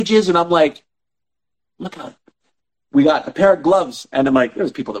and I'm like, look out. We got a pair of gloves, and I'm like,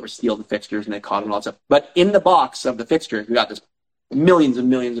 there's people that were stealing the fixtures, and they caught them and all that stuff. But in the box of the fixtures, we got this millions and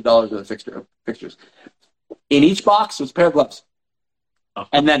millions of dollars worth of fixtures. In each box was a pair of gloves.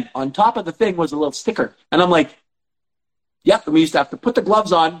 And then on top of the thing was a little sticker. And I'm like, yep, and we used to have to put the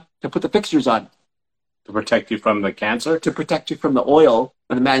gloves on to put the fixtures on. To protect you from the cancer? To protect you from the oil,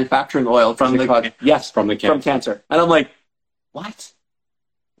 and the manufacturing oil. From the cancer? Yes, from cancer. And I'm like, what?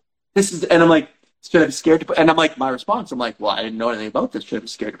 And I'm like, should I be scared to put, and I'm like, my response, I'm like, well, I didn't know anything about this. Should I be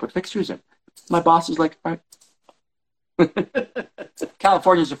scared to put fixtures in? My boss is like, all right.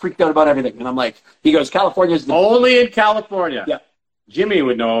 Californians are freaked out about everything. And I'm like, he goes, California's only in California. Yeah. Jimmy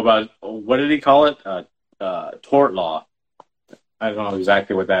would know about, what did he call it? Tort law. I don't know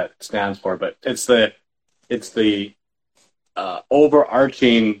exactly what that stands for, but it's the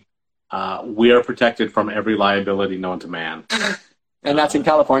overarching, we are protected from every liability known to man. And that's in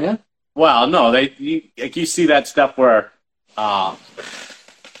California? Well, no, you see that stuff where, I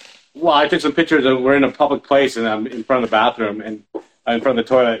took some pictures of, we're in a public place and I'm in front of the bathroom and I'm in front of the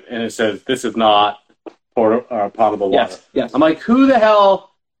toilet and it says, this is not potable water. Yes. I'm like, who the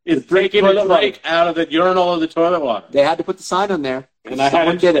hell is taking a drink out of the urinal of the toilet water? They had to put the sign on there. And I had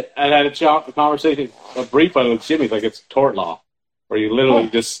a conversation, a brief one with Jimmy, like it's tort law, where you literally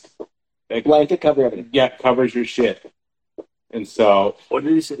just blanket cover everything. Yeah, covers your shit. And so, what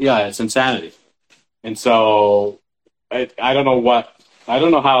did he say? Yeah, it's insanity. And so, I don't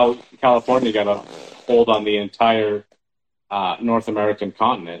know how California got a hold on the entire North American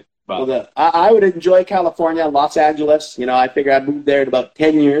continent. But well, I would enjoy California, Los Angeles. You know, I figure I'd move there in about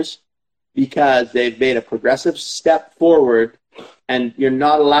 10 years because they've made a progressive step forward, and you're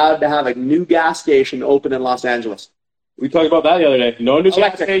not allowed to have a new gas station open in Los Angeles. We talked about that the other day. No new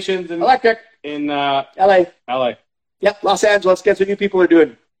gas stations in LA. LA. Yep, Los Angeles. Guess what you people are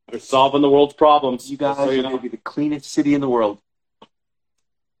doing? They're solving the world's problems. You guys are going to be the cleanest city in the world.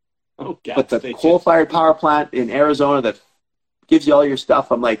 Oh, but the coal-fired power plant in Arizona that gives you all your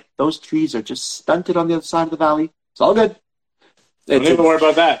stuff, I'm like, those trees are just stunted on the other side of the valley. It's all good. Don't even worry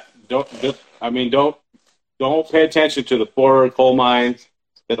about that. Don't pay attention to the 4 coal mines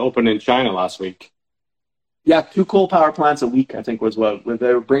that opened in China last week. Yeah, 2 coal power plants a week, I think, was what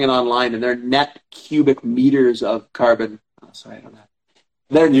they were bringing online, and their net cubic meters of carbon. Oh, sorry, I don't know.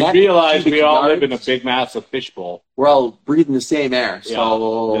 You realize we all live in a big, massive fishbowl. We're all breathing the same air.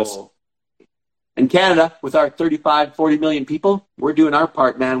 So, yes. In Canada, with our 35, 40 million people, we're doing our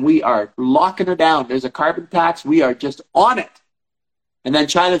part, man. We are locking her down. There's a carbon tax. We are just on it. And then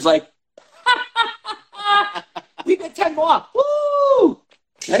China's like, we get 10 more. Woo!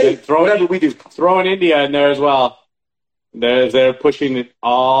 Hey, whatever we do. Throw in India in there as well. They're pushing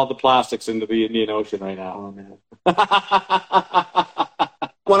all the plastics into the Indian Ocean right now. Oh, man.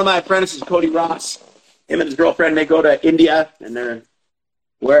 One of my apprentices, Cody Ross, him and his girlfriend, they go to India, and they're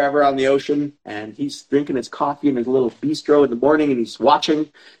wherever on the ocean, and he's drinking his coffee in his little bistro in the morning, and he's watching,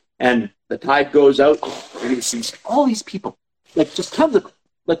 and the tide goes out, and he sees all these people, like just tons of them,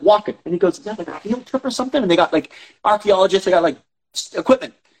 like walking. And he goes, is that like a field trip or something? And they got like archaeologists, they got like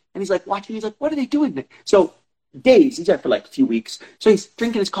equipment. And he's like watching, he's like, what are they doing? So days, he's there for like a few weeks. So he's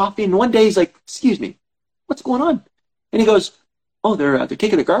drinking his coffee, and one day he's like, excuse me, what's going on? And he goes, oh, they're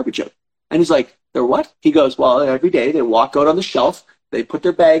taking the garbage out. And he's like, they're what? He goes, well, every day they walk out on the shelf, they put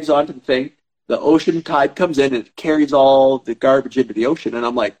their bags onto the thing, the ocean tide comes in and it carries all the garbage into the ocean. And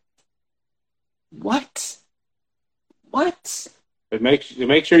I'm like, what?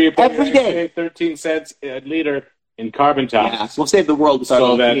 Make sure you put every day 13 cents a liter in carbon tax. Yeah, we'll save the world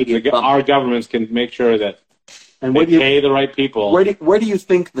so that our governments can make sure that they pay the right people. Where do you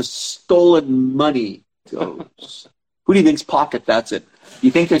think the stolen money goes? Who do you think's pocket that's in? Do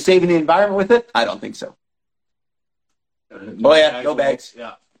you think they're saving the environment with it? I don't think so. No bags.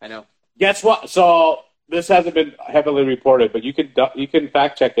 Yeah, I know. Guess what? So this hasn't been heavily reported, but you can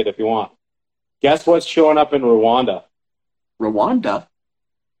fact check it if you want. Guess what's showing up in Rwanda? Rwanda?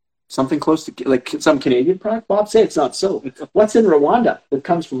 Something close to like some Canadian product? Bob, say it's not so. What's in Rwanda that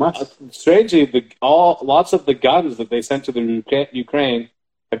comes from us? Strangely, lots of the guns that they sent to the Ukraine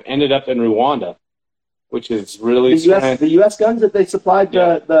have ended up in Rwanda, which is really strange. The U.S. guns that they supplied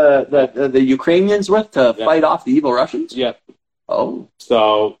the Ukrainians with to fight off the evil Russians? Yep. Oh.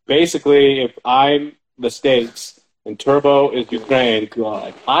 So basically, if I'm the States and Turbo is Ukraine,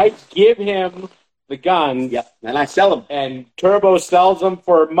 I give him the guns. Yep. And I sell them. And Turbo sells them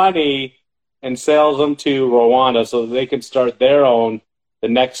for money and sells them to Rwanda so that they can start the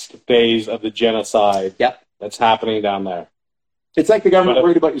next phase of the genocide that's happening down there. It's like the government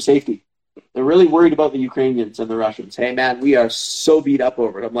worried about your safety. They're really worried about the Ukrainians and the Russians. Hey, man, we are so beat up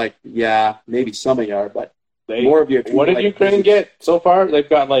over it. I'm like, yeah, maybe some of you are, but more of you. What did Ukraine get so far? They've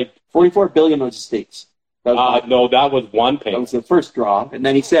got like $44 billion was the states. No, that was one payment. That was the first draw, and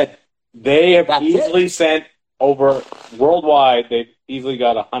then he said they have easily sent over worldwide. They've easily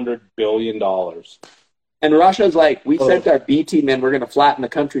got $100 billion. And Russia's like, we sent our B team in. We're going to flatten the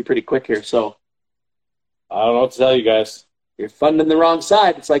country pretty quick here. So I don't know what to tell you guys. You're funding the wrong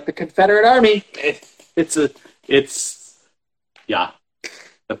side. It's like the Confederate Army. Yeah.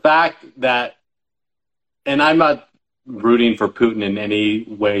 The fact that, and I'm not rooting for Putin in any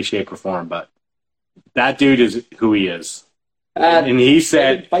way, shape, or form, but that dude is who he is. And he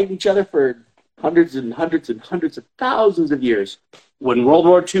said, fighting each other for hundreds and hundreds and hundreds of thousands of years. When World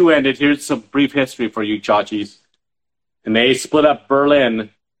War II ended, here's some brief history for you, Chachis. And they split up Berlin.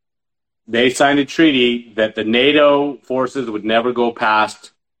 They signed a treaty that the NATO forces would never go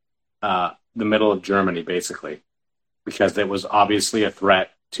past the middle of Germany, basically, because it was obviously a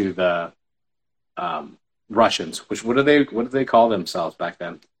threat to the Russians. Which what did they call themselves back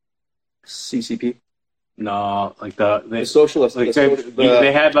then? CCP. No, like the socialists. Like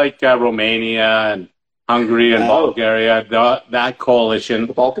they had like Romania and Hungary and Bulgaria. That coalition,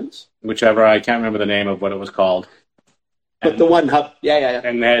 the Balkans, whichever, I can't remember the name of what it was called. But the one hub, yeah.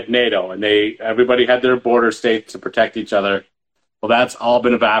 And they had NATO, and everybody had their border states to protect each other. Well, that's all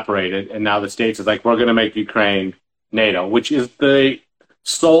been evaporated, and now the states is like, we're going to make Ukraine NATO, which is the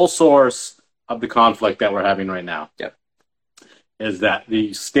sole source of the conflict that we're having right now. Yep. Is that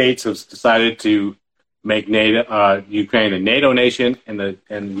the states have decided to make Ukraine a NATO nation, and the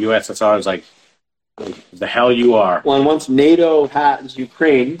USSR is like, the hell you are. Well, and once NATO has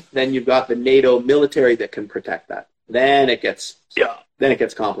Ukraine, then you've got the NATO military that can protect that. Then it gets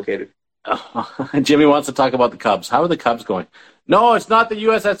complicated. Jimmy wants to talk about the Cubs. How are the Cubs going? No, it's not the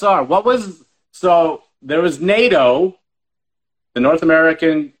USSR. So there was NATO, the North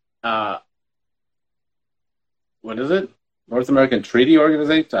American, what is it? North American Treaty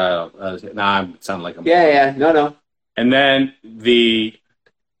Organization? I'm sounding like I'm... Yeah, no. And then the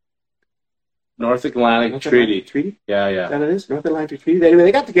North Atlantic Treaty. Treaty? Yeah. That it is? North Atlantic Treaty?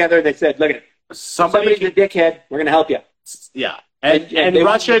 They got together and they said, look at it. Somebody's a dickhead. We're going to help you. Yeah. And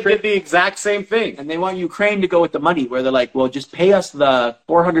Russia did the exact same thing. And they want Ukraine to go with the money, where they're like, well, just pay us the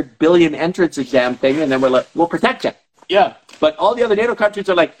 $400 billion entrance exam thing, and then we'll protect you. Yeah. But all the other NATO countries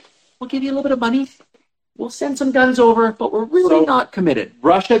are like, we'll give you a little bit of money. We'll send some guns over, but we're really not committed.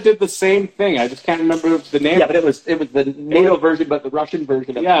 Russia did the same thing. I just can't remember the name. Yeah, but it was the NATO version, but the Russian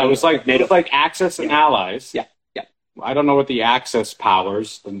version of it was like NATO. It was like Axis and Allies. Yeah. I don't know what the Axis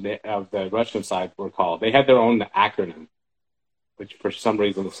powers of the Russian side were called. They had their own acronym, which for some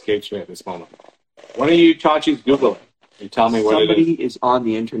reason escapes me at this moment. Why don't you Chachis Google it and tell me what it is? Somebody is on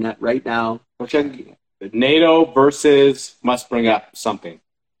the internet right now. NATO versus must bring up something.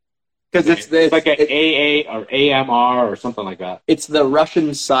 Because it's like an AA or AMR or something like that. It's the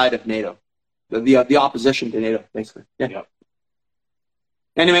Russian side of NATO. The opposition to NATO, basically. Yeah. Yep.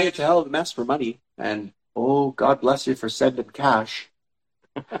 Anyway, it's a hell of a mess for money, and God bless you for sending cash.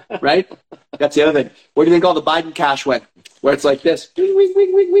 Right? That's the other thing. Where do you think all the Biden cash went? Where it's like this. Wing, wing,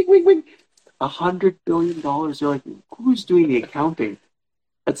 wing, wing, wing, wing, wing. $100 billion. You're like, who's doing the accounting?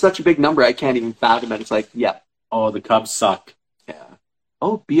 That's such a big number, I can't even fathom it. It's like, yeah. Oh, the Cubs suck. Yeah.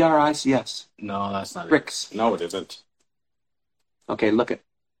 Oh, BRICS. No, that's not BRICS. It. No, it isn't. Okay, look it.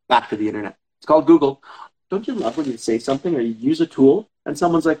 Back to the internet. It's called Google. Don't you love when you say something or you use a tool and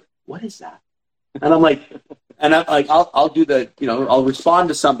someone's like, what is that? And I'm like, I'll do the, I'll respond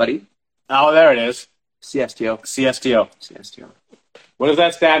to somebody. Oh, there it is. CSTO. What does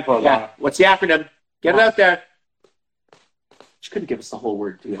that stand for? Yeah. What's the acronym? Get it out there. She couldn't give us the whole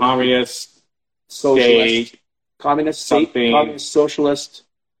word. Communist. Socialist. State. Communist. Something. Communist. Socialist.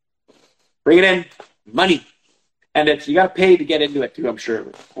 Bring it in. Money. And you got to pay to get into it too, I'm sure.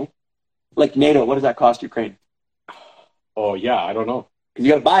 Like NATO, what does that cost Ukraine? Oh, yeah, I don't know. Because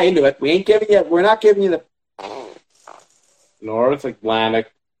you got to buy into it. We're not giving you the... North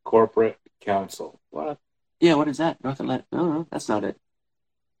Atlantic Corporate Council. What? Yeah, what is that? North Atlantic? No, that's not it.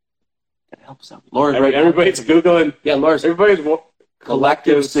 Gotta help us out. Laura's right. Everybody's Googling. Yeah, Laura's. Everybody's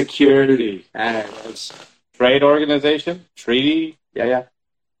collective security. Trade organization? Treaty? Yeah.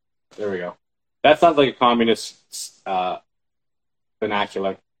 There we go. That sounds like a communist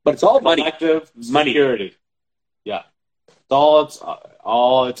vernacular. But it's all money. Collective security. Yeah. It's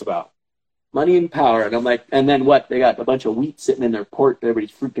all it's about. Money and power. And I'm like, and then what? They got a bunch of wheat sitting in their port that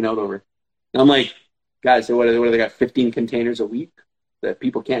everybody's freaking out over. And I'm like, guys, so what do they got? 15 containers a week that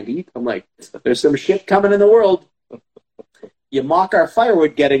people can't eat? I'm like, there's some shit coming in the world. you mock our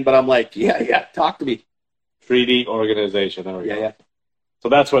firewood getting, but I'm like, yeah, talk to me. Treaty Organization. There we go. Yeah. So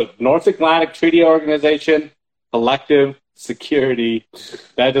that's what North Atlantic Treaty Organization, Collective Security.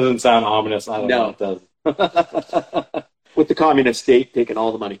 That doesn't sound ominous. I don't know if it does. With the communist state taking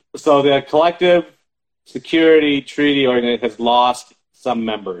all the money. So the Collective Security Treaty Organization has lost some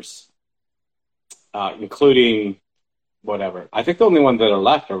members, including whatever. I think the only ones that are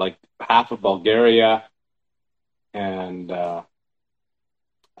left are like half of Bulgaria and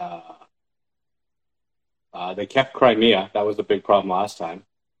they kept Crimea. That was the big problem last time.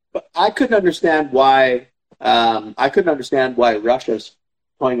 But I couldn't understand why. Russia's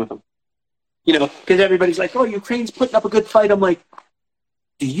toying with them. You know, because everybody's like, "Oh, Ukraine's putting up a good fight." I'm like,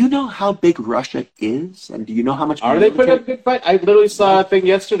 do you know how big Russia is, and do you know how much? Are they putting up a good fight? I literally saw a thing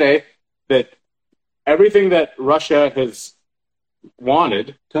yesterday that everything that Russia has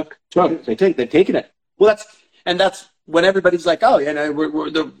wanted took. They've taken it. Well, that's when everybody's like, "Oh, you know,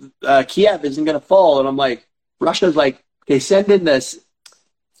 the Kiev isn't going to fall," and I'm like, Russia's like, "Okay, send in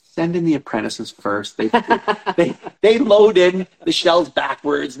the apprentices first." They load in the shells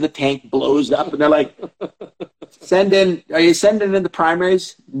backwards, and the tank blows up, and they're like, "Are you sending in the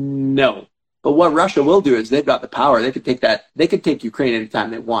primaries?" No. But what Russia will do is they've got the power. They could take Ukraine anytime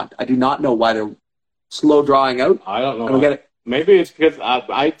they want. I do not know why they're slow drawing out. I don't know. I don't get it. Maybe it's because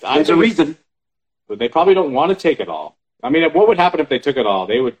there's a reason. But they probably don't want to take it all. I mean, what would happen if they took it all?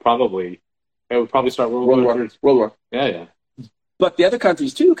 They would probably start World War. Yeah. But the other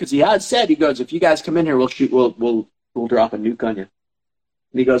countries too, because he has said, he goes, if you guys come in here, we'll drop a nuke on you.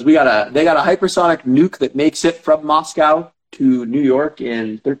 And he goes, they got a hypersonic nuke that makes it from Moscow to New York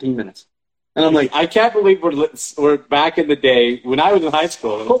in 13 minutes. And I'm like, I can't believe we're back in the day when I was in high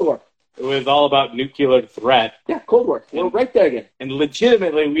school. Cold War. It was all about nuclear threat. Yeah, Cold War. We're right there again. And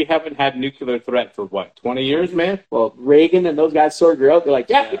legitimately, we haven't had nuclear threat for what, 20 years, man? Well, Reagan and those guys sorted it out. They're like,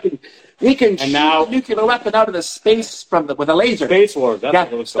 we can shoot now, the nuclear weapon out of the space with a laser. Space Wars, that's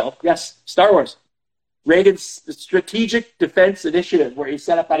what it was called. Yes, Star Wars. Reagan's Strategic Defense Initiative, where he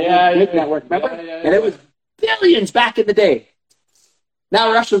set up that network, remember? And it was billions back in the day.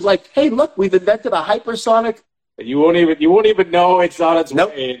 Now Russia's like, hey, look, we've invented a hypersonic. You won't even know it's on its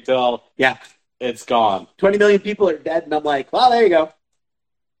way until it's gone. 20 million people are dead, and I'm like, well, there you go.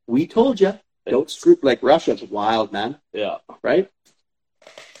 We told you. Don't screw like Russia's wild, man. Yeah. Right?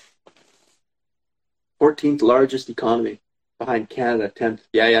 14th largest economy behind Canada, 10th.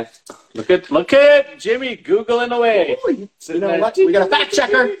 Yeah. Look at Jimmy Googling away. Oh, you know what? We got a fact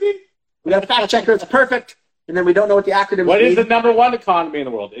checker. It's perfect. And then we don't know what the acronym is. What is the number one economy in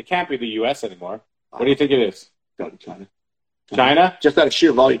the world? It can't be the U.S. anymore. What do you think it is? Go to China. China? Just out of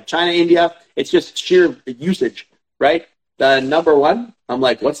sheer volume. China, India, it's just sheer usage, right? The number one, I'm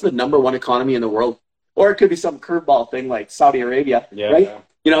like, what's the number one economy in the world? Or it could be some curveball thing like Saudi Arabia, right? Yeah.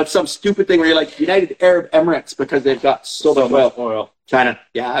 You know, it's some stupid thing where you're like United Arab Emirates because they've got so much oil. China.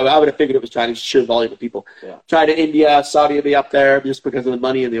 Yeah, I would have figured it was China, sheer volume of people. Yeah. China, India, Saudi will be up there just because of the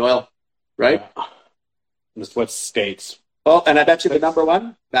money and the oil, right? Yeah. That's what states. Oh, and I bet you the number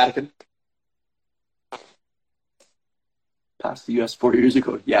one, Vatican. Passed the U.S. 4 years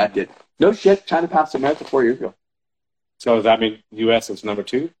ago. Yeah, it did. No shit. China passed America 4 years ago. So does that mean U.S. is number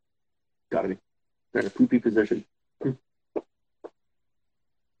two? Gotta be. They're in a poopy position.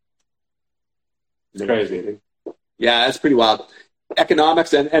 It's crazy. Yeah, that's pretty wild.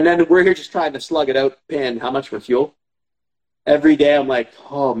 Economics, and then we're here just trying to slug it out, paying how much for fuel? Every day I'm like,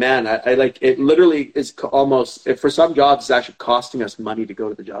 oh man, I like, it literally is almost, for some jobs, it's actually costing us money to go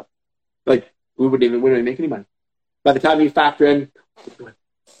to the job. Like, we wouldn't even make any money. By the time you factor in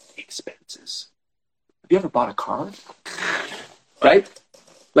expenses. Have you ever bought a car? Right?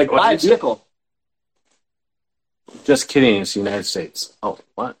 Like, buy a vehicle. Just kidding, it's the United States. Oh,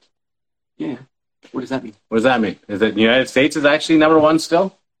 what? Yeah. What does that mean? What does that mean? Is it the United States is actually number one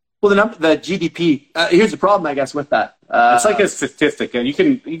still? Well, the GDP. Here's the problem, I guess, with that. It's like a statistic, and you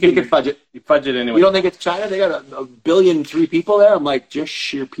can fudge it. You fudge it anyway. You don't think it's China? They got a billion 3 people there. I'm like, just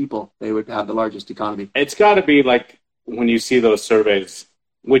sheer people, they would have the largest economy. It's got to be like when you see those surveys,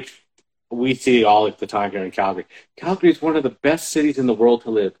 which we see all the time here in Calgary. Calgary is one of the best cities in the world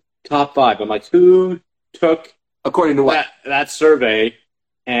to live. Top 5. I'm like, who took according to what that survey,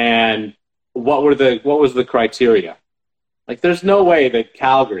 and what was the criteria? Like, there's no way that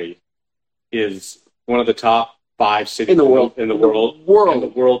Calgary is one of the top 5 cities in the world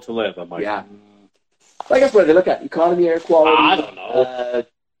to live. I'm like, yeah. I guess what do they look at? Economy, air quality. I don't know.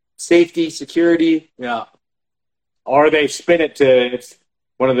 Safety, security. Yeah. Or they spin it to it's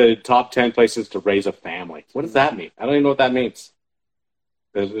one of the top 10 places to raise a family. What does that mean? I don't even know what that means.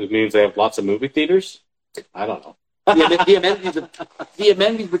 It means they have lots of movie theaters. I don't know. The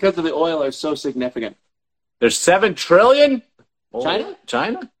amenities because of the oil are so significant. There's 7 trillion.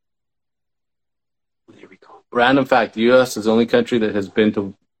 China? There we go. Random fact: the U.S. is the only country that has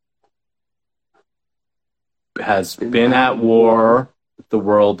been at war with the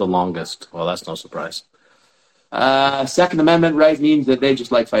world the longest. Well, that's no surprise. Second Amendment right means that they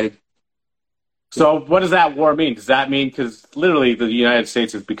just like fighting. So what does that war mean? Does that mean, because literally the United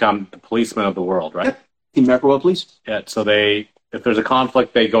States has become the policeman of the world, right? The American World Police. Yeah. So if there's a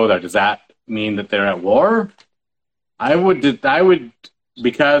conflict, they go there. Does that mean that they're at war? I would,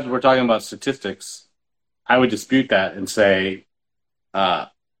 because we're talking about statistics, I would dispute that and say, as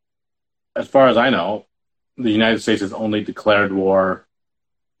far as I know, the United States has only declared war,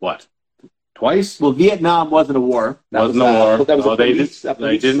 what, twice? Well, Vietnam wasn't a war. That was a they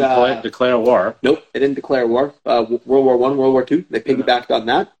didn't declare war. Nope, they didn't declare war. World War I, World War II, they piggybacked on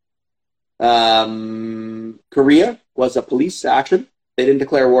that. Korea was a police action. They didn't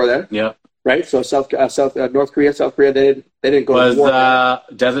declare war there. Yeah. Right? So North Korea, South Korea, they didn't go to war. Was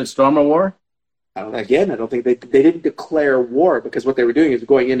Desert Storm a war? I don't think they didn't declare war, because what they were doing is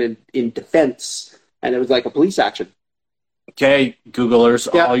going in defense, and it was like a police action. Okay,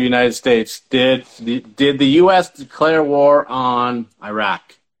 Googlers, all United States. Did the U.S. declare war on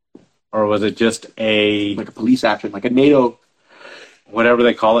Iraq? Or was it just like a police action, like a NATO, whatever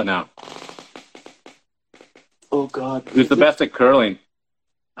they call it now? Oh, God. Who's the best at curling?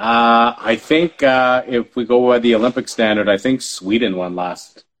 I think if we go by the Olympic standard, I think Sweden won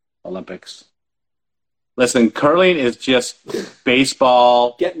last Olympics. Listen, curling is just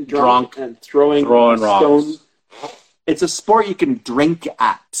baseball, getting drunk and throwing rocks. Stones. It's a sport you can drink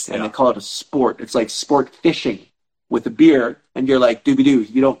at, and they call it a sport. It's like sport fishing with a beer, and you're like, doobie-doo,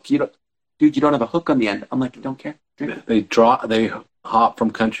 you don't have a hook on the end. I'm like, I don't care. Drink. They hop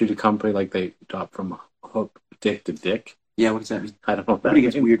from country to country, like they drop from hook dick to dick. Yeah, what does that mean? I don't know. Everybody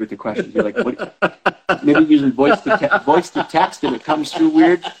gets weird with the questions. You're like, what? Maybe using voice to text, and it comes through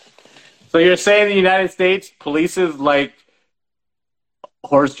weird. So you're saying the United States polices like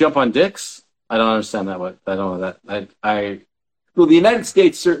horse jump on dicks? I don't understand that. I don't know that. Well, the United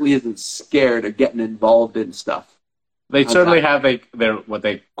States certainly isn't scared of getting involved in stuff. They certainly have their what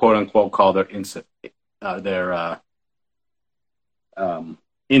they quote unquote call their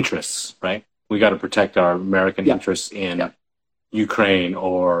interests, right? We got to protect our American interests in Ukraine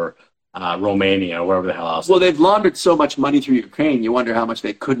or Romania or wherever the hell else. Well, they've laundered so much money through Ukraine, you wonder how much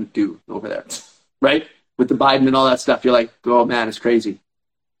they couldn't do over there, right? With the Biden and all that stuff, you're like, oh man, it's crazy.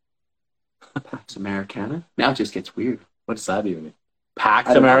 Pax Americana? Now it just gets weird. What does that even mean? Pax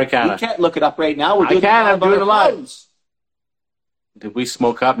Americana. We can't look it up right now. I'm doing it live. Did we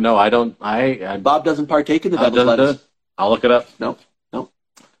smoke up? No, I don't. Bob doesn't partake in the double bloods. I'll look it up. No.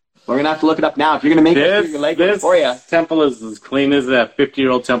 We're going to have to look it up now. If you're going to make it your leg for you. This temple is as clean as a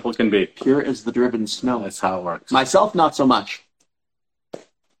 50-year-old temple can be. Pure as the driven snow. That's how it works. Myself, not so much.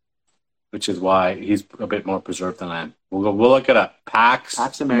 Which is why he's a bit more preserved than I am. We'll look it up. Pax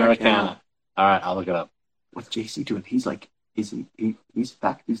Americana. All right, I'll look it up. What's JC doing? He's like, he's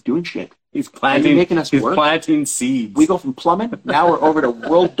back. He's doing shit. He's planting. Making us work. Planting seeds. We go from plumbing. Now we're over to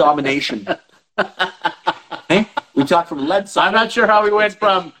world domination. Hey, we talked from lead. I'm not sure how we went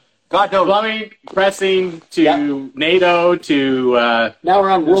from plumbing, pressing to NATO to now we're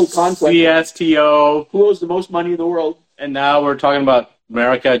on world conflict. CSTO. Who owes the most money in the world? And now we're talking about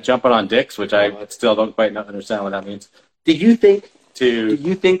America jumping on dicks, which I still don't quite understand what that means. Do you think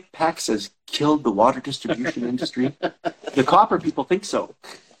Pax has killed the water distribution industry? The copper people think so,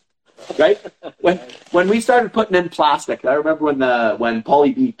 right? When we started putting in plastic, I remember when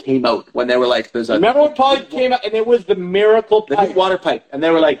Poly B came out, when they were like, remember when Poly came out and it was the miracle pipe, the water pipe, and they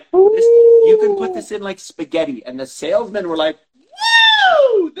were like, you can put this in like spaghetti, and the salesmen were like,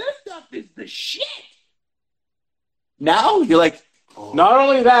 woo, this stuff is the shit. Now you're like, not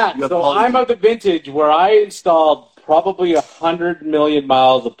only that, so I'm of the vintage where I installed probably 100 million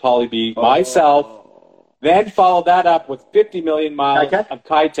miles of Poly B myself, then followed that up with 50 million miles of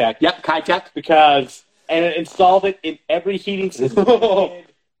Kitech. Yep, Kitech. And installed it in every heating system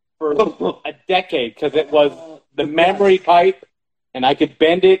for a decade, because it was the memory pipe, and I could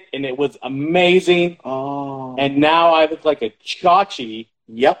bend it, and it was amazing. Oh. And now I look like a chachi.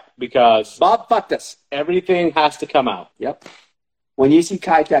 Yep. Because Bob fucked us. Everything has to come out. Yep. When you see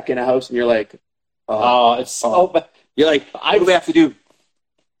Kitech in a house and you're like, it's so bad. You're like, what do we have to do?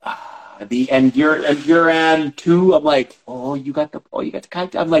 And you're on 2. I'm like, you got the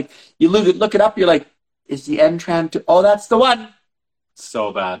Kitech. I'm like, you look it up. You're like, is the N-Tran 2? Oh, that's the one.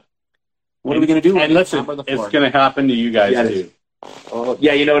 So bad. What are we gonna do? And listen, it's gonna happen to you guys too. Oh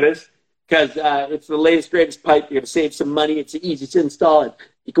yeah, you know what it is? because it's the latest, greatest pipe. You're going to save some money. It's easy to install it.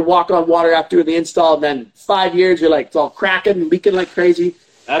 You can walk on water after doing the install, and then 5 years, you're like, it's all cracking, leaking like crazy.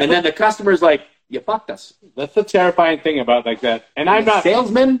 Then the customer's like, you fucked us. That's the terrifying thing about like that. And I'm not...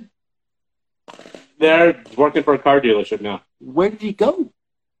 Salesman? They're working for a car dealership now. Where did he go?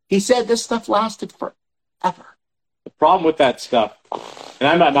 He said this stuff lasted forever. The problem with that stuff, and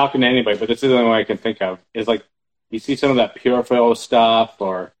I'm not knocking anybody, but this is the only way I can think of, is like you see some of that Pureflow stuff,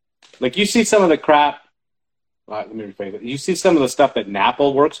 or like you see some of the crap. Let me rephrase it. You see some of the stuff that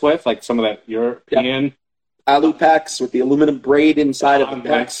Napple works with, like some of that European alu packs with the aluminum braid inside of the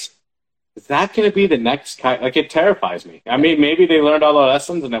packs. Is that going to be the next kind? Like, it terrifies me. I mean, maybe they learned all the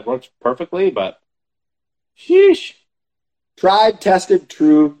lessons and it works perfectly, but sheesh. Tried, tested,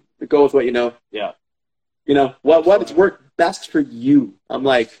 true. Go with what you know. Yeah. You know, what has worked best for you? I'm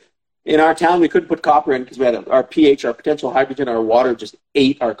like, in our town, we couldn't put copper in because we had our pH, our potential hydrogen, our water just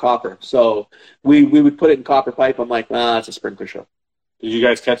ate our copper. So we would put it in copper pipe. I'm like, it's a sprinkler show. Did you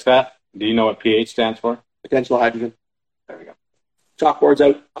guys catch that? Do you know what pH stands for? Potential hydrogen. There we go. Chalkboard's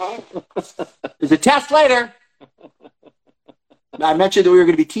out. There's a test later. I mentioned that we were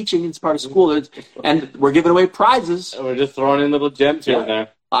going to be teaching as part of school, and we're giving away prizes. We're just throwing in little gems here and there.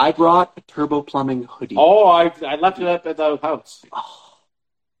 I brought a Turbo Plumbing hoodie. Oh, I left it up at the house. Oh,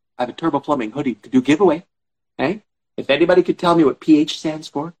 I have a Turbo Plumbing hoodie to do giveaway. Hey, if anybody could tell me what pH stands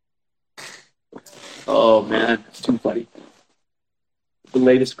for. Oh, man. It's too funny. The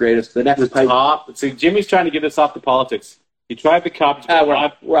latest, greatest. The next pipe. See, Jimmy's trying to get us off the politics. He tried the Cubs. We're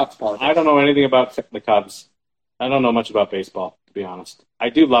off the politics. I don't know anything about the Cubs. I don't know much about baseball, to be honest. I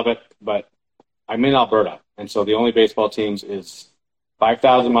do love it, but I'm in Alberta, and so the only baseball teams is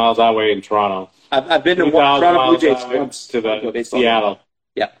 5,000 miles that way in Toronto. I've been to Toronto Blue Jays once. To the Seattle.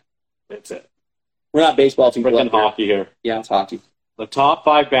 Yeah. That's it. We're not baseball teams. Freaking hockey here. Yeah, it's hockey. The top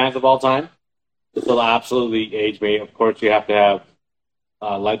 5 bands of all time. This will absolutely age me. Of course, you have to have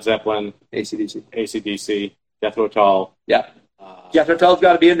Led Zeppelin, AC/DC, Jethro Tull. Yeah. Jethro Tull's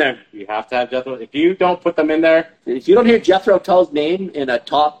got to be in there. You have to have Jethro. If you don't put them in there, if you don't hear Jethro Tull's name in a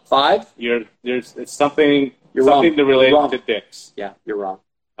top 5, it's something wrong. To relate to dicks. Yeah, you're wrong.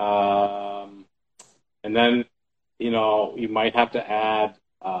 And then you might have to add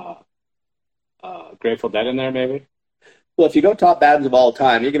Grateful Dead in there, maybe. Well, if you go top bands of all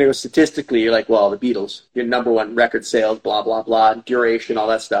time, you're going to go statistically. You're like, well, the Beatles, your number 1 record sales, blah blah blah, duration, all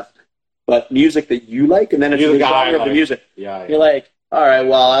that stuff. But music that you like, and then it's the genre of the music. Yeah. You're like, all right,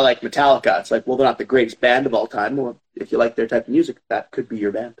 well, I like Metallica. It's like, well, they're not the greatest band of all time. Well, if you like their type of music, that could be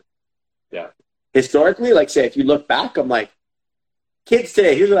your band. Yeah. Historically, like, say, if you look back, I'm like, kids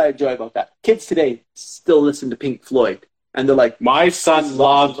today, here's what I enjoy about that. Kids today still listen to Pink Floyd. And they're like, my son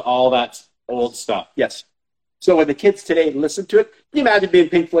loves all that old stuff. Yes. So when the kids today listen to it, can you imagine being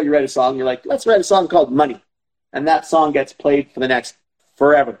Pink Floyd, you write a song, you're like, let's write a song called Money. And that song gets played for the next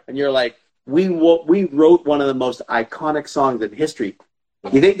forever. And you're like, we wrote one of the most iconic songs in history.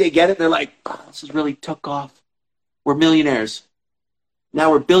 You think they get it? They're like, this has really took off. We're millionaires. Now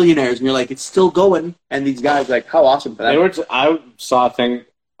we're billionaires. And you're like, it's still going. And these guys are like, how awesome for that. I saw a thing.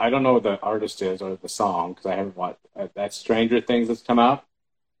 I don't know what the artist is or the song because I haven't watched that Stranger Things that's come out.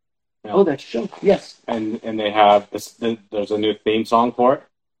 Oh, that show. Yes. And they have there's a new theme song for it.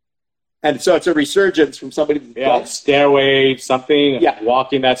 And so it's a resurgence from somebody. Yeah, Stairway something. Yeah.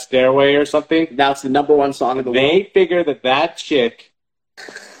 Walking that stairway or something. Now it's the number 1 song in the world. They figure that chick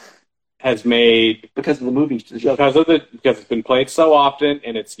has made because of the movies, the show. Because it's been played so often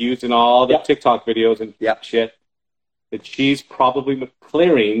and it's used in all the TikTok videos and shit. That she's probably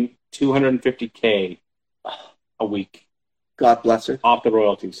clearing $250K a week. God bless her. Off the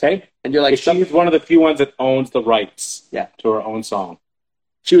royalties. Hey? And you're like, she's one of the few ones that owns the rights to her own song.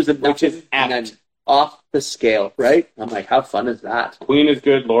 She was the which is and then off the scale, right? I'm like, how fun is that? Queen is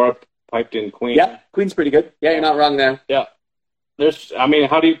good. Laura piped in Queen. Yeah, Queen's pretty good. Yeah, you're not wrong there. Yeah. How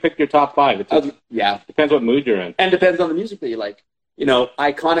do you pick your top 5? Depends what mood you're in. And depends on the music that you like.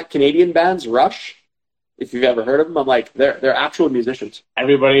 Iconic Canadian bands, Rush, if you've ever heard of them, I'm like, they're actual musicians.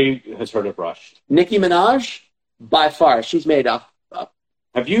 Everybody has heard of Rush. Nicki Minaj, by far, she's made up.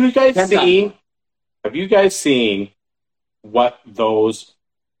 Have you guys seen what those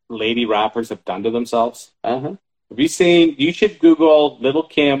lady rappers have done to themselves? Uh-huh. Have you seen? You should Google Little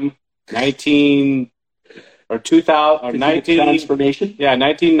Kim 19 or 2000 or 19 transformation. Yeah,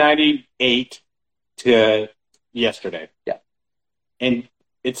 1998 to yesterday. Yeah, and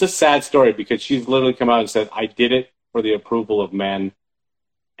it's a sad story because she's literally come out and said, "I did it for the approval of men."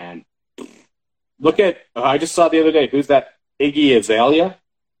 And look at I just saw the other day. Who's that? Iggy Azalea.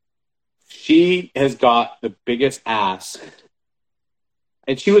 She has got the biggest ass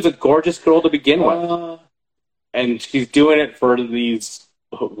And she was a gorgeous girl to begin with. And she's doing it for these,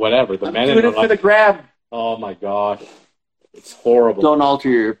 whatever, the men in her doing it for life. the grab. Oh, my God. It's horrible. Don't alter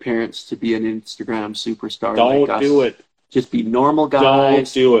your appearance to be an Instagram superstar. Don't like us. do it. Just be normal guys.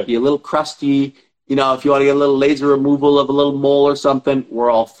 Don't do it. Be a little crusty. You know, if you want to get a little laser removal of a little mole or something,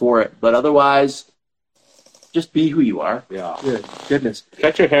 we're all for it. But otherwise, just be who you are. Yeah. Good goodness.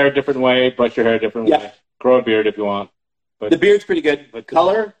 Cut your hair a different way. Brush your hair a different way. Grow a beard if you want. But The beard's pretty good. But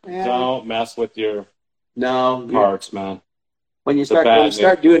Color? don't mess with your No. parts, man. When you start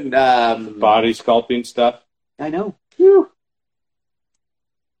doing Body sculpting stuff. I know. Whew.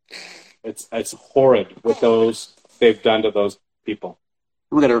 It's horrid what they've done to those people.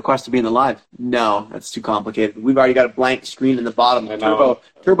 We got a request to be in the live. No, that's too complicated. We've already got a blank screen in the bottom. I know.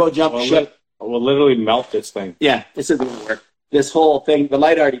 Turbo jump ship. We'll literally melt this thing. Yeah, this isn't gonna work. This whole thing, the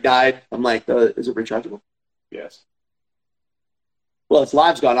light already died. I'm like, is it rechargeable? Yes. Well, it's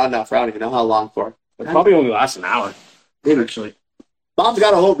live's gone on now for I don't even know how long for. It probably only lasts an hour. Maybe. Actually. Bob's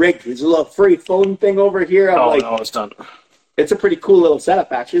got a whole rig. There's a little free phone thing over here. No, it's done. It's a pretty cool little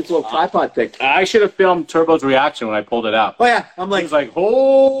setup, actually. It's a little tripod thing. I should have filmed Turbo's reaction when I pulled it out. Oh, yeah. I'm like, He's like,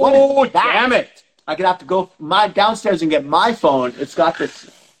 oh, damn it. I could have to go downstairs and get my phone. It's got this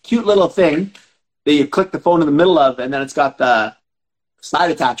cute little thing that you click the phone in the middle of, and then it's got the side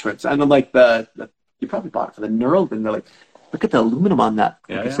attachments. And then, like, you probably bought it for the Neural, and they're like, look at the aluminum on that.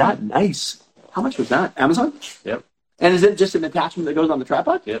 Yeah, is that nice? How much was that? Amazon? Yep. And is it just an attachment that goes on the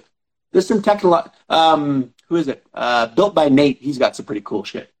tripod? Yep. There's some who is it? Built by Nate. He's got some pretty cool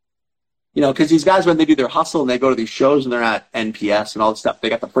shit. You know, because these guys, when they do their hustle and they go to these shows and they're at NPS and all this stuff, they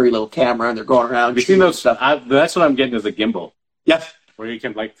got the furry little camera and they're going around. You seen those stuff? That's what I'm getting is a gimbal. Yep. Where you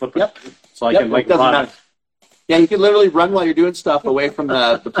can, like, flip it. Yep. So I can, like, doesn't run. matter. Yeah, you can literally run while you're doing stuff away from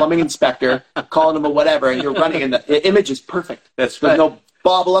the plumbing inspector, calling him a whatever, and you're running, and the image is perfect. That's There's right. no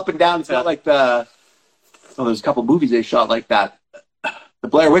bobble up and down. It's not like there's a couple movies they shot like that. The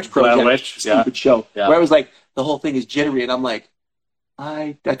Blair Witch Project. Blair Witch, stupid show. Yeah. Where it was like, the whole thing is jittery, and I'm like,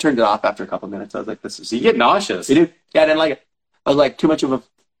 I turned it off after a couple minutes. I was like, this is... You get nauseous. You do? Yeah, I didn't like it. I was like, too much of a...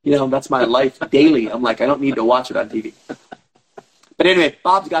 that's my life daily. I'm like, I don't need to watch it on TV. But anyway,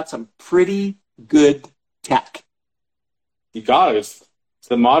 Bob's got some pretty good tech. You got it. It's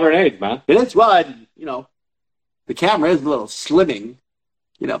the modern age, man. It is. Well, the camera is a little slimming.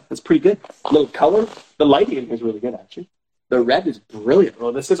 It's pretty good. A little color. The lighting is really good, actually. The red is brilliant.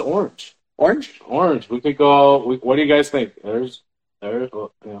 Well, this is orange. Orange? Orange. We could go... what do you guys think? There's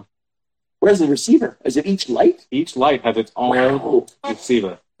yeah. Where's the receiver? Is it each light? Each light has its own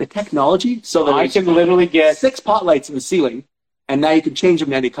receiver. The technology? So that I can literally get... 6 pot lights in the ceiling, and now you can change them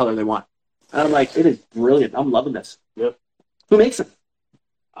to any color they want. And I'm like, it is brilliant. I'm loving this. Yep. Who makes them?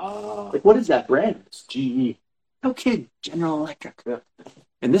 Like, what is that brand? It's GE. No kidding. General Electric. Yeah.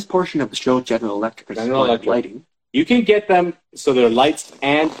 In this portion of the show, General Electric is General Electric. lighting. You can get them so they're lights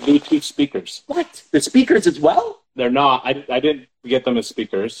and Bluetooth speakers. What? The speakers as well? They're not. I didn't get them as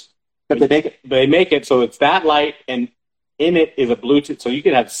speakers. But they make it. They make it so it's that light, and in it is a Bluetooth, so you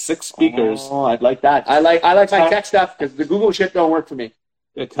can have 6 speakers. Oh, I'd like that. I like my tech stuff because the Google shit don't work for me.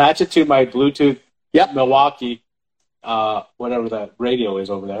 Attach it to my Bluetooth. Yep. Milwaukee, whatever that radio is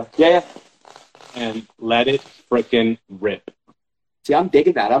over there. Yeah. And let it frickin' rip. See, I'm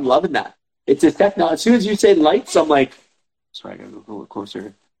digging that. I'm loving that. It's a technology. As soon as you say lights, I'm like, sorry, I gotta go a little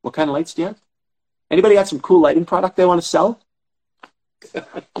closer. What kind of lights do you have? Anybody got some cool lighting product they want to sell?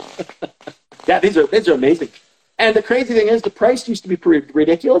 Yeah, these are amazing. And the crazy thing is, the price used to be pretty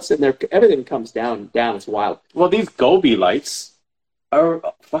ridiculous, and everything comes down. It's wild. Well, these Gobi lights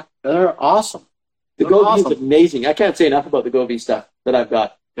they're awesome. The Gobi is amazing. I can't say enough about the Gobi stuff that I've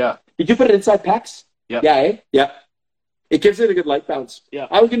got. Yeah. Did you put it inside PAX? Yeah. Yeah, eh? Yeah. It gives it a good light bounce. Yeah.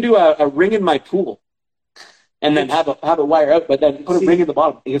 I was going to do a ring in my pool and then have a wire out, but then put a ring in the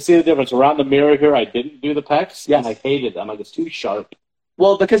bottom. You can see the difference. Around the mirror here, I didn't do the PAX. Yes. And I hated it. I'm like, it's too sharp.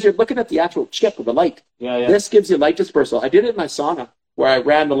 Well, because you're looking at the actual chip of the light. Yeah. This gives you light dispersal. I did it in my sauna where I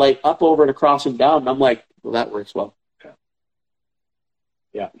ran the light up, over, and across and down, and I'm like, well, that works well.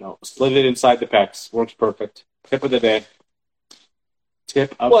 Yeah, no. Split it inside the PAX. Works perfect. Tip of the day.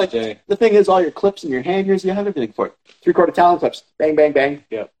 Tip of the day. The thing is, all your clips and your hangers, you have everything for it. 3/4 Talon clips. Bang, bang, bang.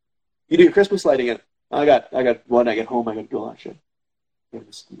 Yeah. You do your Christmas lighting in it. I got one. I get home, I got to do a lot of shit.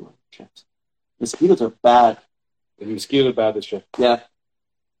 Mosquitoes are bad. The mosquitoes are bad this year. Yeah.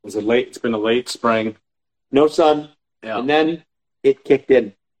 It's been a late spring. No sun. Yeah. And then it kicked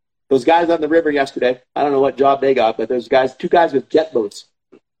in. Those guys on the river yesterday, I don't know what job they got, but there's 2 guys with jet boats.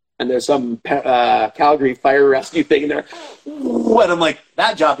 and there's some Calgary fire rescue thing in there. Ooh, and I'm like,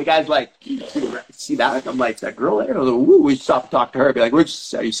 that job, the guy's like, see that? I'm like, that girl there? Ooh, we stop to talk to her. I'd be like,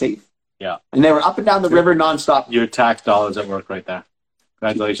 are you safe? Yeah. And they were up and down the river nonstop. Your tax dollars at work right there.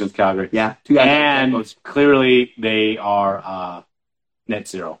 Congratulations, Calgary. Yeah. And clearly they are net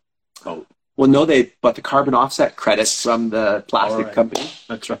zero. Oh. Well, no, but the carbon offset credits from the plastic company.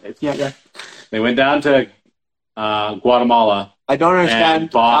 That's right. Yeah. They went down to Guatemala. I don't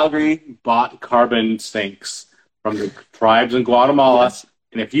understand. Calgary bought carbon sinks from the tribes in Guatemala. Yes.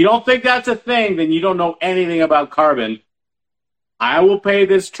 And if you don't think that's a thing, then you don't know anything about carbon. I will pay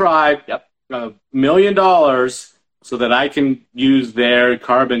this tribe $1 million so that I can use their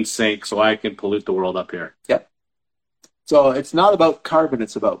carbon sink so I can pollute the world up here. Yep. So it's not about carbon,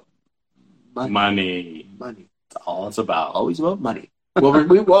 it's about money. Money. That's all it's about. Always about money. Well,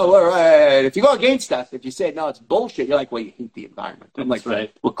 right. If you go against us, if you say, no, it's bullshit, you're like, well, you hate the environment. I'm like,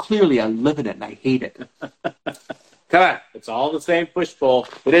 right. Well, clearly I live in it and I hate it. Come on. It's all the same push-pull.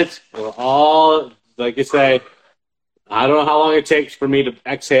 It is. We're all, like you say, I don't know how long it takes for me to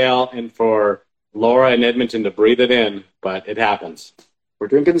exhale and for Laura in Edmonton to breathe it in, but it happens. We're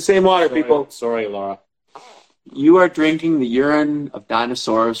drinking the same water, people. Sorry, Laura. You are drinking the urine of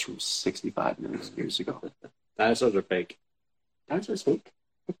dinosaurs from 65 million years ago. Dinosaurs are fake. Dinosaurs fake?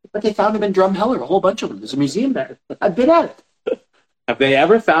 But they found them in Drumheller, a whole bunch of them. There's a museum there. I've been at it. Have they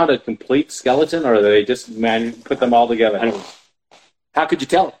ever found a complete skeleton, or they just put them all together? I don't know. How could you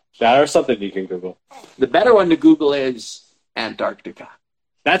tell? That or something you can Google. The better one to Google is Antarctica.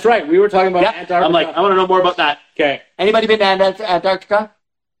 That's right. We were talking about Antarctica. I'm like, I want to know more about that. Okay. Anybody been to Antarctica?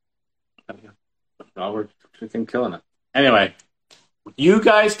 No, we're freaking killing it. Anyway, you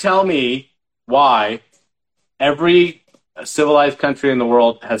guys tell me why every civilized country in the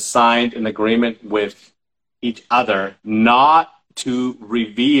world has signed an agreement with each other not to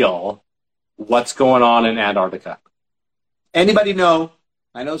reveal what's going on in Antarctica. Anybody know?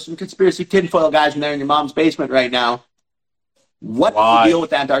 I know some conspiracy tinfoil guys in there in your mom's basement right now. What's the deal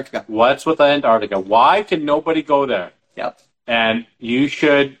with Antarctica? What's with Antarctica? Why can nobody go there? Yep. And you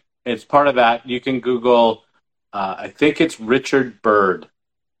should, as part of that, you can Google, I think it's Richard Byrd,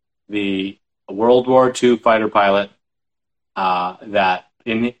 the World War II fighter pilot that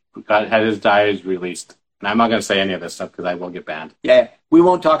had his diaries released. And I'm not going to say any of this stuff because I will get banned. Yeah, we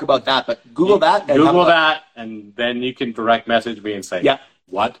won't talk about that, but Google that. Google that, and then you can direct message me and say,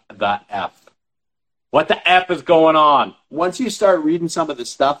 what the F? What the F is going on? Once you start reading some of the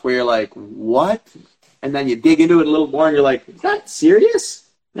stuff where you're like, what? And then you dig into it a little more and you're like, is that serious?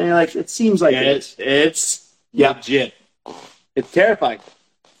 And you're like, it seems like it's legit. It's terrifying.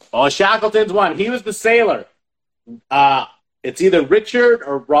 Oh, Shackleton's one. He was the sailor. It's either Richard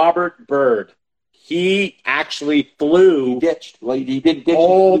or Robert Byrd. He actually flew he did ditch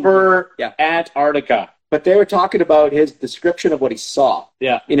over Antarctica. But they were talking about his description of what he saw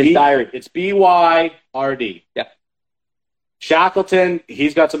in his diary. It's B-Y-R-D. Yeah. Shackleton,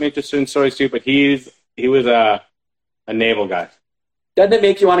 he's got some interesting stories too, but he was a naval guy. Doesn't it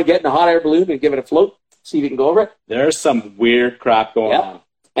make you want to get in a hot air balloon and give it a float? See if you can go over it? There's some weird crap going on.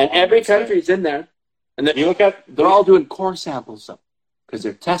 And every country's in there. And you look at, they're all doing core samples though, because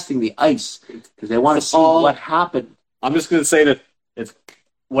they're testing the ice because they want to see what happened. I'm just going to say that it's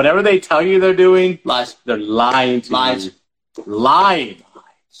whatever they tell you they're doing, lies. They're lying to you. Lying.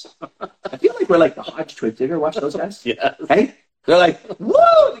 I feel like we're like the Hodge twins. You ever watch those guys? Yeah. Hey? They're like,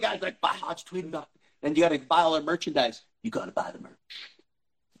 whoa! The guy's like, buy Hodge twin. And you got to buy all their merchandise. You got to buy the merch.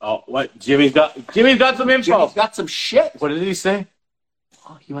 Oh, what? Jimmy's got some info. Jimmy's got some shit. What did he say?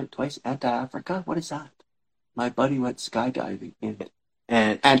 Oh, he went twice to Africa. What is that? My buddy went skydiving in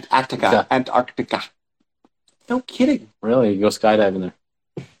Antarctica. No kidding. Really? You go skydiving there?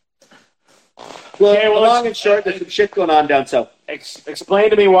 Well, long and short, there's some shit going on down south. Explain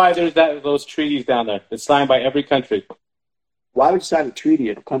to me why there's those treaties down there. It's signed by every country. Why would you sign a treaty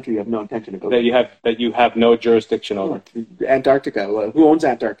in a country you have no intention of going that you have no jurisdiction over? Antarctica. Well, who owns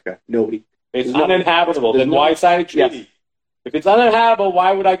Antarctica? Nobody. It's uninhabitable. Then why sign a treaty? Yes. If it's uninhabitable,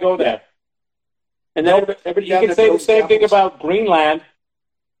 why would I go there? And then you can say the same thing about Greenland.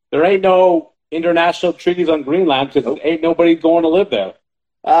 There ain't no international treaties on Greenland because ain't nobody going to live there.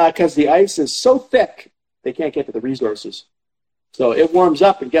 Because the ice is so thick, they can't get to the resources. So it warms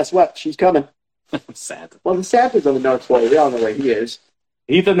up, and guess what? She's coming. Santa. Well, the Santa's on the North Pole. We all know where he is.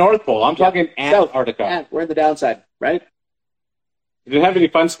 He's the North Pole. I'm talking Antarctica. We're in the downside, right? You didn't have any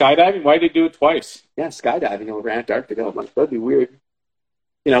fun skydiving? Why did you do it twice? Yeah, skydiving over Antarctica. I'm like, that'd be weird.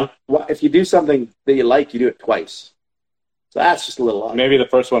 You know, if you do something that you do it twice. So that's just a little odd. Maybe the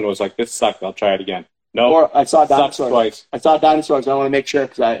first one was like, this sucked. I'll try it again. No. Or I saw Sucks dinosaurs. twice. I saw dinosaurs. I want to make sure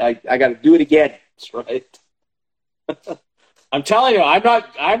because I got to do it again. That's right. I'm telling you, I'm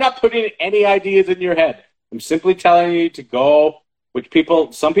not putting any ideas in your head. I'm simply telling you to go, which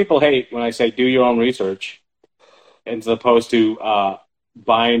some people hate when I say do your own research, as opposed to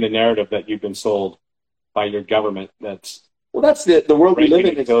buying the narrative that you've been sold by your government. That's the world we live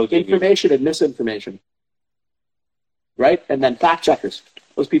in. Is Breaking information and misinformation, right? And then fact checkers.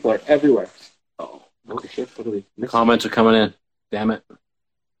 Those people are everywhere. Oh, holy shit! What are we? comments are coming in. Damn it.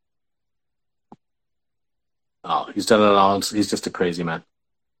 Oh, he's done it all. He's just a crazy man.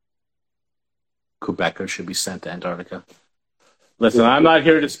 Quebecers should be sent to Antarctica. Listen, I'm not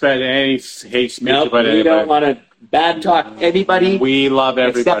here to spread any hate speech No, about we anybody. don't want to bad talk anybody. We love Except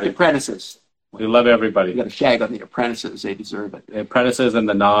everybody. apprentices. We love You everybody. got to shag on the apprentices. They deserve it. The apprentices and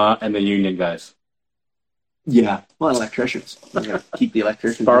the union guys. Yeah. Well, electricians. You got to keep the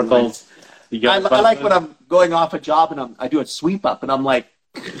electricians. Sparkles. You I got like when I'm going off a job and I do a sweep up and I'm like,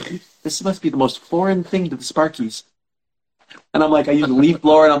 this must be the most foreign thing to the Sparkies. And I'm like, I use a leaf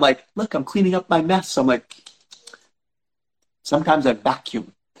blower and I'm like, look, I'm cleaning up my mess. I'm like, sometimes I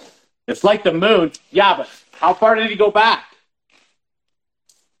vacuum. It's like the moon. Yeah, but how far did he go back?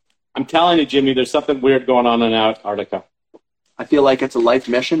 I'm telling you, Jimmy, there's something weird going on in Antarctica. I feel like it's a life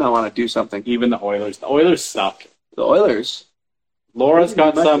mission. I want to do something. Even the Oilers. The Oilers suck. The Oilers. Laura's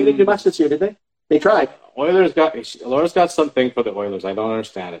got They some. didn't do much this year, did they? They tried. Laura's got something for the Oilers. I don't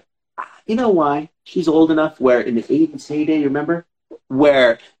understand it. You know why? She's old enough where in the 80s heyday, you remember?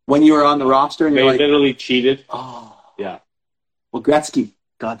 Where when you were on the roster and They you're like, literally cheated. oh. Yeah. Well, Gretzky.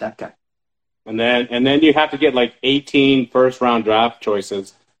 God, that guy. And then you have to get like 18 first-round draft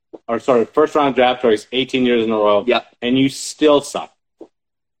choices. Or sorry, first-round draft choice 18 years in a row. Yeah. And you still suck.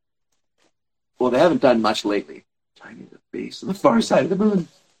 Well, they haven't done much lately. Finding the base on the far side of the moon.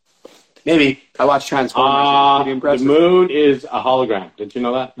 Maybe. I watched Transformers. It was pretty The impressive. moon is a hologram. Did you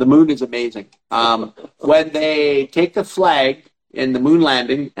know that? The moon is amazing. When they take the flag in the moon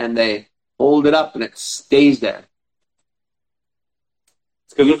landing and they hold it up and it stays there.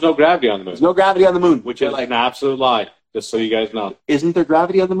 It's because there's no gravity on the moon. There's no gravity on the moon. Which They're is like, an absolute lie, just so you guys know. isn't there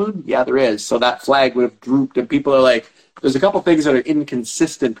gravity on the moon? Yeah, there is. So that flag would have drooped, and people are like, there's a couple things that are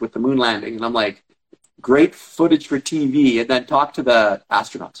inconsistent with the moon landing. And I'm like, great footage for TV, and then talk to the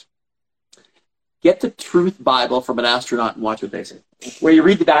astronauts. Get the truth Bible from an astronaut and watch what they say. Where you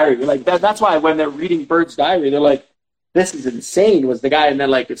read the diary, you're like, that's why when they're reading Bird's diary, they're like, this is insane, was the guy. And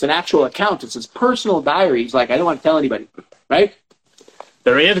then, like, it's an actual account. It's his personal diary. He's like, I don't want to tell anybody. Right?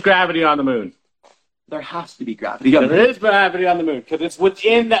 There is gravity on the moon. There has to be gravity. There is gravity on the moon because it's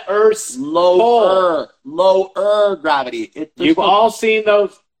within the Earth's pole. Lower gravity. You've all seen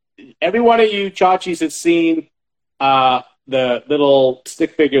those. Every one of you Chachis has seen the little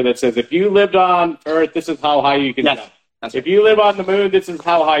stick figure that says, if you lived on Earth, this is how high you can jump. If you live on the moon, this is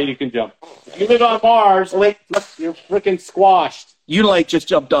how high you can jump. If you live on Mars, wait, look, you're freaking squashed. Unilite just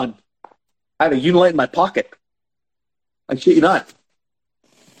jumped on. I have a Unilite in my pocket. I shit you not.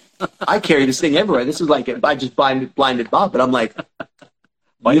 I carry this thing everywhere. This is like, I just blinded Bob, but I'm like,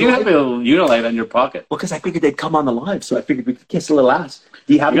 why do you have a Unilite in your pocket? Well, because I figured they'd come on the live, so I figured we could kiss a little ass.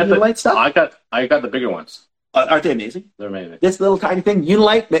 Do you have Unilite stuff? I got the bigger ones. Aren't they amazing? They're amazing. This little tiny thing,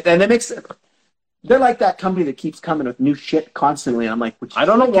 Unilite, and it makes. They're like that company that keeps coming with new shit constantly. And I'm like, I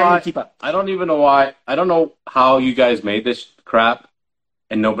don't know why. Keep up. I don't even know why. I don't know how you guys made this crap,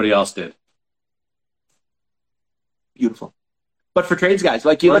 and nobody else did. Beautiful. But for trades guys,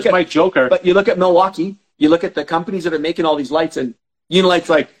 like you Where's look at my Joker. But you look at Milwaukee, you look at the companies that are making all these lights, and Unilite's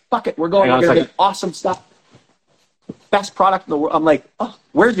like, fuck it, we're going to get awesome stuff. Best product in the world. I'm like, oh,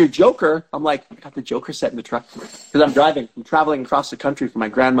 where's your Joker? I'm like, I got the Joker set in the truck because I'm driving. I'm traveling across the country for my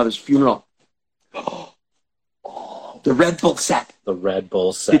grandmother's funeral. Oh, the Red Bull set. The Red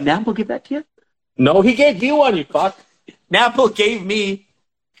Bull set. Did Namble give that to you? No, he gave you one, you fuck. Namble gave me.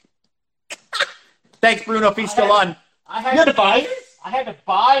 Thanks, Bruno, if he's still on. I had to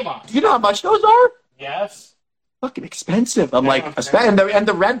buy mine. Do you know how much those are? Yes. Fucking expensive. I'm like, and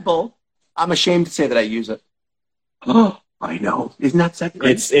the Red Bull, I'm ashamed to say that I use it. Oh, I know. Isn't that second?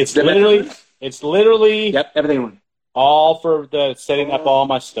 It's literally yep, everything. All for the setting up all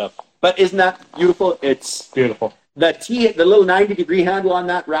my stuff. But isn't that beautiful? It's beautiful. The little 90-degree handle on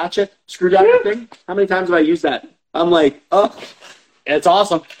that ratchet screwdriver thing. How many times have I used that? I'm like, oh, it's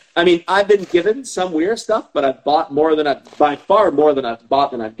awesome. I mean, I've been given some weird stuff, but I've bought by far more than I've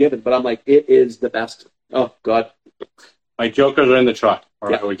bought than I've given. But I'm like, it is the best. Oh God, my Jokers are in the truck,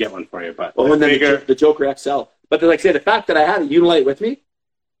 or I would get one for you. But and then the Joker XL. But like I say, the fact that I had a Unilite with me,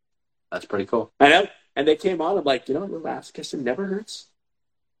 that's pretty cool. I know. And they came on. I'm like, a little ass kissing never hurts.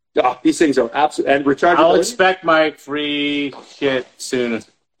 Oh, these things are absolute and rechargeability. I'll expect my free shit soon,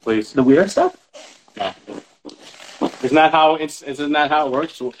 please. The weird stuff. Yeah. Isn't that how it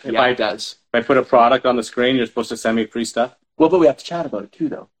works? Yeah, it does. If I put a product on the screen, you're supposed to send me free stuff? Well, but we have to chat about it too,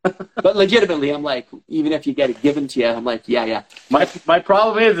 though. But legitimately, I'm like, even if you get it given to you, I'm like, yeah. My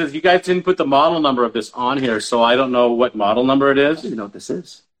problem is you guys didn't put the model number of this on here, so I don't know what model number it I is. don't even know what this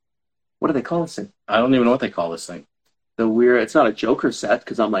is. What do they call this thing? I don't even know what they call this thing. The weird. It's not a Joker set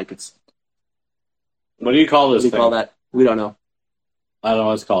because I'm like, it's. What do you call this What do you thing? call that? We don't know. I don't know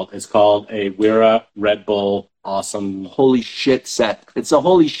what it's called. It's called a Wera Red Bull Awesome. Holy shit set. It's a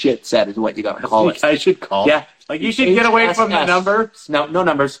holy shit set, is what you got to call it. I should call Yeah. it. Like, you should get away from the number. No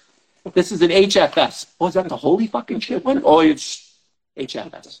numbers. This is an HFS. Oh, is that the holy fucking shit one? Oh, it's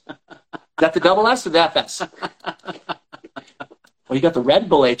HFS. Is that the double S or the FS? Well, you got the Red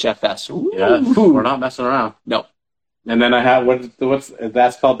Bull HFS. Ooh. Yeah, we're not messing around. No. And then I have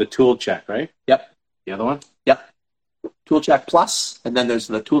that's called the Tool Check, right? Yep. The other one? Yep. Tool Check Plus, and then there's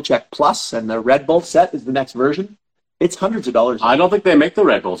the Tool Check Plus, and the Red Bull set is the next version. It's hundreds of dollars. I don't think they make the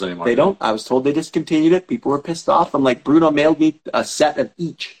Red Bulls anymore. They don't. I was told they discontinued it. People were pissed off. I'm like, Bruno mailed me a set of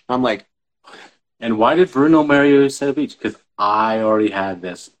each. I'm like, and why did Bruno marry you a set of each? Because I already had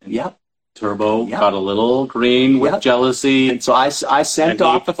this. And yep. Turbo got a little green with jealousy. And so I sent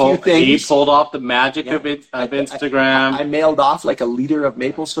off a few things. He pulled off the magic of Instagram. I mailed off like a liter of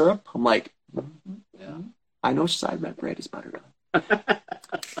maple syrup. I'm like, I know side rep bread is buttered on. I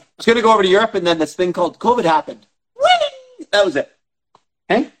was going to go over to Europe, and then this thing called COVID happened. Whee! That was it.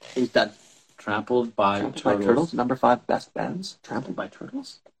 Hey, it was done. Trampled by Turtles. Number 5 best bands. Trampled by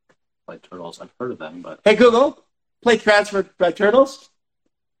Turtles? By Turtles. I've heard of them, but hey Google, play Transferred by Turtles.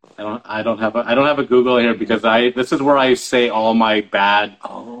 I don't have a Google here because this is where I say all my bad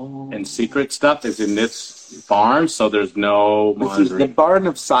and secret stuff is in this barn, so there's no monitoring. This is the barn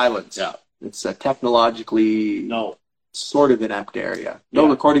of silence. Yeah. It's a technologically sort of inept area. No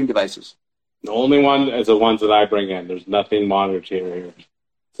recording devices. The only one is the ones that I bring in. There's nothing monitored here.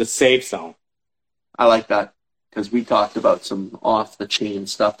 It's a safe zone. I like that because we talked about some off-the-chain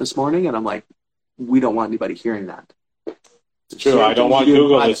stuff this morning, and I'm like, we don't want anybody hearing that. It's true. I don't want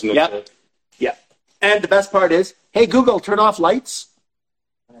Google listening to it. Yeah. And the best part is, hey, Google, turn off lights.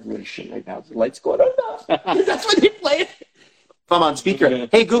 I'm really shit right now. The lights going on. That's when they play it. If I'm on speaker,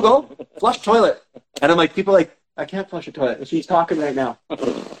 hey, Google, flush toilet. And I'm like, people are like, I can't flush a toilet. She's talking right now.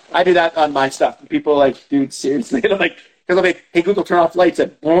 I do that on my stuff. And people are like, dude, seriously? And I'm like, hey, Google, turn off lights.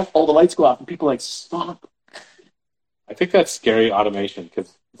 And all the lights go off. And people are like, stop. I think that's scary automation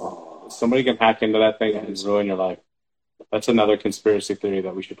because somebody can hack into that thing and ruin your life. That's another conspiracy theory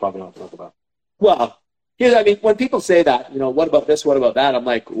that we should probably not talk about. Well, I mean, when people say that, what about this, what about that? I'm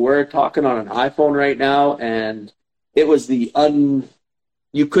like, we're talking on an iPhone right now, and it was you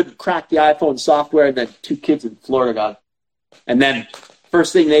couldn't crack the iPhone software, and then 2 kids in Florida got it. And then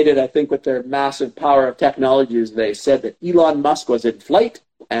first thing they did, I think, with their massive power of technology is they said that Elon Musk was in flight,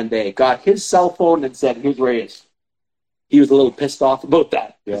 and they got his cell phone and said, here's where he is. He was a little pissed off about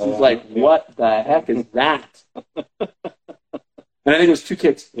that. He's like, what the heck is that? And I think it was 2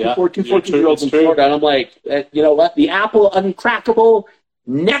 kids, two 14-year-olds in Florida. And I'm like, you know what? The Apple uncrackable,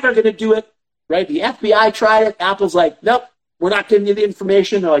 never going to do it, right? The FBI tried it. Apple's like, nope, we're not giving you the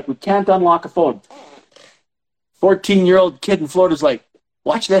information. They're like, we can't unlock a phone. 14-year-old kid in Florida's like,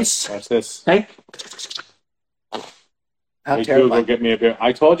 watch this. Watch this. Hey? Hey, Google, get me a beer.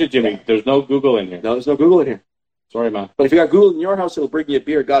 I told you, Jimmy, there's no Google in here. No, there's no Google in here. Sorry, man. But if you got Google in your house, it'll bring you a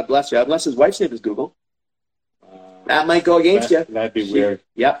beer. God bless you. Unless his wife's name is Google. That might go against you. That'd be weird.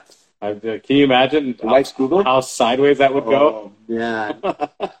 Yep. Can you imagine wife's Google? How sideways that would go? Yeah.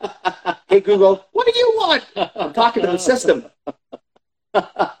 Hey, Google, what do you want? I'm talking to the system.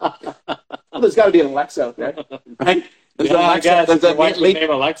 Well, there's got to be an Alexa out there, right? I guess. There's a wife's name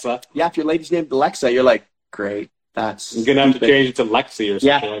Alexa. Yeah, if your lady's named Alexa, you're like, great. That's you're going to have to change it to Lexi or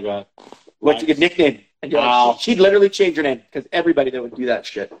something like that. What's your nickname? And you're like, she'd literally change her name because everybody that would do that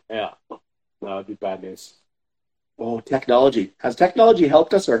shit. Yeah. That would be bad news. Oh, technology. Has technology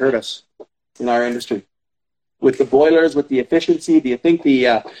helped us or hurt us in our industry? With the boilers, with the efficiency, do you think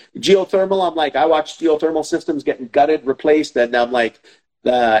the geothermal, I'm like, I watch geothermal systems getting gutted, replaced, and I'm like,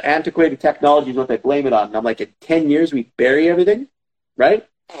 the antiquated technology is what they blame it on. And I'm like, in 10 years, we bury everything, right?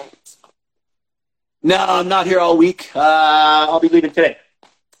 No, I'm not here all week. I'll be leaving today.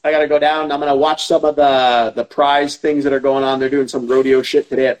 I got to go down. I'm going to watch some of the prize things that are going on. They're doing some rodeo shit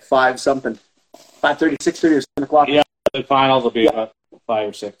today at 5-something. 5:30, 6:30, or 7 o'clock. Yeah, the finals will be about 5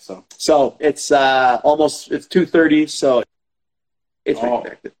 or 6. So it's it's 2:30. So it's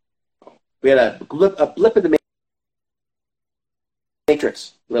connected. We had a blip in the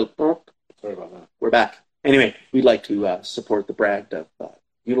Matrix. Little. Sorry about that. We're back. Anyway, we'd like to support the brand of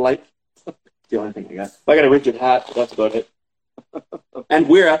Unilite. The only thing I got. I got a rigid hat, but that's about it. And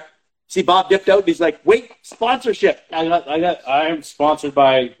Wera. See, Bob dipped out and he's like, wait, sponsorship. I am sponsored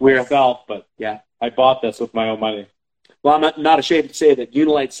by myself, but yeah, I bought this with my own money. Well, I'm not ashamed to say that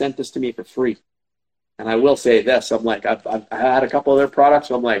Unilite sent this to me for free. And I will say this, I'm like, I've had a couple of their products,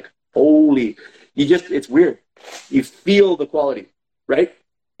 so I'm like, holy, it's weird. You feel the quality, right?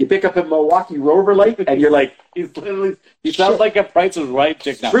 You pick up a Milwaukee Rover light and you're like, he sounds like a Price is Right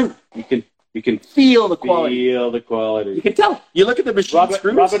chick now. True. You can feel the quality. You can tell. You look at the machine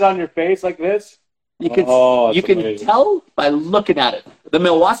screws. Rub it on your face like this. You can tell by looking at it. The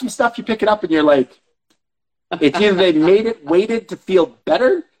Milwaukee stuff, you pick it up and you're like, it's either they made it weighted to feel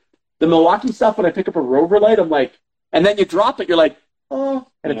better. The Milwaukee stuff, when I pick up a Rover light, I'm like, and then you drop it, you're like, oh,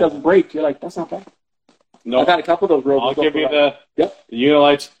 and it doesn't break. You're like, that's not bad. No, I've had a couple of those Rovers. I'll give you the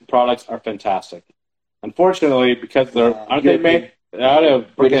Unilite products are fantastic. Unfortunately, because aren't they made out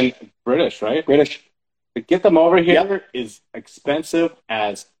of British, right? British. To get them over here is expensive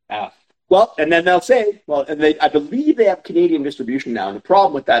as F. Well, and then they'll say, I believe they have Canadian distribution now. And the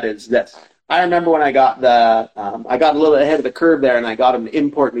problem with that is this. I remember when I got I got a little ahead of the curve there, and I got them to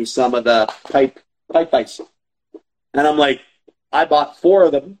import me some of the pipe ice. And I'm like, I bought 4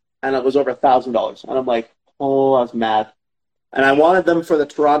 of them, and it was over $1,000. And I'm like, oh, I was mad. And I wanted them for the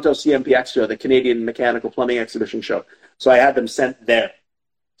Toronto CMPX show, the Canadian Mechanical Plumbing Exhibition show. So I had them sent there.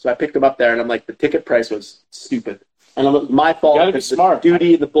 So I picked them up there, and I'm like, the ticket price was stupid. And it was my fault. You gotta be smart. The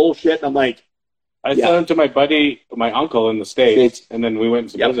duty and the bullshit. And I'm like, I sent them to my buddy, my uncle in the States, and then we went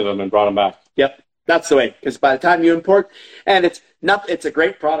to visit him and brought him back. Yep, that's the way. Because by the time you import, and it's a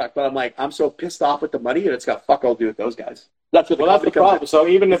great product, but I'm like, I'm so pissed off with the money, and it's got fuck all to do with those guys. That's what that's the problem. So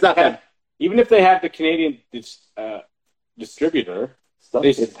even if they have the Canadian distributor,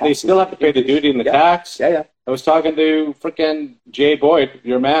 they still have to pay the duty and the tax. Yeah. I was talking to freaking Jay Boyd,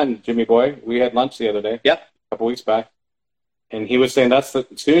 your man, Jimmy Boy. We had lunch the other day. Yep. A couple weeks back. And he was saying as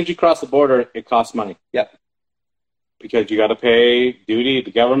soon as you cross the border, it costs money. Yep. Because you got to pay duty,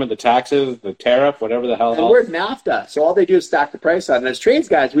 the government, the taxes, the tariff, whatever the hell. And we're NAFTA, so all they do is stack the price on. And as trades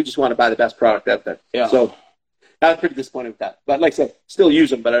guys, we just want to buy the best product out there. Yeah. So I was pretty disappointed with that. But like I said, still use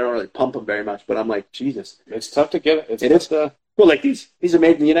them, but I don't really pump them very much. But I'm like, Jesus. It's tough to get it. It is. Well, like these are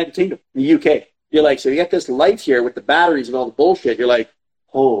made in the United Kingdom, the UK. You're like, so you get this light here with the batteries and all the bullshit. You're like,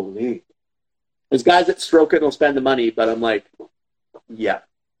 holy. There's guys that stroke it and will spend the money, but I'm like, yeah.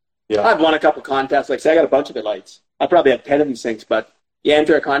 I've won a couple contests. Like, say I got a bunch of the lights. I probably have 10 of these things, but you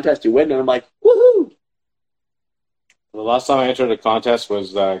enter a contest, you win, and I'm like, woohoo! The last time I entered a contest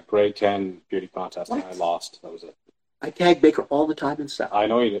was the grade 10 beauty contest, and I lost. That was it. I tag Baker all the time and stuff. I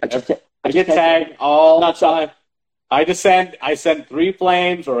know you do. I get tagged all the time. I send 3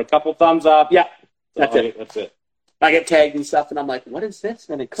 flames or a couple thumbs up. Yeah, that's it. That's it. I get tagged and stuff, and I'm like, what is this?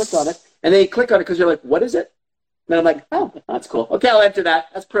 And I click on it, and then you click on it because you're like, what is it? And then I'm like, oh, that's cool. Okay, I'll enter that.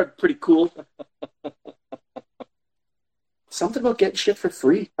 That's pretty cool. Something about getting shit for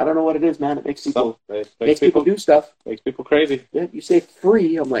free. I don't know what it is, man. It makes people do stuff. Makes people crazy. Yeah, you say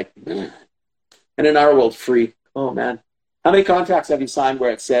free, I'm like, man. And in our world, free. Oh, man. How many contracts have you signed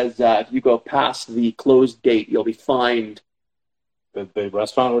where it says if you go past the closed date, you'll be fined? The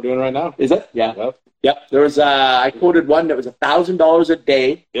restaurant we're doing right now? Is it? Yeah. Yep. There was I quoted one that was $1,000 a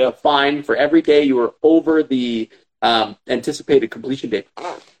day fine for every day you were over the anticipated completion date.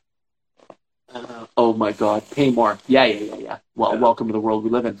 Oh my God, pay more. Yeah. Well, welcome to the world we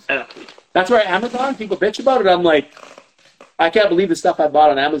live in. That's where Amazon, people bitch about it. I'm like, I can't believe the stuff I bought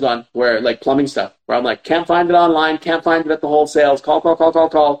on Amazon, where like plumbing stuff, where I'm like, can't find it online, can't find it at the wholesales,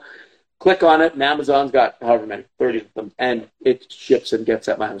 call. Click on it, and Amazon's got however many, 30 of them, and it ships and gets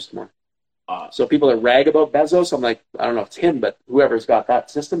at my house tomorrow. So people that rag about Bezos, I'm like, I don't know if it's him, but whoever's got that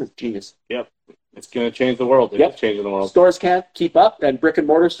system is genius. Yep. It's going to change the world. It's changing the world. Stores can't keep up, and brick and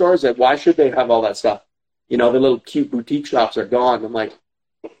mortar stores, why should they have all that stuff? You know, the little cute boutique shops are gone. I'm like,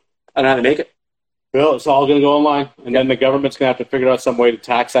 I don't know how to make it. Well, it's all going to go online, and then the government's going to have to figure out some way to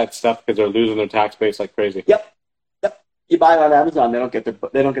tax that stuff because they're losing their tax base like crazy. Yep. You buy it on Amazon, they don't get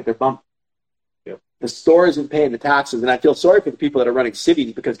their bump. Yep. The store isn't paying the taxes, and I feel sorry for the people that are running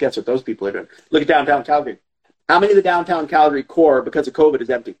cities because guess what those people are doing? Look at downtown Calgary. How many of the downtown Calgary core, because of COVID, is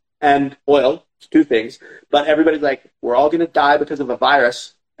empty? And oil, 2 things. But everybody's like, we're all going to die because of a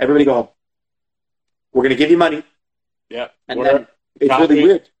virus. Everybody go home. We're going to give you money. Yeah. And then it's really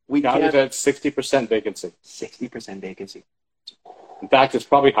weird. We Calgary's at 60% vacancy. 60% vacancy. In fact, it's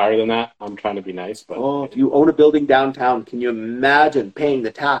probably higher than that. I'm trying to be nice. But if you own a building downtown, can you imagine paying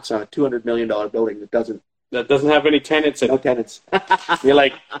the tax on a $200 million building that doesn't that doesn't have any tenants in No it. tenants. You're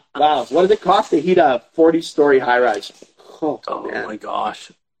like, wow, what does it cost to heat a 40-story high-rise? Oh man. my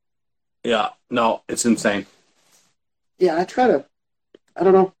gosh. Yeah, no, it's insane. Yeah, I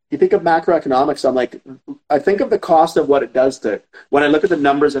don't know. You think of macroeconomics, I think of the cost of what it does to, when I look at the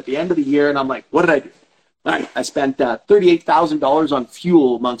numbers at the end of the year and I'm like, what did I do? I spent $38,000 on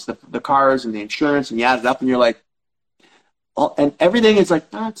fuel amongst the cars and the insurance, and you add it up and you're like, oh, and everything is like,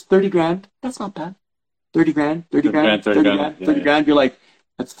 it's 30 grand. That's not bad. 30 grand, 30 grand, 30 grand, 30 grand. You're like,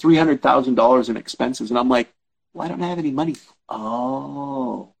 that's $300,000 in expenses. And I'm like, well, I don't have any money.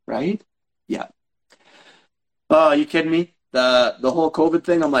 Oh, right? Yeah. Oh, are you kidding me? The whole COVID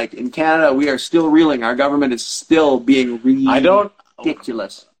thing, I'm like, in Canada, we are still reeling. Our government is still being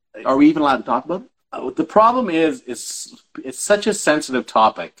ridiculous. Are we even allowed to talk about it? The problem is it's such a sensitive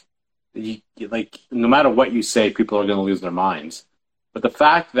topic. Like, no matter what you say, people are going to lose their minds. But the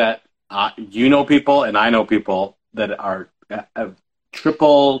fact that you know people and I know people that are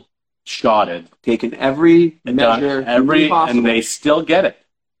triple shotted, taken every measure, and they still get it.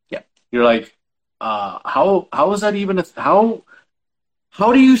 Yeah, you're like, how is that even? How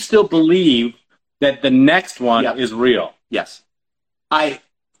do you still believe that the next one is real? Yes,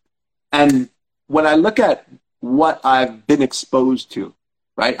 and when I look at what I've been exposed to,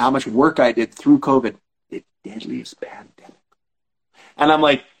 right, how much work I did through COVID, the deadliest pandemic, and I'm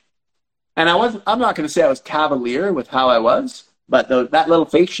like, and I'm not going to say I was cavalier with how I was, but that little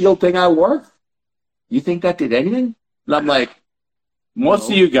face shield thing I wore, you think that did anything? And I'm like, most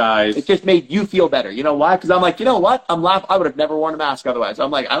of you guys, it just made you feel better. You know why? Because I'm like, you know what? I would have never worn a mask otherwise.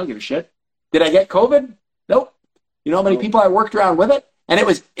 I'm like, I don't give a shit. Did I get COVID? Nope. You know how many people I worked around with it? And it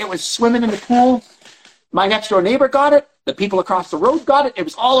was swimming in the pool. My next door neighbor got it. The people across the road got it. It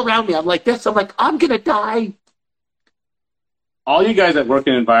was all around me. I'm like this. I'm like, I'm going to die. All you guys that work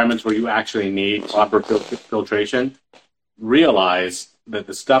in environments where you actually need proper filtration realize that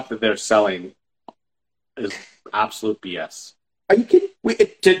the stuff that they're selling is absolute BS. Are you kidding?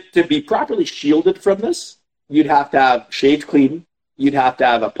 To be properly shielded from this, you'd have to have shaved clean. You'd have to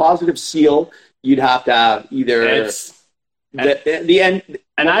have a positive seal. You'd have to have either the end.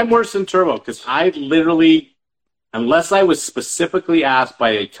 And I'm worse than Turbo because I literally, unless I was specifically asked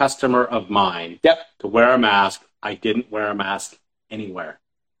by a customer of mine to wear a mask, I didn't wear a mask anywhere.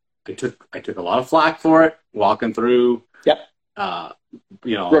 I took a lot of flack for it walking through,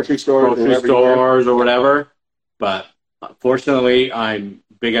 grocery stores or whatever. But fortunately, I'm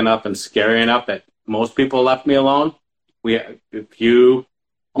big enough and scary enough that most people left me alone. We had a few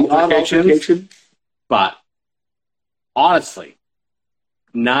altercations, but honestly,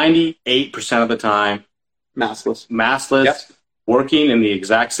 98% of the time, maskless, working in the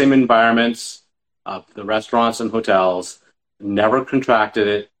exact same environments of the restaurants and hotels, never contracted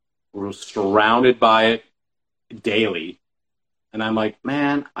it, we're surrounded by it daily. And I'm like,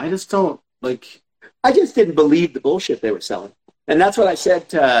 man, I just didn't believe the bullshit they were selling. And that's what I said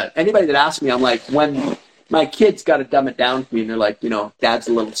to anybody that asked me. I'm like, when my kids got to dumb it down for me, and they're like, Dad's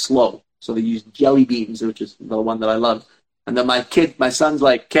a little slow. So they use jelly beans, which is the one that I love. And then my son's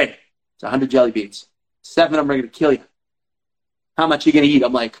like, okay, it's 100 jelly beans. 7 of them are going to kill you. How much are you going to eat?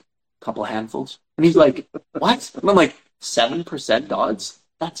 I'm like, a couple of handfuls. And he's like, what? And I'm like, 7% odds?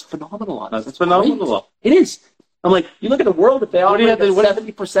 That's phenomenal odds. That's phenomenal. Great. It is. I'm like, you look at the world, if they operate at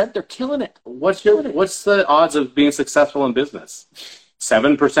 70%, they're killing it. What's the odds of being successful in business?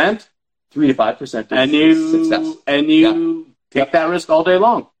 7%? 3 to 5%. And you take that risk all day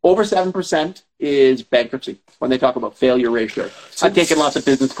long. Over 7% is bankruptcy when they talk about failure ratio. I've taken lots of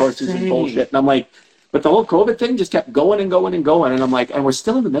business courses and bullshit, and I'm like, but the whole COVID thing just kept going and going and going, and I'm like, and we're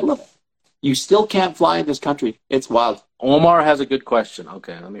still in the middle of it. You still can't fly in this country. It's wild. Omar has a good question.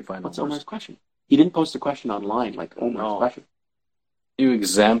 Okay, let me find out. What's Omar's question? He didn't post a question online like Omar's question. You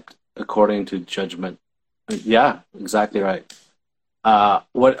exempt according to judgment. Yeah, exactly right.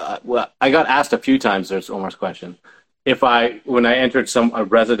 What I got asked a few times, there's Omar's question. When I entered a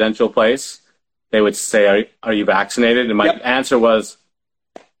residential place, they would say, are you vaccinated? And my answer was,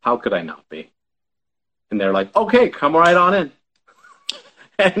 how could I not be? And they're like, okay, come right on in.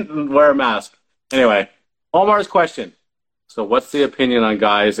 And wear a mask. Anyway, Omar's question. So what's the opinion on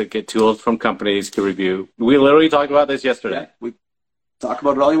guys that get tools from companies to review? We literally talked about this yesterday. Yeah, we talk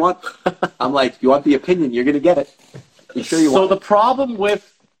about it all you want. I'm like, you want the opinion, you're going to get it. You sure you want the problem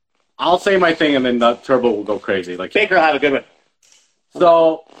with, I'll say my thing and then the Turbo will go crazy. Like, Baker, have a good one.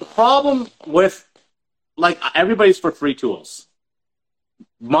 So the problem with, everybody's for free tools.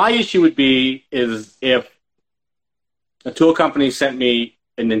 My issue is if a tool company sent me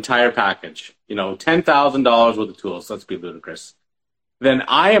an entire package, $10,000 worth of tools, let's be ludicrous, then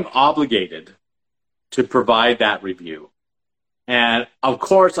I am obligated to provide that review. And of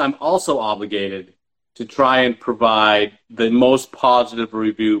course, I'm also obligated to try and provide the most positive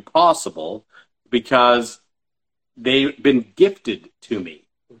review possible because they've been gifted to me.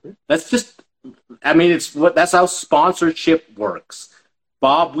 That's just, I mean, that's how sponsorship works.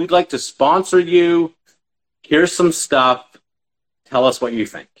 Bob, we'd like to sponsor you. Here's some stuff. Tell us what you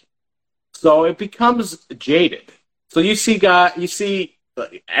think. So it becomes jaded. So you see,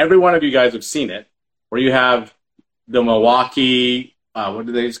 every one of you guys have seen it, where you have the Milwaukee, what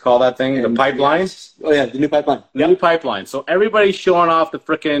do they just call that thing? The pipeline? Oh, yeah, the new pipeline. The new pipeline. So everybody's showing off the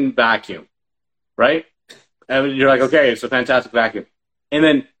frickin' vacuum, right? And you're like, okay, it's a fantastic vacuum. And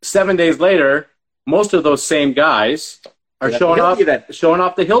then 7 days later, most of those same guys are showing off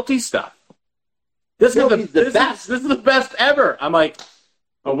the Hilti stuff. This is the best ever. I'm like,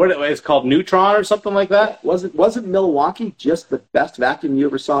 oh, what it's called, Neutron or something like that? Wasn't Milwaukee just the best vacuum you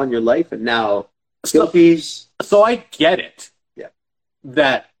ever saw in your life? And now Hilti's. So I get it. Yeah.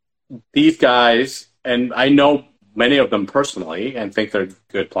 That these guys, and I know many of them personally and think they're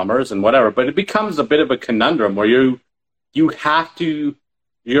good plumbers and whatever, but it becomes a bit of a conundrum where you're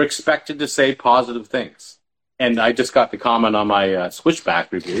expected to say positive things. And I just got the comment on my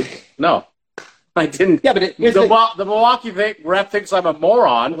switchback review. No, I didn't. Yeah, but the Milwaukee rep thinks I'm a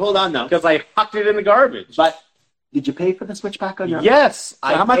moron. Hold on now, because I hucked it in the garbage. But did you pay for the switchback on your? Yes.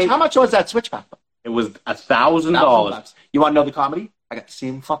 So how much was that switchback? It was $1,000. You want to know the comedy? I got the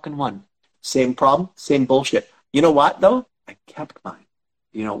same fucking one. Same problem, same bullshit. You know what, though? I kept mine.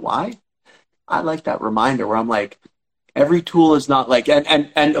 You know why? I like that reminder where I'm like, every tool is not like...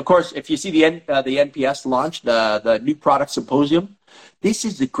 And of course, if you see the NPS launch, the new product symposium, this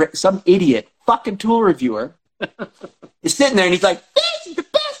is some idiot fucking tool reviewer is sitting there and he's like, this is the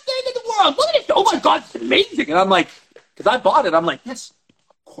best thing in the world. Look at it. Oh, my God, it's amazing. And I'm like, because I bought it, I'm like, yes.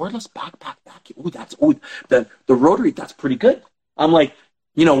 Cordless backpack vacuum. The rotary, that's pretty good. I'm like,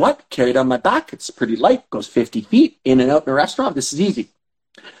 you know what? Carry it on my back. It's pretty light. Goes 50 feet in and out in a restaurant. This is easy.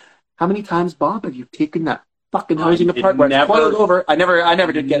 How many times, Bob, have you taken that fucking housing apart where it's coiled over? I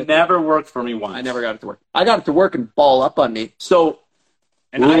never did get it. Never worked for me once. I never got it to work. I got it to work and ball up on me. So,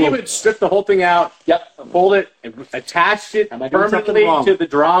 and I even stripped the whole thing out. Yep. Pulled it, and attached it permanently to the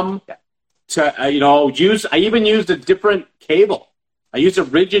drum. Yeah. I even used a different cable. I used a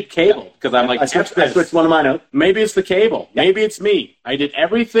rigid cable because I'm like, I switched one of mine out. Maybe it's the cable. Yeah. Maybe it's me. I did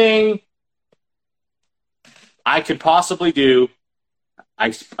everything I could possibly do. I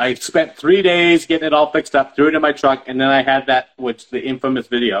spent 3 days getting it all fixed up, threw it in my truck, and then I had the infamous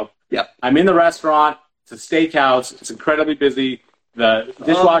video. Yep. I'm in the restaurant. It's a steakhouse. It's incredibly busy. The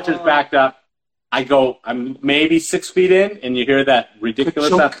dishwasher's backed up. I'm maybe 6 feet in, and you hear that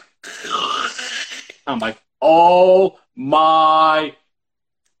ridiculous stuff. I'm like, oh my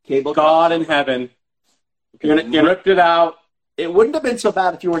cable God in heaven. You ripped it out. It wouldn't have been so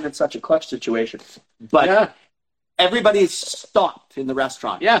bad if you weren't in such a clutch situation. But everybody is stopped in the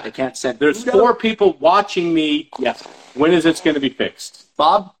restaurant. Yeah. They can't send. There's 4 people watching me. Yes. When is it going to be fixed?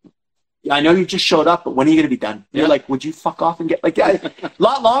 Bob, I know you just showed up, but when are you going to be done? You're like, would you fuck off and get a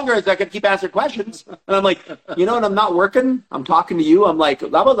lot longer as I can keep answering questions. And I'm like, you know, and I'm not working. I'm talking to you. I'm like, how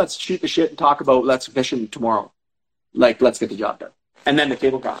about let's shoot the shit and talk about let's fish tomorrow. Like, let's get the job done. And then the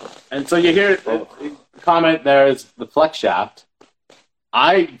cable got it. And so you hear the comment there is the flex shaft.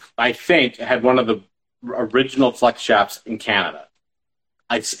 I think had one of the original flex shafts in Canada.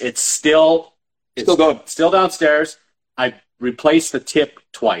 It's still going. Still downstairs. I replaced the tip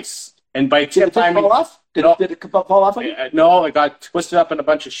twice. And by tip, I mean... Did it fall off on you? No, it got twisted up in a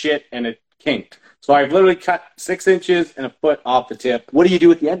bunch of shit and it kinked. So I've literally cut 6 inches and a foot off the tip. What do you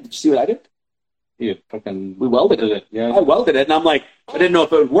do at the end? Did you see what I did? We welded it. Yeah. I welded it, and I'm like, I didn't know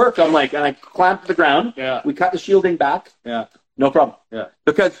if it would work. I'm like, and I clamped the ground. Yeah. We cut the shielding back. Yeah. No problem. Yeah.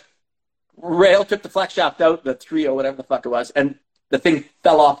 Because Rail took the flex shaft out, the 3 or whatever the fuck it was, and the thing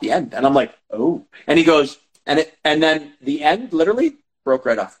fell off the end. And I'm like, oh. And he goes, and then the end literally broke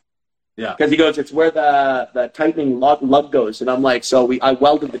right off. Yeah. Because he goes, it's where the tightening lug goes. And I'm like, so I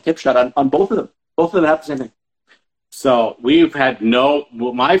welded the tip shut on both of them. Both of them have the same thing. So we've had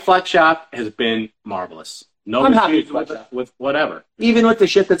my flex shaft has been marvelous. No issues with whatever. Even with the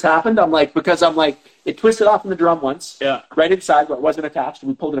shit that's happened, it twisted off in the drum once. Yeah. Right inside where it wasn't attached.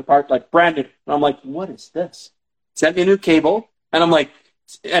 We pulled it apart like branded. And I'm like, what is this? Sent me a new cable. And I'm like,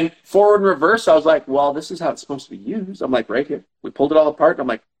 and forward and reverse, I was like, well, this is how it's supposed to be used. I'm like, right here. We pulled it all apart. And I'm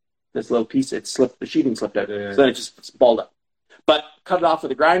like, this little piece, the sheeting slipped out. Yeah. So then it just balled up. But cut it off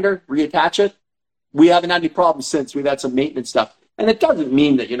with a grinder, reattach it. We haven't had any problems since. We've had some maintenance stuff. And it doesn't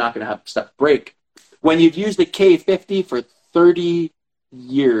mean that you're not going to have stuff break. When you've used a K50 for 30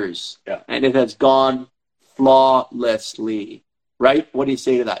 years, Yeah. and it has gone flawlessly, right? What do you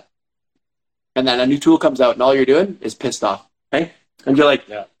say to that? And then a new tool comes out, and all you're doing is pissed off, okay? And you're like,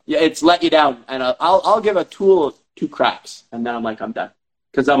 yeah, it's let you down. And I'll give a tool 2 cracks, and then I'm like, I'm done.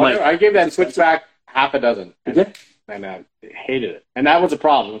 Because I gave that switchback half a dozen, and I hated it. And that was a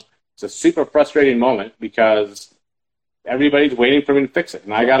problem. It's a super frustrating moment because everybody's waiting for me to fix it,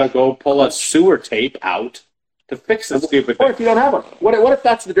 and I got to go pull a sewer tape out to fix this stupid thing. Or if you don't have one, what if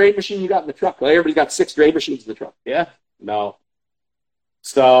that's the drain machine you got in the truck? Well, everybody's got 6 drain machines in the truck. Yeah, no.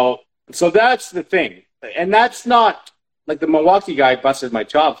 So that's the thing, and that's not like the Milwaukee guy busted my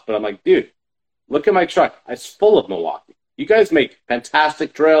chops, but I'm like, dude, look at my truck. It's full of Milwaukee. You guys make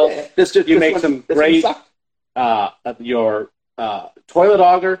fantastic drills. You make some great. Your toilet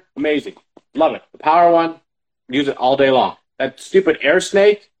auger, amazing, love it. The power one, use it all day long. That stupid air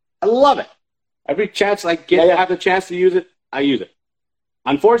snake, I love it. Every chance I get, have the chance to use it, I use it.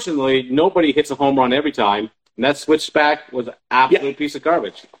 Unfortunately, nobody hits a home run every time, and that switchback was an absolute piece of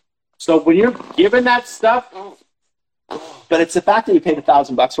garbage. So when you're given that stuff, but it's the fact that you paid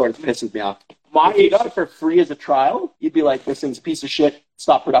 $1,000 for it that pisses me off. If you got it for free as a trial, you'd be like, this thing's a piece of shit,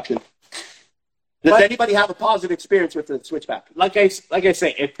 stop production. Does anybody have a positive experience with the switchback? Like I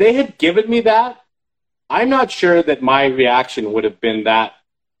say, if they had given me that, I'm not sure that my reaction would have been that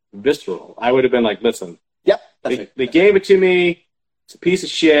visceral. I would have been like, listen, they gave it to me, it's a piece of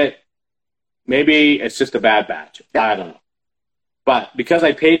shit, maybe it's just a bad batch. Yep. I don't know. But because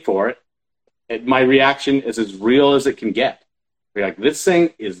I paid for it, my reaction is as real as it can get. You're like, this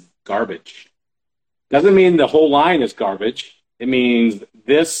thing is garbage. Doesn't mean the whole line is garbage. It means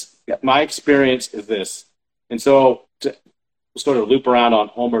this, my experience is this. And so to sort of loop around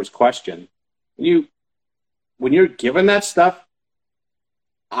on Omar's question, when you're given that stuff,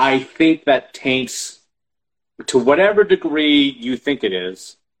 I think that taints, to whatever degree you think it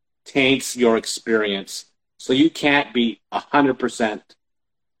is, taints your experience. So you can't be 100%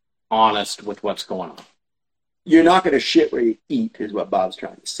 honest with what's going on. You're not going to shit where you eat, is what Bob's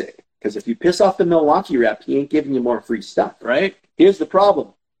trying to say. Because if you piss off the Milwaukee rep, he ain't giving you more free stuff. Right? Here's the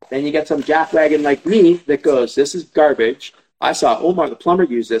problem. Then you get some jackwagon like me that goes, this is garbage. I saw Omar the plumber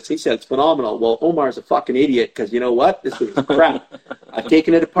use this. He said it's phenomenal. Well, Omar's a fucking idiot because you know what? This thing is crap. I've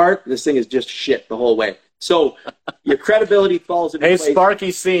taken it apart. This thing is just shit the whole way. So your credibility falls into place. Hey,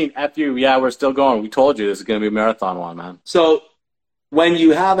 Sparky Scene, F you. Yeah, we're still going. We told you this is going to be a marathon one, man. So when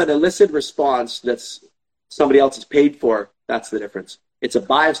you have an illicit response that's somebody else is paid for, that's the difference. It's a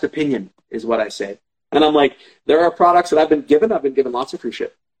biased opinion is what I say. And I'm like, there are products that I've been given. I've been given lots of free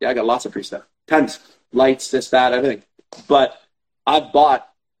shit. Yeah, I got lots of free stuff. Tons. Lights, this, that, everything. But I've bought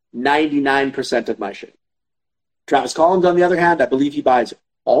 99% of my shit. Travis Collins, on the other hand, I believe he buys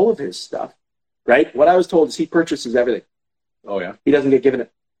all of his stuff, right? What I was told is he purchases everything. Oh, yeah? He doesn't get given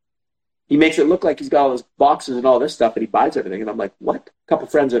it. He makes it look like he's got all those boxes and all this stuff, and he buys everything. And I'm like, what? A couple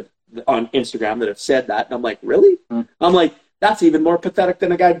friends on Instagram that have said that. And I'm like, really? I'm like, that's even more pathetic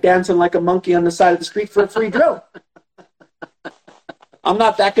than a guy dancing like a monkey on the side of the street for a free drill. I'm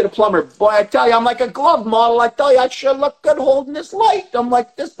not that good a plumber. Boy, I tell you, I'm like a glove model. I tell you, I sure look good holding this light. I'm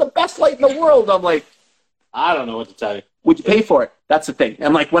like, this is the best light in the world. I'm like, I don't know what to tell you. Would you pay for it? That's the thing.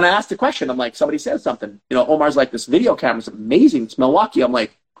 I'm like, when I asked the question, I'm like, somebody said something. You know, Omar's like, this video camera's amazing. It's Milwaukee. I'm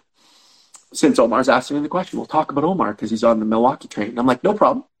like, since Omar's asking me the question, we'll talk about Omar because he's on the Milwaukee train. And I'm like, no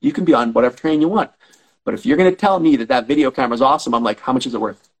problem. You can be on whatever train you want. But if you're going to tell me that that video camera's awesome, I'm like, how much is it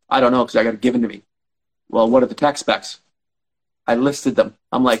worth? I don't know because I got it given to me. Well, what are the tech specs? I listed them.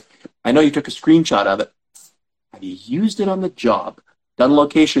 I'm like, I know you took a screenshot of it. Have you used it on the job? Done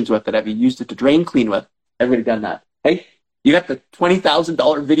locations with it? Have you used it to drain clean with? Everybody done that. Hey, you got the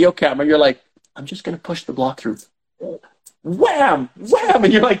 $20,000 video camera. You're like, I'm just going to push the block through. Wham! Wham!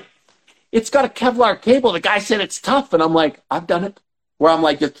 And you're like, it's got a Kevlar cable. The guy said it's tough. And I'm like, I've done it. Where I'm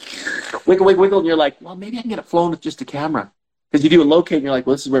like, just wiggle, wiggle, wiggle. And you're like, well, maybe I can get it flown with just a camera. Because you do a locate and you're like,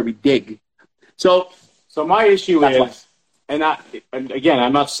 well, this is where we dig. So my issue is, and again,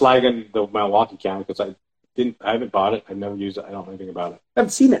 I'm not slagging the Milwaukee camera because I haven't bought it. I've never used it. I don't know anything about it. I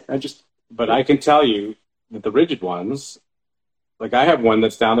haven't seen it. But I can tell you that the rigid ones, like I have one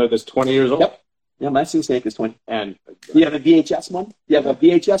that's down there that's 20 years old. Yep. Yeah, my Snake is 20. And you have a VHS one? You have a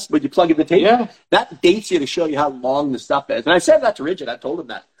VHS? Would you plug in the tape? Yeah. That dates you to show you how long the stuff is. And I said that to Rigid. I told him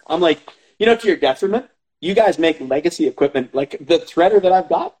that. I'm like, you know, to your detriment, you guys make legacy equipment. Like the threader that I've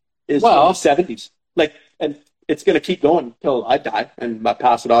got is from the 70s. Like, and it's going to keep going until I die and I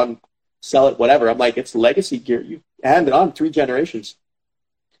pass it on, sell it, whatever. I'm like, it's legacy gear. You hand it on 3 generations.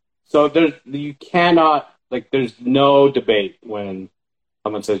 So you cannot, like, there's no debate when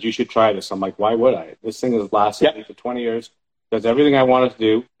someone says, you should try this. I'm like, why would I? This thing has lasted me for 20 years. does everything I want it to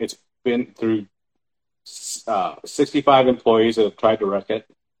do. It's been through 65 employees that have tried to wreck it.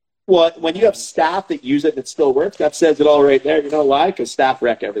 Well, when you have staff that use it and it still works, that says it all right there. You know why? Because staff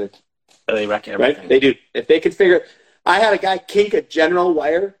wreck everything. They wreck everything. Right? They do. If they could figure... I had a guy kink a General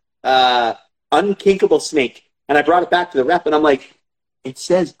Wire unkinkable snake, and I brought it back to the rep, and I'm like, it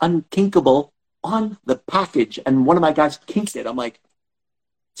says unkinkable on the package, and one of my guys kinked it. I'm like,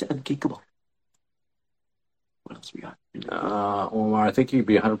 it's unkinkable. What else we got? Omar, I think you'd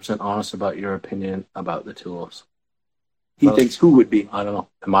be 100% honest about your opinion about the tools. He thinks who would be? I don't know.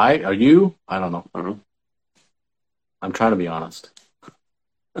 Am I? Are you? I don't know. I don't know. I'm trying to be honest.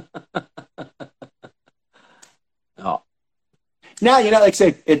 Oh. Now, like I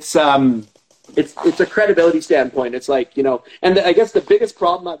say, it's a credibility standpoint. It's like, and I guess the biggest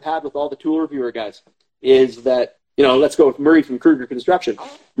problem I've had with all the tool reviewer guys is that, let's go with Murray from Kruger Construction.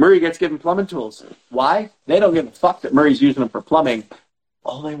 Murray gets given plumbing tools. Why? They don't give a fuck that Murray's using them for plumbing.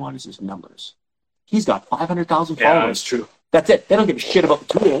 All they want is his numbers. He's got 500,000 followers. Yeah, that's true. That's it. They don't give a shit about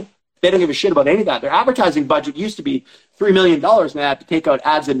the tool. They don't give a shit about any of that. Their advertising budget used to be $3 million, and they had to take out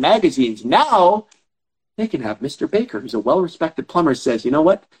ads in magazines. Now, they can have Mr. Baker, who's a well-respected plumber, says, you know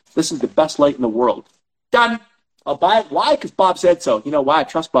what? This is the best light in the world. Done. I'll buy it. Why? Because Bob said so. You know why? I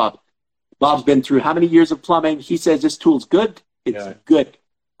trust Bob. Bob's been through how many years of plumbing? He says this tool's good. It's good.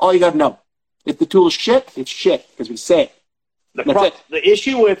 All you got to know. If the tool's shit, it's shit, because we say it. The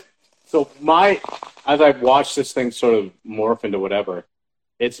issue with... So as I've watched this thing sort of morph into whatever,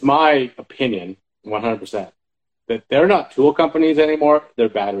 it's my opinion, 100%, that they're not tool companies anymore. They're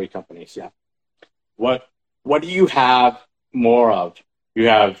battery companies. Yeah. What do you have more of? You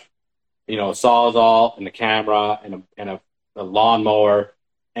have, a Sawzall and a camera and a lawnmower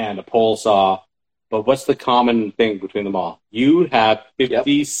and a pole saw. But what's the common thing between them all? You have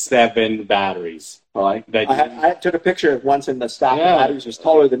 57 batteries. I took a picture of once, and the stack of batteries was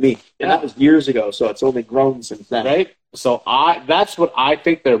taller than me. And that was years ago, so it's only grown since then. Right? So that's what I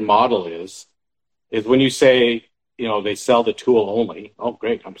think their model is when you say, they sell the tool only. Oh,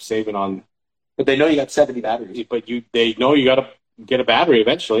 great, I'm saving on... But they know you got 70 batteries. But they know you got to get a battery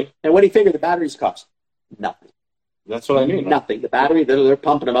eventually. And what do you figure the batteries cost? Nothing. That's what I mean. Nothing. The battery, they're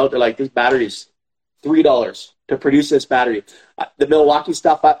pumping them out. They're like, this battery's $3 to produce this battery. The Milwaukee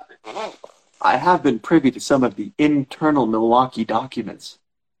stuff, I have been privy to some of the internal Milwaukee documents.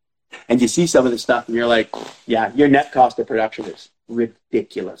 And you see some of the stuff, and you're like, yeah, your net cost of production is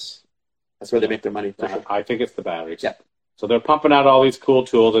ridiculous. That's where they make their money. I think it's the batteries. Yeah. So they're pumping out all these cool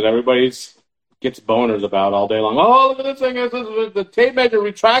tools that everybody's gets boners about all day long. Oh, look at this thing. The tape measure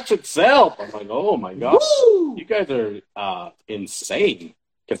retracts itself. I'm like, oh, my gosh. Woo! You guys are insane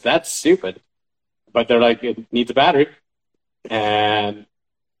because that's stupid. But they're like, it needs a battery. And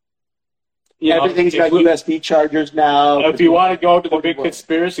everything's got USB chargers now. If you want to go to the big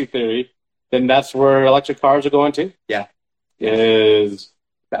conspiracy theory, then that's where electric cars are going to. Yeah. Is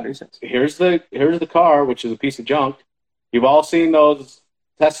battery sets. Here's the car, which is a piece of junk. You've all seen those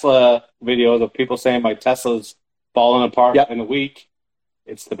Tesla videos of people saying my Tesla's falling apart in a week.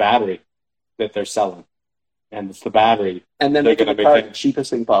 It's the battery that they're selling. And it's the battery. And then they're going to make the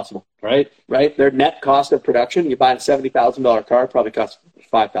cheapest thing possible. Right? Right? Their net cost of production, you buy a $70,000 car, probably costs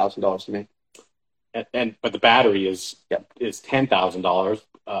 $5,000 to make. But the battery is $10,000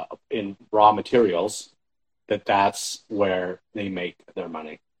 in raw materials. That's where they make their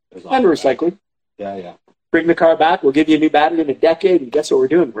money. And recycling. Yeah. Bring the car back. We'll give you a new battery in a decade. And guess what we're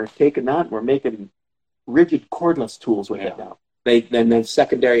doing? We're taking that and we're making rigid cordless tools with it now. Then the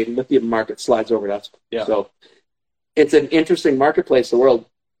secondary lithium market slides over to us. Yeah. So it's an interesting marketplace, the world.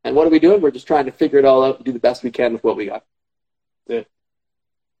 And what are we doing? We're just trying to figure it all out and do the best we can with what we got.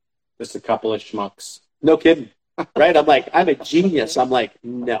 Just a couple of schmucks. No kidding. Right? I'm a genius. I'm like,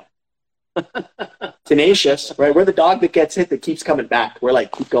 no. Tenacious, right? We're the dog that gets hit that keeps coming back. We're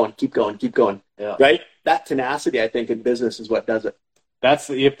like, keep going. Yeah. Right? That tenacity, I think, in business is what does it. That's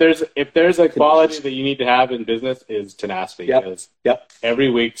if there's a quality that you need to have in business is tenacity. Yep.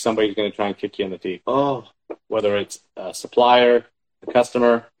 Every week somebody's going to try and kick you in the teeth. Oh, whether it's a supplier, the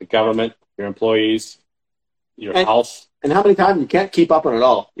customer, the government, your employees, your health. And how many times you can't keep up on it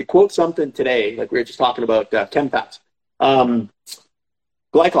all? You quote something today, like we were just talking about Chemfats.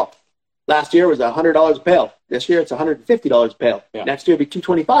 Glycol. Last year was $100 a pail. This year it's $150 a pail. Yeah. Next year it'll be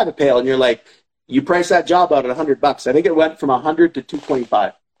 $225 a pail, and you're like, you price that job out at $100. I think it went from $100 to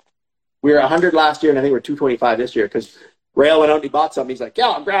 $225. We were $100 last year, and I think we're $225 this year because Rail went out and he bought something. He's like, yeah,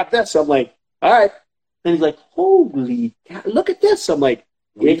 I'll grab this. I'm like, all right. And he's like, holy cow, look at this. I'm like,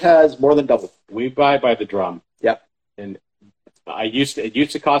 it has more than doubled. We buy by the drum. Yep. And it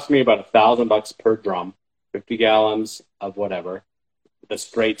used to cost me about $1,000 per drum, 50 gallons of whatever, the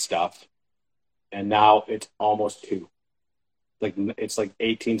straight stuff, and now it's almost $2,000. It's like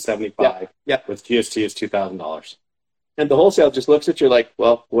 $1,875. Yeah. With GST is $2,000. And the wholesale just looks at you like,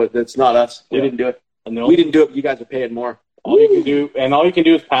 well, that's not us. We didn't do it. And We didn't do it. You guys are paying more. all you can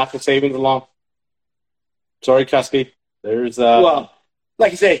do is pass the savings along. Sorry, Kusky. There's Well,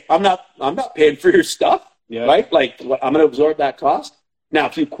 like you say, I'm not paying for your stuff, yeah. right? Like I'm going to absorb that cost. Now,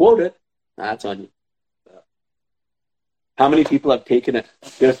 if you quote it, that's on you. How many people have taken it,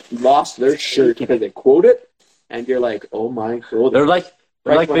 just lost their shirt because they quote it, and you're like, oh my god, They're like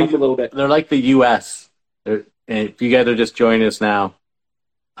a little bit. They're like the U.S. And if you guys are just joining us now,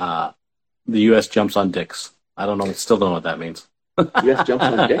 the U.S. jumps on dicks. I don't know. Still don't know what that means. U.S. jumps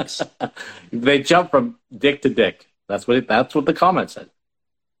on dicks. They jump from dick to dick. That's what the comment said.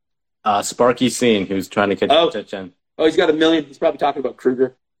 Sparky Scene, who's trying to catch attention. Oh, he's got a million. He's probably talking about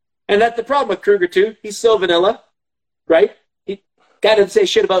Kruger. And that's the problem with Kruger, too. He's so vanilla, right? He guy doesn't say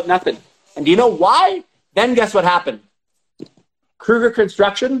shit about nothing. And do you know why? Then guess what happened? Kruger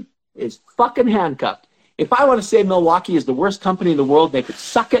Construction is fucking handcuffed. If I want to say Milwaukee is the worst company in the world, they could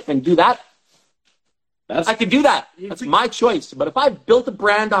suck it and do that. I could do that. That's my choice. But if I built a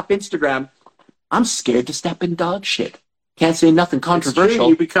brand off Instagram, I'm scared to step in dog shit. Can't say nothing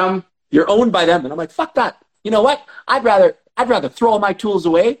controversial. You're owned by them. And I'm like, fuck that. You know what? I'd rather throw all my tools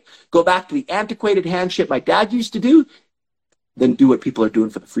away, go back to the antiquated hand shit my dad used to do, than do what people are doing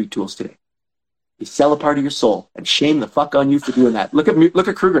for the free tools today. You sell a part of your soul, and shame the fuck on you for doing that. Look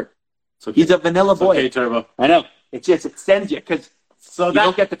at Kruger. Okay. He's a vanilla boy. Okay, Turbo. I know. It sends you because you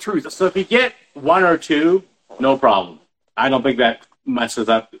don't get the truth. So if you get one or two, no problem. I don't think that messes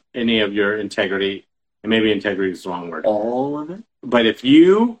up any of your integrity. And maybe integrity is the wrong word. All of it? But if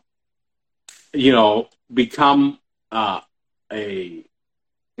you become a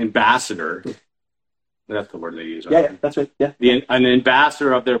ambassador, that's the word they use, right? Yeah, that's right. Yeah. An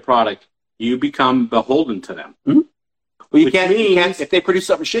ambassador of their product, you become beholden to them. Mm-hmm. Well, you can't means, if they produce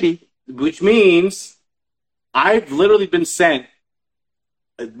something shitty. Which means I've literally been sent,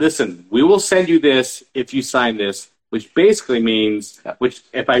 listen, we will send you this if you sign this, which basically means, which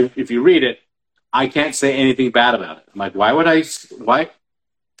if you read it, I can't say anything bad about it. I'm like, why?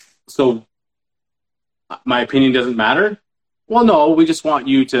 So my opinion doesn't matter? Well, no, we just want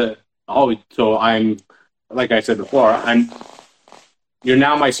you to, so I'm, like I said before, you're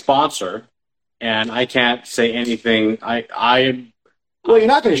now my sponsor, and I can't say anything. Well, you're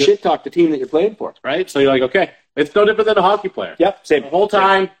not going to shit talk the team that you're playing for. Right? So you're like, okay, it's no different than a hockey player. Yep, same. The whole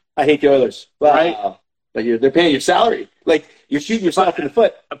time. I hate the Oilers. Well, right? But they're paying your salary. Like, you're shooting yourself in the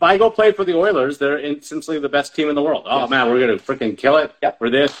foot. If I go play for the Oilers, they're instantly the best team in the world. Oh, man, we're going to freaking kill it. Yep. For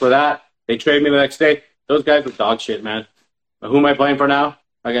this, for that. They trade me the next day. Those guys are dog shit, man. Who am I playing for now?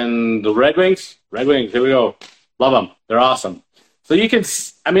 Again, the Red Wings? Red Wings, here we go. Love them. They're awesome. So you can,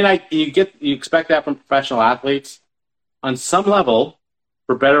 you expect that from professional athletes. On some level,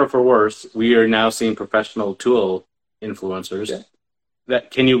 for better or for worse, we are now seeing professional tool influencers. Yeah.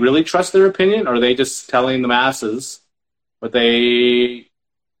 That can you really trust their opinion, or are they just telling the masses what they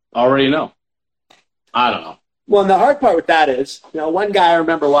already know? I don't know. Well, and the hard part with that is, one guy I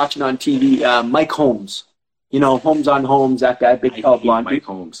remember watching on TV, Mike Holmes. Holmes on Holmes, that guy, big tall blonde dude. Mike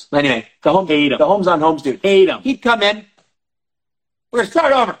Holmes. Anyway, the Holmes on Holmes dude. Hate him. He'd come in. We're going to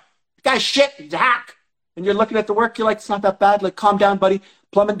start over. The guy's shit. He's a hack. And you're looking at the work. You're like, it's not that bad. Like, calm down, buddy.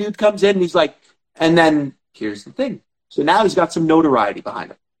 Plumbing dude comes in, and he's like, and then here's the thing. So now he's got some notoriety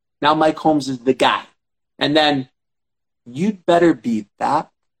behind him. Now Mike Holmes is the guy. And then you'd better be that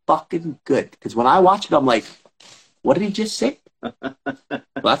fucking good. Because when I watch it, I'm like, what did he just say? Well,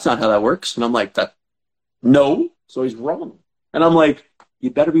 that's not how that works. And I'm like, no. So he's wrong. And I'm like,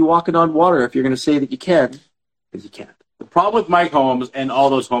 you better be walking on water if you're going to say that you can. Because you can't. The problem with Mike Holmes and all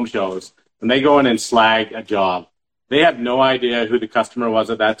those home shows, when they go in and slag a job, they have no idea who the customer was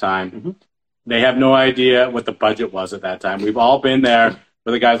at that time. Mm-hmm. They have no idea what the budget was at that time. We've all been there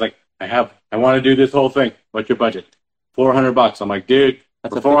where the guy's like, I want to do this whole thing. What's your budget? $400. I'm like, dude,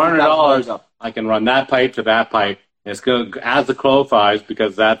 that's for $400, I can run that pipe to that pipe. And it's going to, as the crow flies,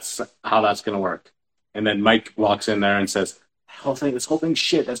 because that's how that's going to work. And then Mike walks in there and says, this whole thing's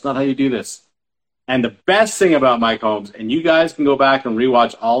shit. That's not how you do this. And the best thing about Mike Holmes, and you guys can go back and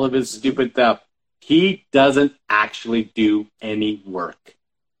rewatch all of his stupid stuff, he doesn't actually do any work.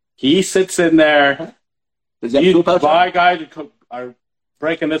 He sits in there. These guys are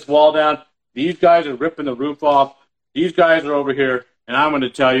breaking this wall down. These guys are ripping the roof off. These guys are over here. And I'm going to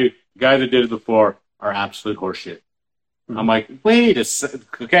tell you, the guys that did it before are absolute horseshit. Mm-hmm. I'm like, wait a second.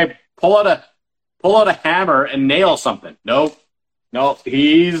 Okay, pull out a hammer and nail something. No,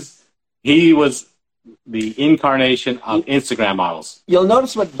 he was the incarnation of Instagram models. You'll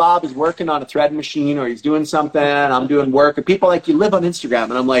notice when Bob is working on a thread machine or he's doing something, I'm doing work, and people are like, you live on Instagram.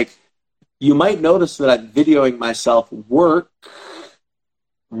 And I'm like, you might notice that I'm videoing myself work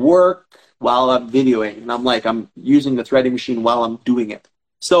while I'm videoing. And I'm like, I'm using the threading machine while I'm doing it.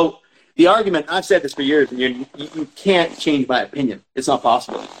 So the argument, I've said this for years, and you can't change my opinion. It's not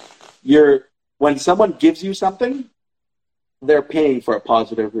possible. When someone gives you something, they're paying for a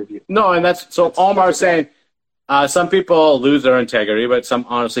positive review. No, and that's Omar's saying some people lose their integrity, but some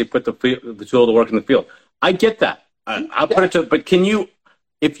honestly put the tool to work in the field. I get that. I'll put it to, but can you,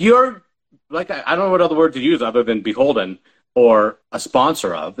 if you're like, I don't know what other word to use other than beholden or a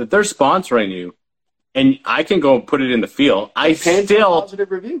sponsor of, if they're sponsoring you, and I can go and put it in the field, I still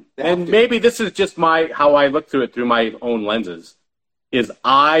positive review. And maybe this is just how I look through it through my own lenses, is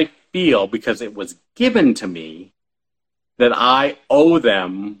I feel because it was given to me that I owe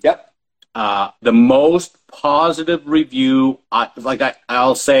them the most positive review.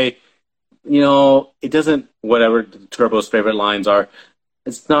 I'll say, it doesn't, whatever Turbo's favorite lines are,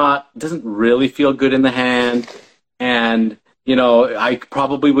 it doesn't really feel good in the hand. And, I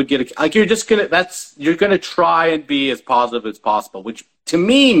probably would get you're going to try and be as positive as possible, which to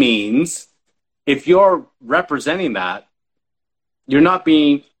me means if you're representing that, you're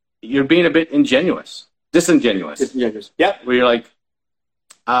being a bit disingenuous. Yep. Where you're like,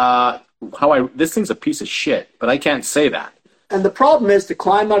 this thing's a piece of shit, but I can't say that. And the problem is to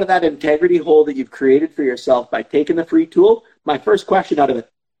climb out of that integrity hole that you've created for yourself by taking the free tool. My first question out of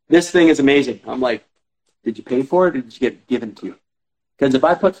it, this thing is amazing. I'm like, did you pay for it or did you get it given to you? Because if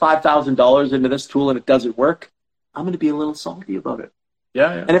I put $5,000 into this tool and it doesn't work, I'm going to be a little salty about it.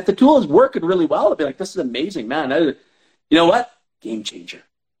 Yeah. And if the tool is working really well, I'll be like, this is amazing, man. You know what? Game changer.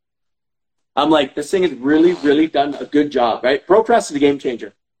 I'm like, this thing has really, really done a good job, right? ProPress is a game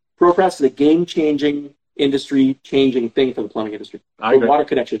changer. ProPress is a game-changing, industry-changing thing for the plumbing industry. I agree. Water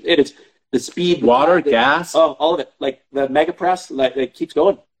connection. It is the speed. Water, gas. Oh, all of it. Like the MegaPress, like it keeps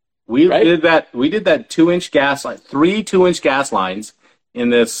going. We did that 2-inch gas line, 3 2-inch gas lines in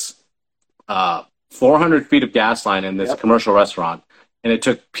this 400 feet of gas line in this commercial restaurant. And it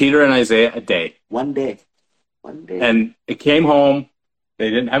took Peter and Isaiah a day. One day. And it came home. They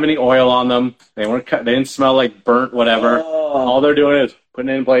didn't have any oil on them. They weren't cut. They didn't smell like burnt whatever. Oh. All they're doing is putting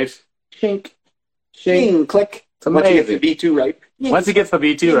it in place. Shink. Click. It's amazing. Once you get the V2 right. Once he gets the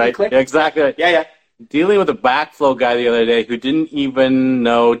V2 right. Click. Yeah, exactly. Yeah. Dealing with a backflow guy the other day who didn't even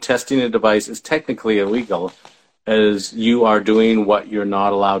know testing a device is technically illegal, as you are doing what you're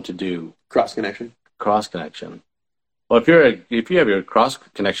not allowed to do. Cross connection. Well, if you have your cross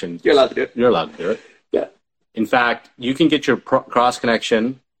connection, You're allowed to do it. You're allowed to do it. Yeah. In fact, you can get your cross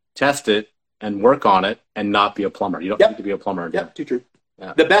connection, test it, and work on it, and not be a plumber. You don't need to be a plumber. Yep, too true.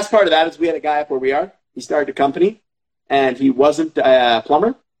 Yeah. The best part of that is we had a guy up where we are. He started a company, and he wasn't a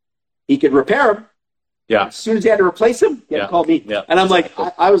plumber. He could repair them. Yeah. As soon as he had to replace them, he had to call me. Yeah. And I'm like,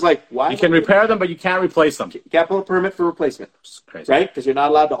 I was like, why? You can repair them, but you can't replace them. You can't pull a permit for replacement. It's crazy. Right? Because you're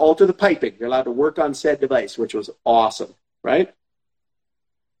not allowed to alter the piping. You're allowed to work on said device, which was awesome. Right?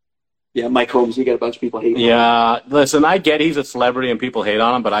 Yeah, Mike Holmes, you get a bunch of people hating on him. Yeah, listen, I get he's a celebrity and people hate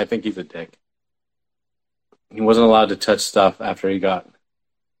on him, but I think he's a dick. He wasn't allowed to touch stuff after he got...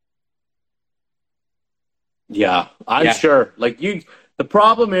 Yeah, I'm sure. The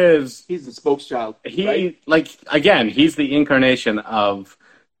problem is... He's the spokeschild. He's the incarnation of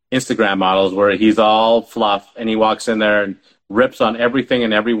Instagram models where he's all fluff and he walks in there and rips on everything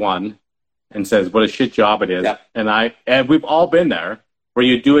and everyone and says, what a shit job it is. Yeah. And we've all been there where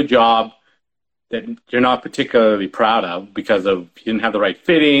you do a job that you're not particularly proud of because you didn't have the right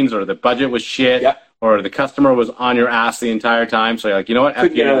fittings or the budget was shit or the customer was on your ass the entire time. So you're like, you know what?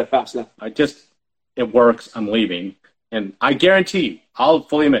 Couldn't get out of it fast enough. It works. I'm leaving. And I guarantee you, I'll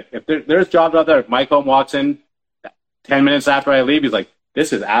fully admit, if there's jobs out there, if Mike Home walks in 10 minutes after I leave, he's like,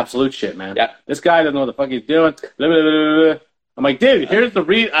 this is absolute shit, man. Yeah. This guy doesn't know what the fuck he's doing. Blah, blah, blah, blah. I'm like, dude, here's the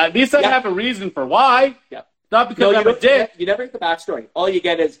reason. At least I have a reason for why. Yeah. Not because I'm a dick. You never get the backstory. All you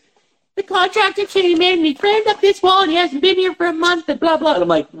get is, the contractor came in and he framed up this wall and he hasn't been here for a month and blah, blah. and I'm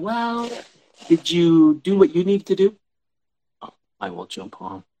like, well, did you do what you need to do? I will jump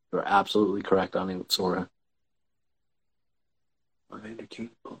on. You're absolutely correct on it, Sora.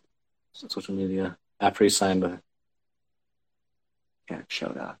 Social media. After he signed the... Can't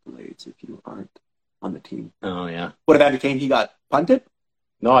shout accolades if you aren't on the team. Oh, yeah. What if Andrew Kane, he got punted?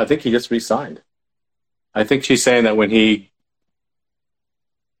 No, I think he just re-signed. I think she's saying that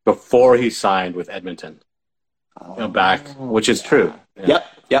before he signed with Edmonton, back, which is true. Yeah.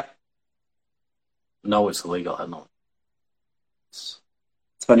 Yep. No, it's illegal. I don't know.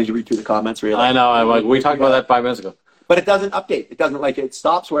 It's funny to read through the comments. Really. I know. I'm like, we talked about that 5 minutes ago. But it doesn't update. It doesn't it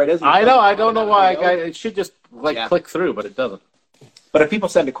stops where it is. I know. I don't know why. It should just click through, but it doesn't. But if people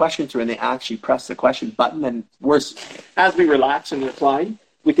send a question through and they actually press the question button, and as we relax and recline,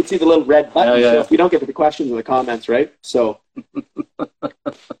 we can see the little red button. So if we don't get to the questions in the comments, right? So,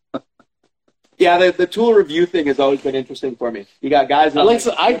 yeah, the tool review thing has always been interesting for me. You got guys.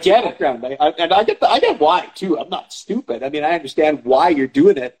 I get it. And I get why too. I'm not stupid. I mean, I understand why you're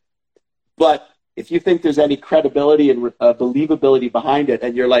doing it, but if you think there's any credibility and believability behind it,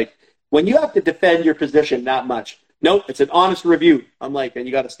 and you're like, when you have to defend your position that much, nope, it's an honest review. I'm like, and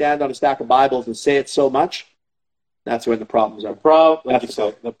you got to stand on a stack of Bibles and say it so much. That's when the problems are.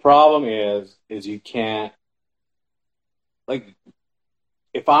 The problem is you can't, like,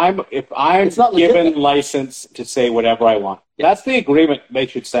 if I'm given license to say whatever I want, that's the agreement they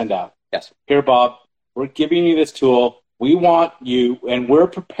should send out. Yes. Here, Bob, we're giving you this tool. We want you, and we're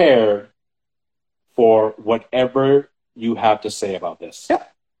prepared for whatever you have to say about this. Yeah.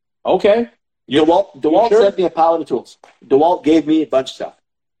 Okay. DeWalt sent me a pile of tools. DeWalt gave me a bunch of stuff.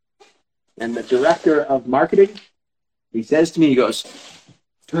 And the director of marketing, he says to me, he goes,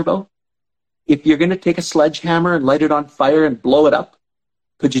 Turbo, if you're going to take a sledgehammer and light it on fire and blow it up,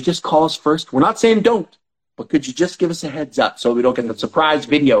 could you just call us first? We're not saying don't, but could you just give us a heads up so we don't get the surprise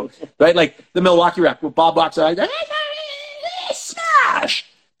video, right? Like the Milwaukee wreck where Bob walks out, smash!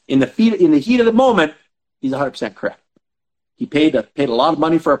 In the heat of the moment, he's 100% correct. He paid a lot of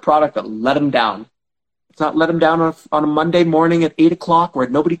money for a product that let him down. It's not let him down on a Monday morning at 8 o'clock where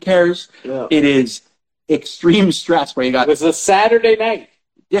nobody cares. Yeah. It is extreme stress where you got... It was a Saturday night.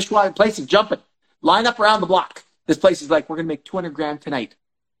 Dishwasher place is jumping. Line up around the block. This place is like, we're going to make 200 grand tonight.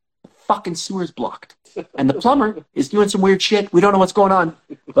 The fucking sewer's blocked. And the plumber is doing some weird shit. We don't know what's going on.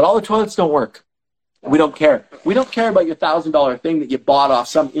 But all the toilets don't work. We don't care. We don't care about your $1,000 thing that you bought off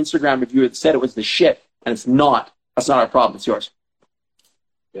some Instagram reviewer that said it was the shit. And it's not. That's not our problem. It's yours.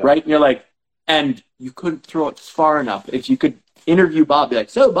 Yeah. Right? And you're like, and you couldn't throw it far enough. If you could interview Bob, be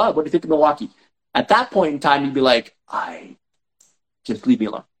like, so Bob, what do you think of Milwaukee? At that point in time, you'd be like, just leave me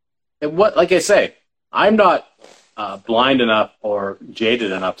alone. And like I say, I'm not blind enough or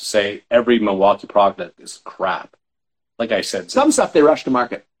jaded enough to say every Milwaukee product is crap. Like I said, some stuff they rush to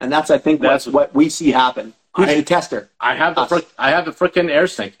market, and that's what we see happen. Who's the tester? I have the frickin' air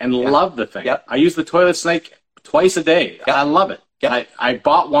snake and love the thing. Yep. I use the toilet snake twice a day. Yep. I love it. Yep. I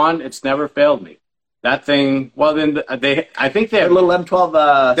bought one. It's never failed me. That thing. Well, then I think they have a little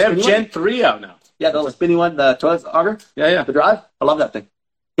M12. They have Gen 3 out now. Yeah, the little spinny one, the toilet auger. Yeah. The drive. I love that thing.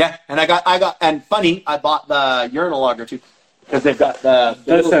 Yeah, and I got, and funny, I bought the urinal auger too, because they've got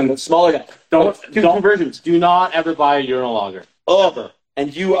the smaller guy. Two conversions. Do not ever buy a urinal auger. Ever.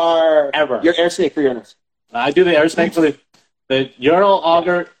 And you're air snake for urinals. I do the air snake for the urinal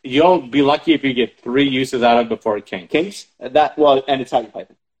auger. You'll be lucky if you get 3 uses out of it before it kinks. And it's how you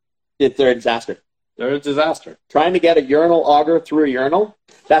pipe it. They're a disaster. They're a disaster. Trying to get a urinal auger through a urinal.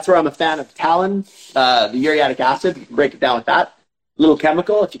 That's where I'm a fan of Talon, the uriatic acid. You can break it down with that. Little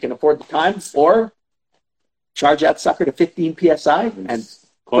chemical if you can afford the time, or charge that sucker to 15 psi and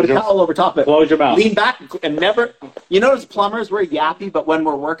put a towel over top of it. Close your mouth. Lean back and never. You notice plumbers, we're yappy, but when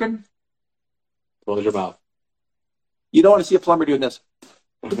we're working, close your mouth. You don't want to see a plumber doing this.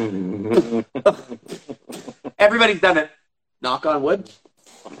 Everybody's done it. Knock on wood.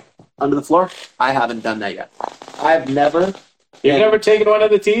 Under the floor. I haven't done that yet. I've never. You've never taken one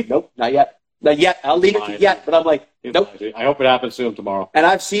of the teeth? Nope, not yet. Not yet. I'll leave it to yet, but I'm like, nope. I hope it happens soon tomorrow. And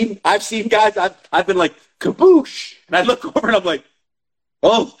I've seen guys. I've been like kaboosh, and I look over and I'm like,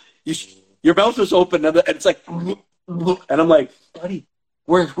 oh, your mouth was open, and it's like, and I'm like, buddy,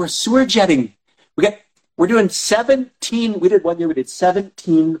 we're sewer jetting. We're doing 17. We did 1 year. We did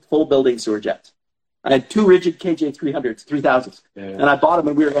 17 full building sewer jets. I had 2 rigid KJ 300s, 3000s, and I bought them,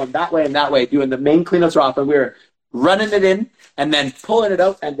 and we were going that way and that way, doing the main cleanups off, and we were running it in and then pulling it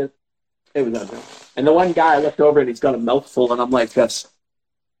out, and it was unreal. And the one guy I looked over and he's got a mouthful, and I'm like, this.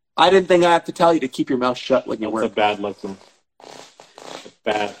 I didn't think I have to tell you to keep your mouth shut when you work. It's a bad look.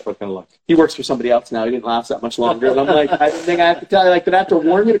 Bad freaking luck. He works for somebody else now. He didn't last that much longer. And I'm like, I didn't think I have to tell you. Like, did I have to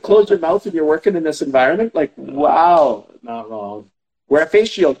warn you to close your mouth when you're working in this environment? Like, wow. Not wrong. Wear a face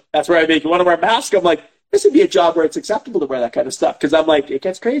shield. That's where I make you want to wear a mask. I'm like, this would be a job where it's acceptable to wear that kind of stuff. Because I'm like, it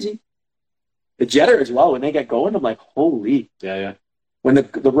gets crazy. The jetter as well, when they get going, I'm like, holy. Yeah. When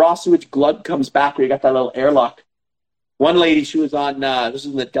the raw sewage glug comes back, where you got that little airlock. One lady, she was on, this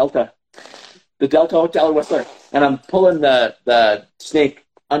is in the Delta Hotel in Whistler, and I'm pulling the snake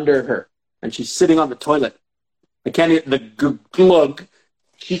under her, and she's sitting on the toilet. I can't even, the glug,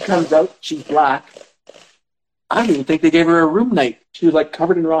 she comes out, she's black. I don't even think they gave her a room night. She was like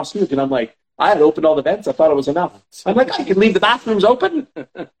covered in raw sewage, and I'm like, I had opened all the vents. I thought it was enough. I'm like, I can leave the bathrooms open.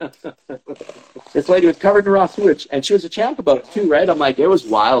 This lady was covered in raw sewage, and she was a champ about it too, right? I'm like, it was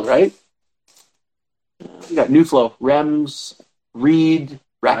wild, right? You got New Flow, Rems, Reed,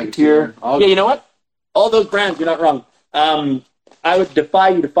 Racketeer. Yeah, you know what? All those brands, you're not wrong. I would defy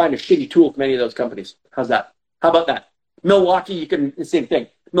you to find a shitty tool from any of those companies. How's that? How about that? Milwaukee, you can, the same thing.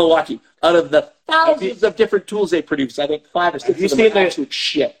 Milwaukee, out of the thousands of different tools they produce, I think 5 or 6 Have you of them seen are the- absolute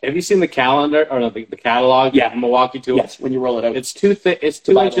shit. Have you seen the calendar or no, the catalog? Yeah. of Milwaukee tools. Yes, when you roll it out. It's too thick. It's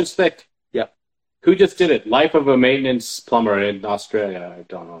The 2 Bible. inches thick. Yeah. Who just did it? Life of a maintenance plumber in Australia. I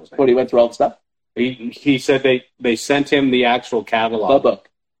don't know his name. What, he went through all the stuff? He said they sent him the actual catalog, Book.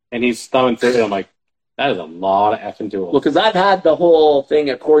 and he's thumbing through it. I'm like, that is a lot of effing tools. Well, because I've had the whole thing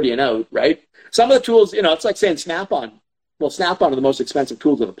accordion out, right? Some of the tools, it's like saying Snap-on. Well, Snap-on are the most expensive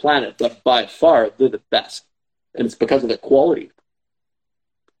tools on the planet, but by far, they're the best. And it's because of their quality.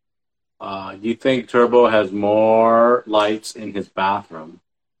 You think Turbo has more lights in his bathroom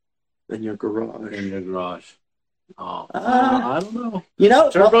Than your garage. than your garage? Oh, Ah. I don't know.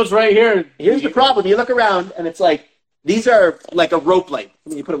 well, Turbo's right here. here's the problem. You look around, and it's like, these are like a rope light. I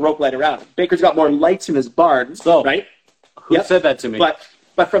mean, you put a rope light around it. Baker's got more lights in his barn, So, right? Who Yep. said that to me?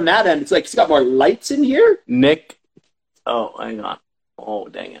 But from that end, it's like he's got more lights in here. Nick. Oh, hang on. Oh,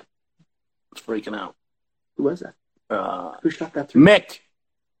 dang it. It's freaking out. Who was that? Who shot that through? Mick.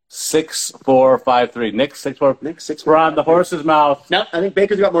 6453. Nick 64. Nick, 6. We're on the horse's mouth. No, I think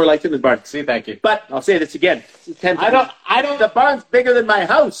Baker's got more lights in his barn. See, thank you. But I'll say this again. I don't. The barn's bigger than my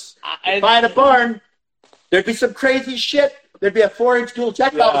house. I- If I had a barn, there'd be some crazy shit. There'd be a 4-inch dual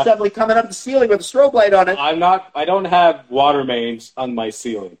check valve Yeah. assembly coming up the ceiling with a strobe light on it. I don't have water mains on my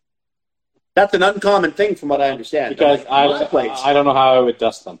ceiling That's an uncommon thing from what I understand. because My place. I don't know how I would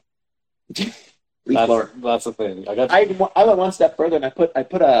dust them. Leaf blower. That's the thing. I got. I went one step further and I put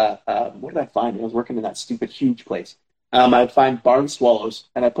a what did I find? I was working in that stupid huge place. I'd find barn swallows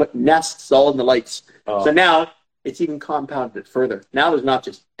and I put nests all in the lights. Oh. So now it's even compounded further. Now there's not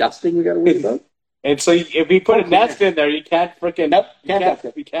just dusting we got to worry about. And so if you put a nest in there, you can't freaking. Nope, can't dust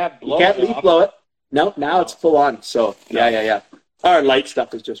it. You can't You blow can't it leaf off. blow it. No, now it's full on. So yeah. Our light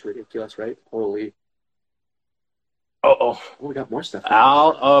stuff is just ridiculous, right? Holy. Oh, We got more stuff.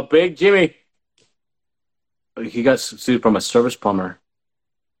 Big Jimmy. He got sued from a service plumber.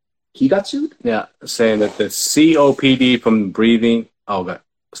 He got sued? Yeah, saying that the COPD from breathing. Oh, God.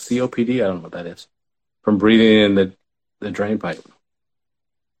 COPD? I don't know what that is. From breathing in the drain pipe.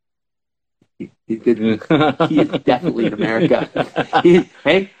 He did. He is definitely in America.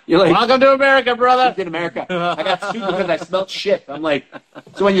 Hey, you're like, Welcome to America, brother. he's in America. I got sued because I smelled shit. I'm like,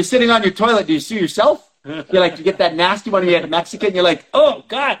 so when you're sitting on your toilet, do you sue yourself? You're like, you get that nasty one when you're Mexican. You're like, oh,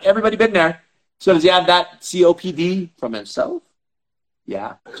 God, everybody been there. So does he have that COPD from himself?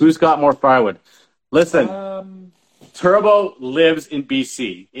 Yeah. Who's got more firewood? Listen, Turbo lives in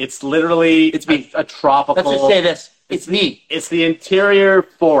BC. It's literally It's me. a tropical. Let's just say this. It's me. It's the interior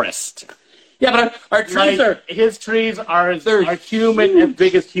forest. Yeah, but our trees are... His trees are They're human as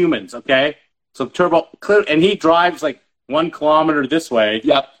big as humans. Okay, so Turbo and he drives like 1 kilometer this way.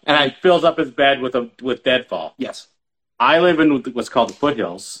 Yep. And he fills up his bed with deadfall. Yes. I live in what's called the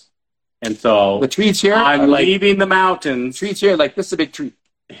foothills, and so The trees here I'm are like... leaving the mountains, Trees here, like, this is a big tree.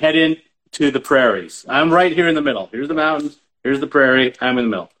 heading to the prairies. I'm right here in the middle. Here's the mountains. Here's the prairie. I'm in the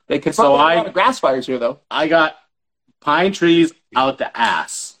middle. They could So a lot of grass fires here, though. I got pine trees out the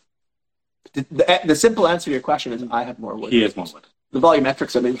ass. The simple answer to your question is I have more wood. He has more wood. The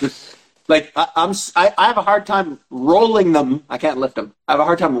volumetrics, I mean, just like I have a hard time rolling them. I can't lift them. I have a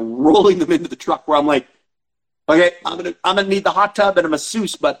hard time rolling them into the truck where I'm like, okay, I'm gonna need the hot tub and a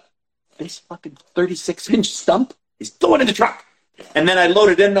masseuse, but this fucking 36-inch stump is going in the truck. And then I load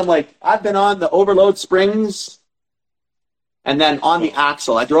it in and I'm like, I've been on the overload springs and then on the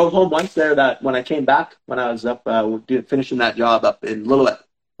axle. I drove home once there that when I came back, when I was up finishing that job up in Lillooet.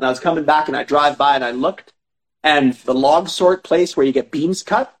 And I was coming back and I drive by and I looked and the log sort place where you get beams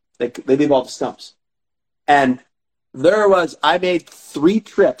cut, they leave all the stumps. And I made 3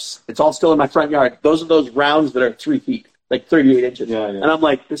 trips. It's all still in my front yard. Those are those rounds that are 3 feet, like 38 inches. Yeah. And I'm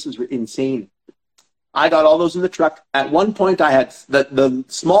like, this is insane. I got all those in the truck. At one point I had the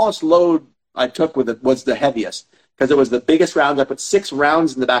smallest load I took with it was the heaviest because it was the biggest rounds. I put 6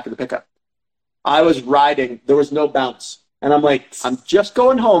 rounds in the back of the pickup. I was riding. There was no bounce. And I'm like, I'm just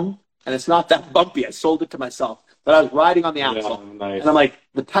going home, and it's not that bumpy. I sold it to myself. But I was riding on the axle. Yeah, nice. And I'm like,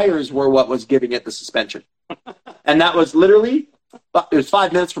 the tires were what was giving it the suspension. And that was literally, it was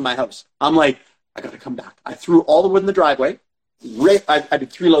 5 minutes from my house. I'm like, I got to come back. I threw all the wood in the driveway. I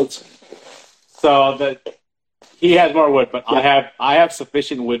did 3 loads. So He has more wood, but I have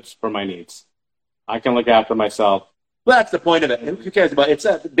sufficient wood for my needs. I can look after myself. Well, that's the point of it. Who cares about it? It's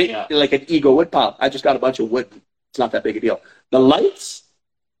a big, like an ego wood pile. I just got a bunch of wood. It's not that big a deal. The lights,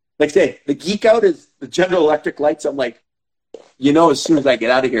 like say, the geek out is the General Electric lights. I'm like, as soon as I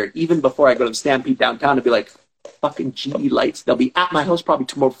get out of here, even before I go to the Stampede downtown, to be like, fucking GE lights. They'll be at my house probably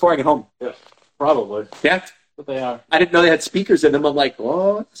tomorrow before I get home. Yeah, probably. Yeah. But they are. I didn't know they had speakers in them. I'm like,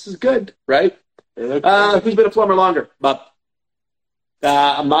 oh, this is good, right? Who's been a plumber longer? But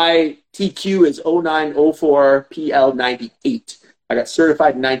my TQ is 0904 PL98. I got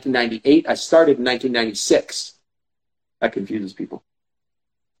certified in 1998. I started in 1996. That confuses people.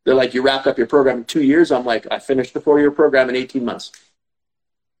 They're like, you wrapped up your program in 2 years. I'm like, I finished the 4-year program in 18 months.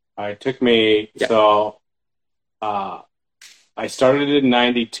 It took me, I started in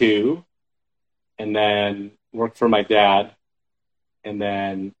 92 and then worked for my dad. And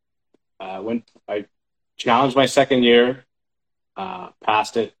then I challenged my second year,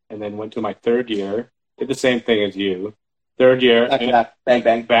 passed it, and then went to my third year. Did the same thing as you. Third year,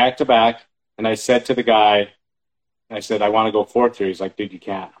 back to back. And I said to the guy, I said, I want to go fourth year. He's like, dude, you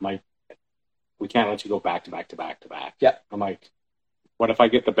can't. I'm like, we can't let you go back to back to back to back. Yeah. I'm like, what if I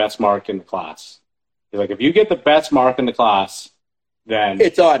get the best mark in the class? He's like, if you get the best mark in the class, then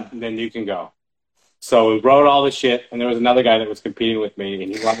it's on. Then you can go. So we wrote all the shit, and there was another guy that was competing with me,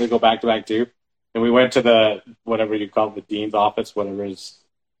 and he wanted to go back to back too. And we went to the, whatever you call it, the dean's office, whatever it is.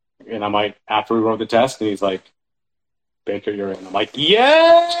 And I'm like, after we wrote the test, and he's like, Baker, you're in. I'm like,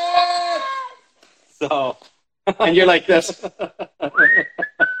 yeah! So... and you're like this.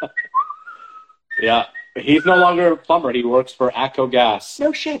 Yeah. He's no longer a plumber. He works for ATCO Gas.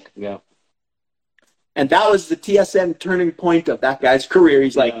 No shit. Yeah. And that was the TSN turning point of that guy's career.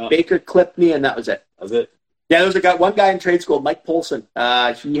 He's like, Baker clipped me, and that was it. That was it. Yeah, there was one guy in trade school, Mike Polson.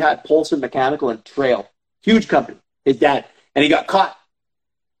 He had Polson Mechanical and Trail. Huge company. His dad. And he got caught.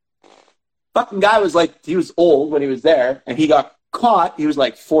 Fucking guy was like, he was old when he was there, and he got caught. He was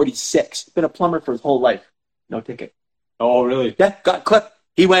like 46. Been a plumber for his whole life. No ticket. Oh, really? Yeah, got clipped.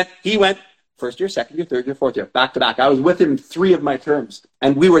 He went first year, second year, third year, fourth year, back to back. I was with him in 3 of my terms,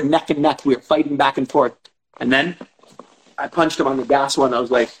 and we were neck and neck. We were fighting back and forth. And then I punched him on the gas one. I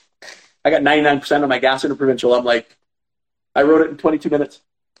was like, I got 99% of my gas in a provincial. I'm like, I wrote it in 22 minutes.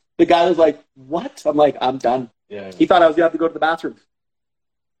 The guy was like, what? I'm like, I'm done. Yeah. He thought I was going to have to go to the bathroom.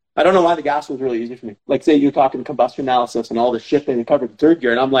 I don't know why the gas was really easy for me. Like, say you're talking combustion analysis and all the shit that they covered in third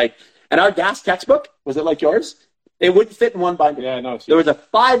year, and I'm like, and our gas textbook, was it like yours? It wouldn't fit in one binder. Yeah, no. There was a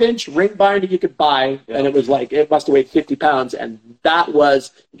 5-inch ring binder you could buy, and it was like, it must have weighed 50 pounds, and that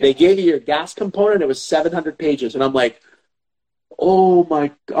was, they gave you your gas component, it was 700 pages, and I'm like, oh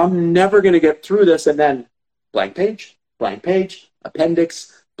my, I'm never going to get through this, and then blank page,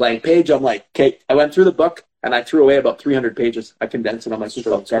 appendix, blank page. I'm like, okay, I went through the book, and I threw away about 300 pages. I condensed it. I'm like, it's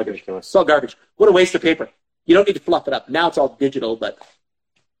all garbage. It's all garbage. What a waste of paper. You don't need to fluff it up. Now it's all digital, but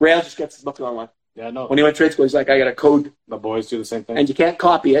Rail just gets his book online. Yeah, no. When he went to trade school, he's like, I got a code. The boys do the same thing. And you can't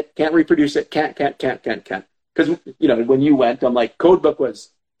copy it, can't reproduce it, can't. Because, when you went, I'm like, code book was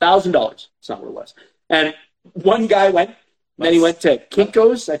 $1,000. It's not what it was. And one guy went, and then he went to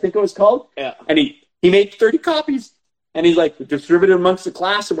Kinko's, I think it was called. Yeah. And he made 30 copies. And he's like, distributed amongst the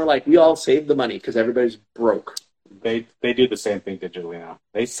class, and we're like, we all saved the money because everybody's broke. They do the same thing digitally now.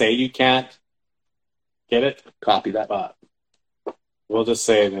 They say you can't get it. Copy that. But we'll just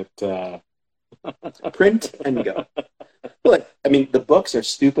say that... print and go. But, the books are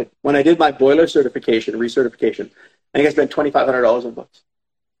stupid. When I did my boiler certification, recertification, I think I spent $2,500 on books.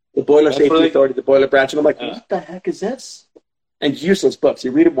 The Boiler Safety Authority, the Boiler Branch, and I'm like, what the heck is this? And useless books.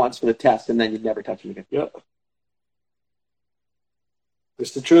 You read them once for the test, and then you never touch them again. Yep.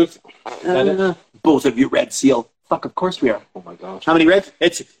 It's the truth. Both of you Red Seal. Fuck, of course we are. Oh my gosh. How many Red?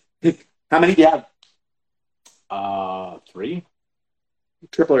 How many do you have? 3.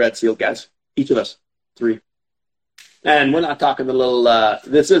 Triple Red Seal, guys. Each of us. 3. And we're not talking the little,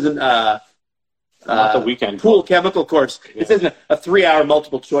 this isn't not the weekend pool chemical course. Yeah. This isn't a 3-hour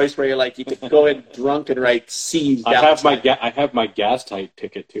multiple choice where you're like, you can go in drunk and write C's down. I have my gas type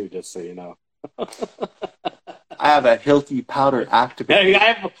ticket too, just so you know. I have a Hilti powder activator.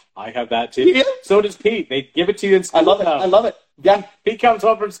 Yeah, I have that too. Yeah. So does Pete. They give it to you in school. I love it. Yeah. Pete comes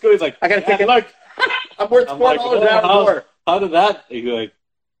home from school. He's like, I got to take it. Look. I'm worth $4 an hour more. How did that? He's like,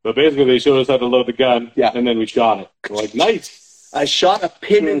 well, basically they showed us how to load the gun. Yeah. And then we shot it. We're like, nice. I shot a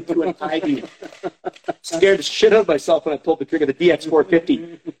pin into an ID. Scared the shit out of myself when I pulled the trigger of the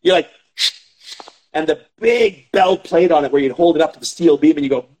DX450. You're like, and the big bell plate on it where you'd hold it up to the steel beam and you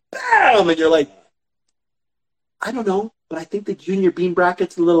go, bam! And you're like, I don't know, but I think the junior beam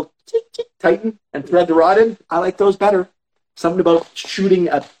bracket's a little tick, tick, tighten and thread the rod in. I like those better. Something about shooting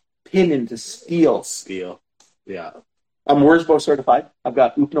a pin into steel. Yeah. I'm Wurzbo certified. I've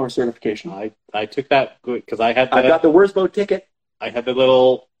got Uponor certification. I took that because I had. I've got the Wurzbo ticket. I had the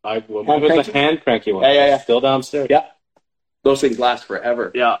little. It was a hand cranky one. Yeah. Still downstairs. Yeah. Those things last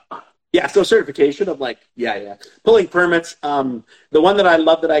forever. Yeah. Yeah, so certification, I'm like, yeah. Pulling permits, the one that I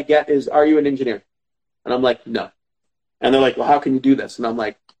love that I get is, are you an engineer? And I'm like, no. And they're like, well, how can you do this? And I'm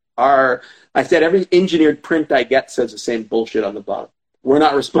like, I said, every engineered print I get says the same bullshit on the bottom. We're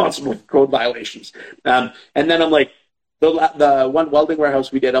not responsible for code violations. And then I'm like, the one welding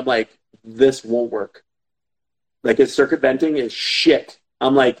warehouse we did, I'm like, this won't work. Like, its circuit venting is shit.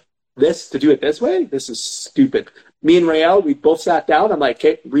 I'm like, to do it this way, this is stupid. Me and Rael, we both sat down. I'm like,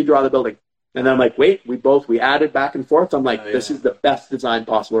 okay, redraw the building. And then I'm like, wait, we added back and forth. I'm like, this is the best design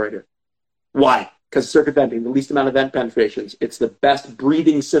possible right here. Why? Because circuit venting, the least amount of vent penetrations. It's the best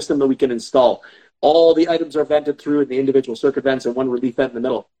breathing system that we can install. All the items are vented through in the individual circuit vents and one relief vent in the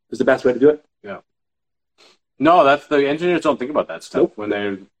middle. Is the best way to do it. Yeah. No, that's the engineers don't think about that stuff. Nope.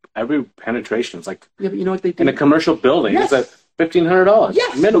 When every penetration is like, yeah, but you know what they do? In a commercial building, yes. It's at $1,500.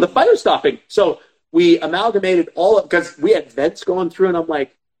 Yes, minimum. The fire stopping. So we amalgamated because we had vents going through, and I'm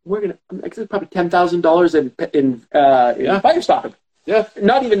like, it's probably $10,000 in fire stopping. Yeah,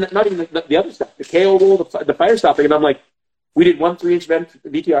 not even the other stuff, the KO roll, the fire stopping, and I'm like, we did 1 3-inch vent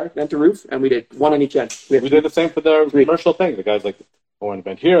VTR vent to roof, and we did one on each end. We did the same for the commercial thing. The guy's like, I want to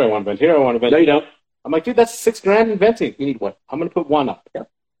vent here, I want to vent here, I want to vent. No, you don't. I'm like, dude, that's $6,000 in venting. You need one. I'm going to put one up. Yeah.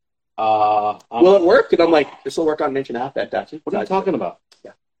 Will it work? And I'm like, this will work on 1.5 inch vent, actually. What are you talking about?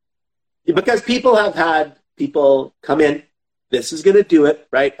 Yeah. Because people have had people come in, this is going to do it,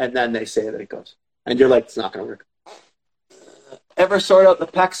 right? And then they say that it goes. And you're like, it's not going to work. Ever sort out the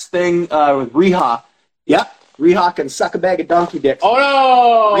PEX thing with Reha? Yeah. Reha can suck a bag of donkey dicks.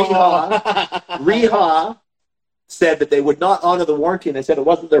 Oh, no! Reha said that they would not honor the warranty, and they said it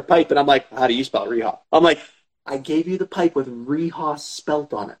wasn't their pipe. And I'm like, how do you spell Reha? I'm like, I gave you the pipe with Reha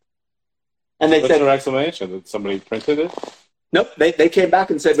spelt on it. And they What's said, their explanation? That somebody printed it? Nope. They came back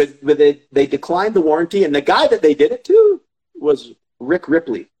and said but they declined the warranty, and the guy that they did it to was Rick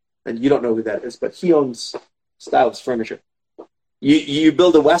Ripley. And you don't know who that is, but he owns Styles Furniture. You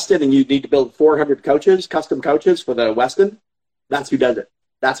build a Westin and you need to build 400 couches, custom couches for the Westin. That's who does it.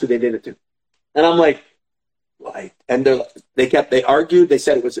 That's who they did it to. And I'm like, why? And they argued. They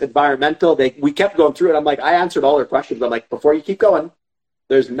said it was environmental. We kept going through it. I'm like, I answered all their questions. I'm like, before you keep going,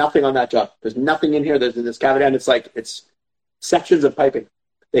 there's nothing on that job. There's nothing in here. There's in this cavity, and it's sections of piping.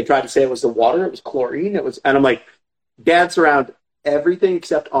 They tried to say it was the water. It was chlorine. And I'm like, dance around everything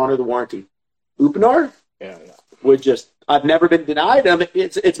except honor the warranty. Uponor would just. I've never been denied.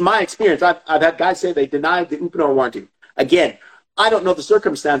 It's my experience. I've had guys say they denied the Uponor warranty. Again, I don't know the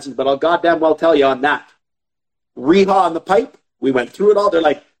circumstances, but I'll goddamn well tell you on that. Reha on the pipe, we went through it all. They're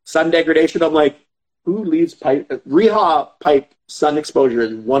like, sun degradation. I'm like, who leaves pipe? Reha pipe sun exposure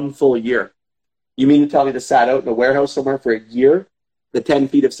is 1 full year. You mean to tell me this sat out in a warehouse somewhere for a year, the 10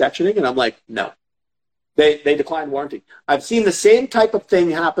 feet of sectioning? And I'm like, no. They declined warranty. I've seen the same type of thing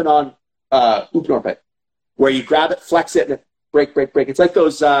happen on Uponor pipe, where you grab it, flex it, and it break. It's like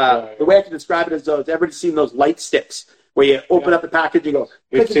those, the way I can describe it is those, everybody's seen those light sticks, where you open up the package, you go,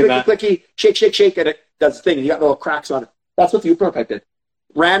 clicky, shake, and it does the thing, and you got little cracks on it. That's what the Uponor pipe did.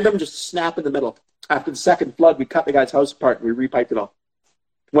 Random, just snap in the middle. After the second flood, we cut the guy's house apart, and we repiped it all.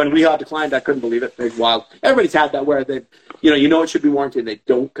 When Reha declined, I couldn't believe it. It was wild. Everybody's had that where they, it should be warranted, and they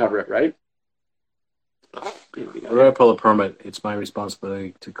don't cover it, right? Whenever I pull a permit, it's my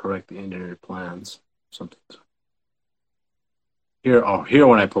responsibility to correct the engineered plans. Something. Here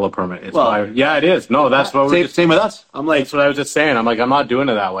when I pull a permit, it's it is. No, that's what we're same with us. I'm like, that's what I was just saying. I'm like, I'm not doing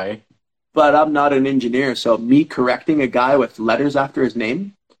it that way. But I'm not an engineer, so me correcting a guy with letters after his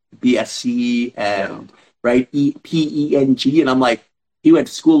name, BSc and PENG, and I'm like, he went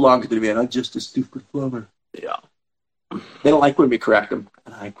to school longer than me, and I'm just a stupid plumber. Yeah. They don't like when we correct them,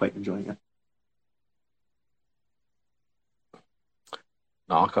 and I'm quite enjoying it.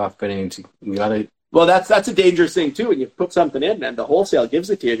 Knockoff fittings, you gotta. Well, that's a dangerous thing too. When you put something in, and the wholesale gives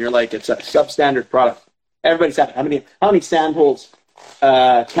it to you, and you're like, it's a substandard product. Everybody's had it. How many sand holes,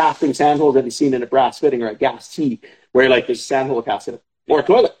 casting sand holes have you seen in a brass fitting or a gas T, where you're like, there's a sand hole cast in it, or a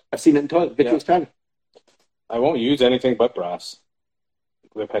toilet? I've seen it in toilet. Vitreous China. I won't use anything but brass.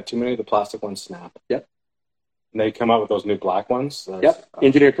 We've had too many of the plastic ones snap. Yep. And they come out with those new black ones.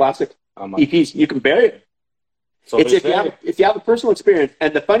 Engineered plastic. EPs. You can bury it. So it's if you have a personal experience.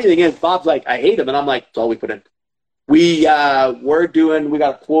 And the funny thing is, Bob's like, I hate them, and I'm like, it's all we put in. We got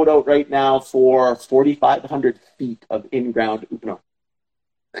a quote out right now for 4,500 feet of in-ground Uponor.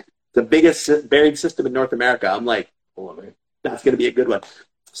 the biggest buried system in North America. I'm like, oh, that's going to be a good one.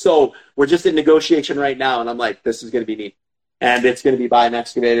 So we're just in negotiation right now, and I'm like, this is going to be neat. And it's going to be buy an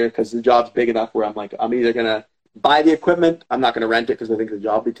excavator because the job's big enough where I'm like, I'm either going to buy the equipment. I'm not going to rent it because I think the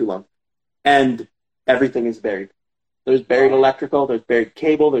job will be too long. And everything is buried. There's buried electrical, there's buried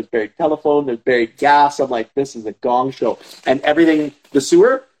cable, there's buried telephone, there's buried gas. I'm like, this is a gong show. And everything, the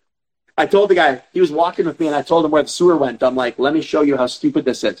sewer, I told the guy, he was walking with me, and I told him where the sewer went. I'm like, let me show you how stupid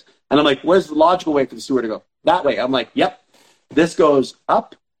this is. And I'm like, where's the logical way for the sewer to go? That way. I'm like, yep. This goes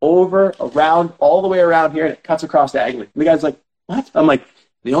up, over, around, all the way around here, and it cuts across diagonally. And the guy's like, what? I'm like,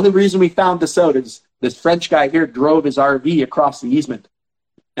 the only reason we found this out is this French guy here drove his RV across the easement.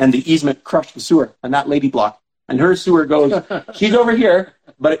 And the easement crushed the sewer on that lady block. And her sewer goes, she's over here,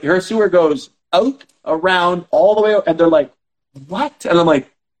 but her sewer goes out, around, all the way, and they're like, what? And I'm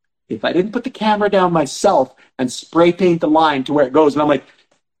like, if I didn't put the camera down myself and spray paint the line to where it goes, and I'm like,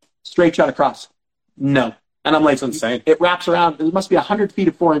 straight shot across. No. And I'm like, that's insane. It wraps around. There must be 100 feet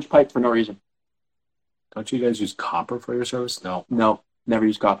of 4-inch pipe for no reason. Don't you guys use copper for your service? No. No, never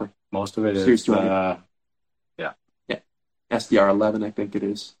use copper. Most of it is, SDR 11, I think it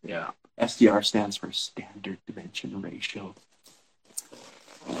is. Yeah. SDR stands for Standard Dimension Ratio.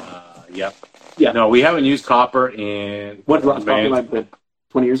 Yep. Yeah. No, we haven't used copper in... What was copper line been?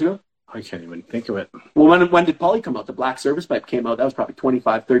 20 years ago? I can't even think of it. Well, when did Poly come out? The black service pipe came out. That was probably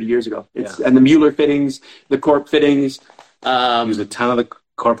 25, 30 years ago. And the Mueller fittings, the Corp fittings. Use a ton of the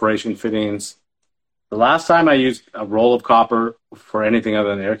corporation fittings. The last time I used a roll of copper for anything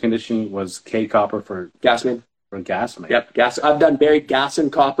other than air conditioning was K copper for gas main. For gas main. Yep, gas. I've done buried gas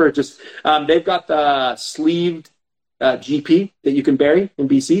and copper. Just they've got the sleeved GP that you can bury in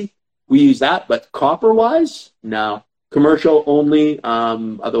BC. We use that, but copper-wise, no. Commercial only.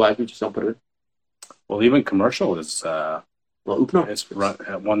 Otherwise, we just don't put it in. Well, even commercial is Upno.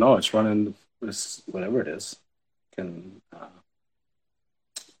 It's running this whatever it is.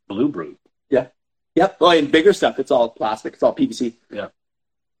 Blue Brew. Yeah. Yep. Well, in bigger stuff, it's all plastic. It's all PVC. Yeah.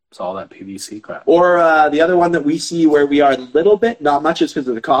 It's all that PVC crap. Or the other one that we see where we are a little bit, not much just because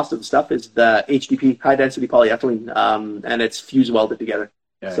of the cost of the stuff, is the HDP, high density polyethylene, and it's fuse welded together.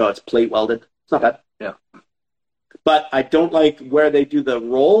 Yeah, so it's plate welded. It's not bad. Yeah. But I don't like where they do the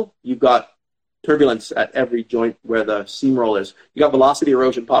roll. You've got turbulence at every joint where the seam roll is. You got velocity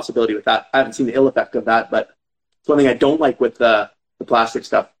erosion possibility with that. I haven't seen the ill effect of that, but it's one thing I don't like with the plastic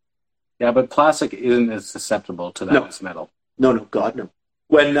stuff. Yeah, but plastic isn't as susceptible to that as metal. No, God, no.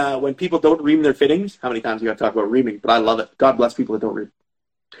 When people don't ream their fittings, how many times you got to talk about reaming? But I love it. God bless people that don't ream.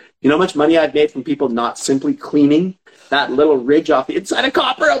 You know how much money I've made from people not simply cleaning that little ridge off the inside of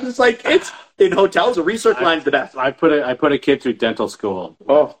copper? I'm just like, it's in hotels, a research line's the best. I put a kid through dental school.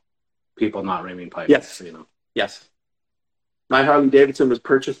 Oh, people not reaming pipes. Yes, you know. Yes. My Harley Davidson was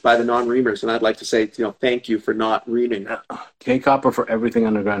purchased by the non-reamers, and I'd like to say, thank you for not reaming. K-copper for everything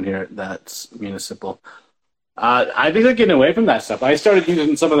underground here. That's municipal. I think they're getting away from that stuff. I started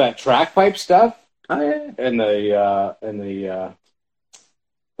using some of that track pipe stuff. Oh yeah. And the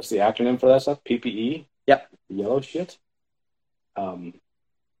what's the acronym for that stuff? PPE. Yep. The yellow shit.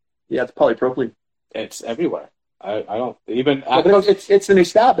 Yeah, it's polypropylene. It's everywhere. I don't even. But it's the new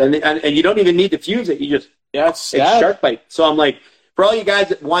stab, and you don't even need to fuse it. You just it's shark bite. So I'm like, for all you guys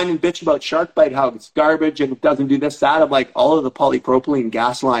that whine and bitch about shark bite, how it's garbage and it doesn't do this, that, I'm like, all of the polypropylene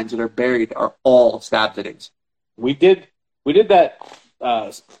gas lines that are buried are all stab fittings. We did that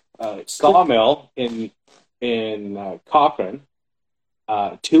sawmill in Cochrane,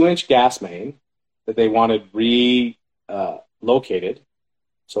 2-inch gas main that they wanted relocated.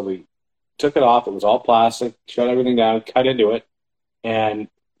 So we took it off. It was all plastic, shut everything down, cut into it, and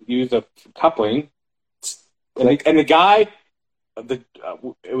used a coupling. And the guy, the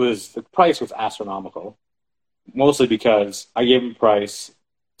price was astronomical, mostly because I gave him a price.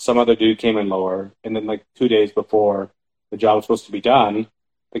 Some other dude came in lower, and then 2 days before the job was supposed to be done,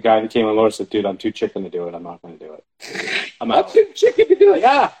 the guy that came in lower said, "Dude, I'm too chicken to do it. I'm not going to do it. I'm too chicken to do it."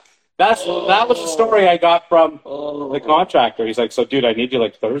 Yeah, that was the story I got from the contractor. He's like, "So, dude, I need you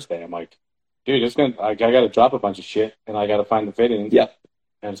Thursday." I'm like, "Dude, I got to drop a bunch of shit, and I got to find the fittings. Yep,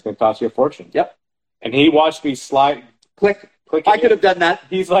 and it's going to cost you a fortune." Yep. And he watched me slide, click. I could have done that.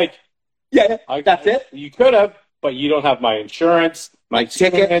 He's like, "Yeah, that's it. You could have, but you don't have my insurance." My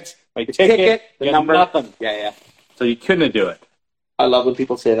ticket, the number. Nothing. Yeah. So you couldn't do it. I love when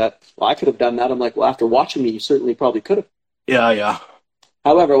people say that. Well, I could have done that. I'm like, well, after watching me, you certainly probably could have. Yeah.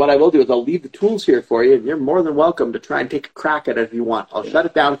 However, what I will do is I'll leave the tools here for you, and you're more than welcome to try and take a crack at it if you want. I'll shut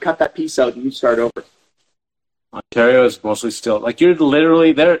it down, cut that piece out, and you start over. Ontario is mostly still you're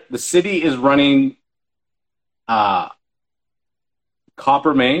literally there. The city is running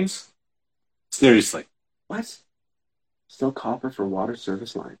copper mains? Seriously. What? Still copper for water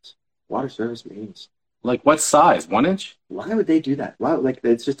service lines. Water service mains. Like what size? 1 inch? Why would they do that? Why, like,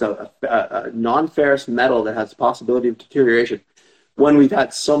 it's just a non-ferrous metal that has the possibility of deterioration when we've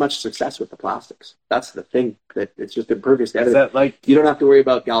had so much success with the plastics. That's the thing, that it's just impervious to Is everything. that like You don't have to worry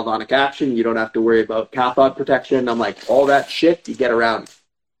about galvanic action. You don't have to worry about cathode protection. I'm like, all that shit you get around.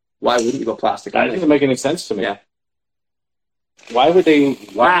 Why wouldn't you go plastic? that doesn't make any sense to me. Yeah. Why would they?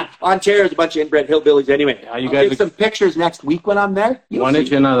 Ontario's a bunch of inbred hillbillies anyway. Yeah, you I'll guys take some pictures next week when I'm there. You'll 1 inch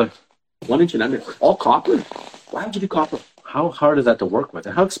see. and another. 1 inch and under. All copper. Why would you do copper? How hard is that to work with?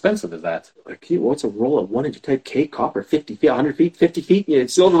 And how expensive is that? Like, what's a roll of 1 inch type K copper? 50 feet, 100 feet, 50 feet? Yeah,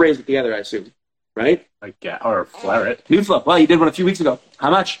 silver rays it together, I assume. Right? Like, yeah, or flare it. New flow. Well, you did one a few weeks ago. How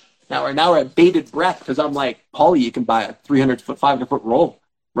much? Now we're at bated breath because I'm like, Paulie, you can buy a 300-foot, 500-foot roll.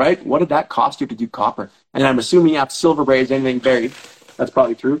 Right? What did that cost you to do copper? And I'm assuming you have to silver braze anything buried. That's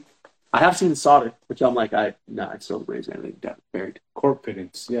probably true. I have seen solder, which I'm like, I'd silver braze anything buried. Cork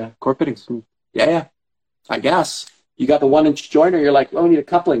fittings, yeah. Cork fittings. Yeah. I guess. You got the 1 inch joiner, you're like, oh, we need a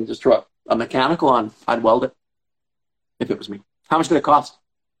coupling. Just throw a mechanical on. I'd weld it. If it was me. How much did it cost?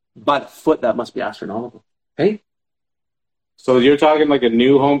 By the foot, that must be astronomical. Hey? So you're talking like a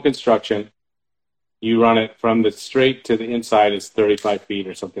new home construction. You run it from the straight to the inside is 35 feet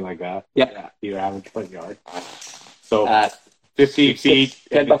or something like that. Yeah. Your average front yard. So 50 six, feet.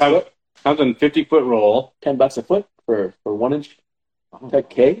 10 bucks a foot. Comes in 50-foot roll. $10 a foot for 1 inch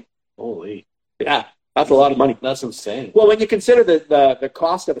type K. Holy. Yeah. That's a lot of money. That's insane. Well, when you consider the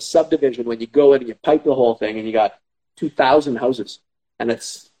cost of a subdivision, when you go in and you pipe the whole thing and you got 2,000 houses and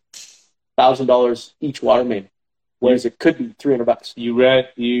it's $1,000 each water main, whereas it could be $300.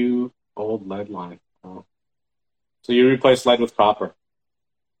 You old lead line. Oh. So you replace lead with copper.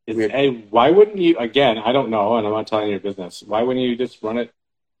 Hey, why wouldn't you, again, I don't know, and I'm not telling your business, why wouldn't you just run it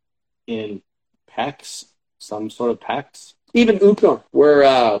in PEX, some sort of PEX? Even Ucnor,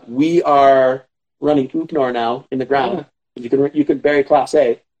 where we are running Ucnor now in the ground. Yeah. You can bury Class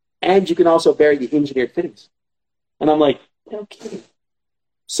A, and you can also bury the engineered fittings. And I'm like, no kidding.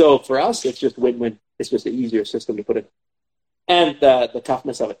 So for us, it's just win-win. It's just an easier system to put in. And the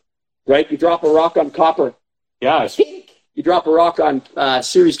toughness of it, right? You drop a rock on copper. Yeah. You drop a rock on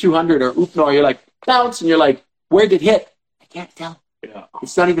Series 200 or Ucnor, you're like, bounce, and you're like, where did it hit? I can't tell. Yeah.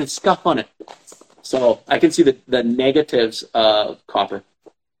 It's not even a scuff on it. So I can see the negatives of copper.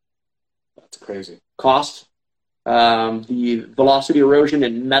 That's crazy. Cost, the velocity erosion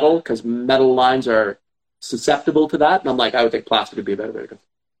in metal, because metal lines are susceptible to that. And I'm like, I would think plastic would be a better way to go.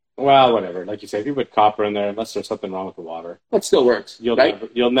 Well, whatever. Like you say, if you put copper in there, unless there's something wrong with the water, it still works. You'll right?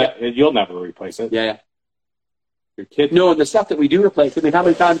 You'll never replace it. Yeah. Your kid. No, the stuff that we do replace. I mean, how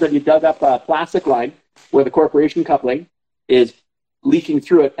many times have you dug up a plastic line where the corporation coupling is leaking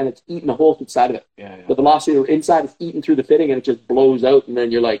through it and it's eating a hole inside of it? Yeah. The velocity inside is eating through the fitting and it just blows out, and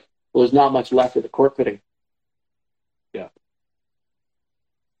then you're like, well, there's not much left of the cork fitting. Yeah.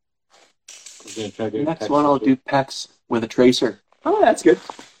 Next one, I'll do PEX with a tracer. Oh, that's good.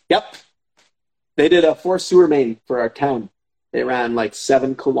 Yep. They did a 4 sewer main for our town. They ran like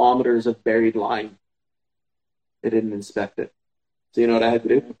 7 kilometers of buried line. They didn't inspect it. So you know what I had to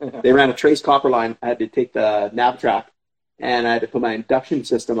do? They ran a trace copper line. I had to take the nav track and I had to put my induction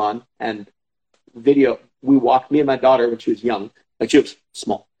system on and video. We walked, me and my daughter, when she was young, like she was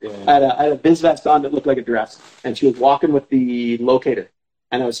small. Yeah. I had a biz vest on that looked like a dress, and she was walking with the locator,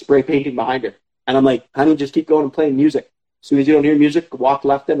 and I was spray painting behind her. And I'm like, honey, just keep going and playing music. As soon as you don't hear music, walk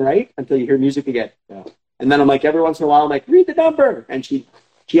left and right until you hear music again. Yeah. And then I'm like, every once in a while, I'm like, read the number. And she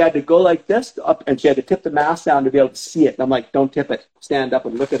had to go like this up, and she had to tip the mask down to be able to see it. And I'm like, don't tip it. Stand up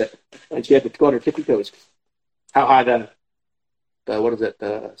and look at it. And she had to go on her tippy toes. How high the what is it?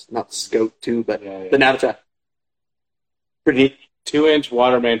 Not the Scout 2, but the Navitrack. Pretty neat. 2-inch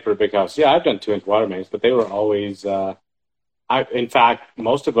water main for a big house. Yeah, I've done 2-inch water mains, but they were always. In fact,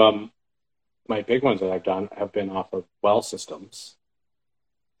 most of them, my big ones that I've done, have been off of well systems,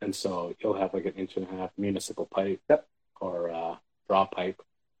 and so you'll have like an 1.5 inch municipal pipe or drop pipe.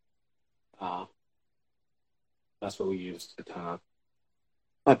 That's what we used a ton of.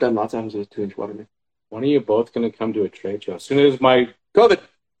 I've done lots of houses with 2-inch water main. When are you both going to come to a trade show? As soon as my COVID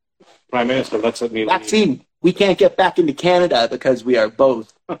Prime Minister lets me vaccine. We can't get back into Canada because we are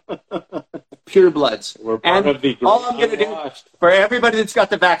both purebloods. We're part of the all I'm going to do for everybody that's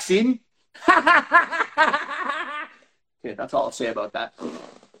got the vaccine. Okay, that's all I'll say about that.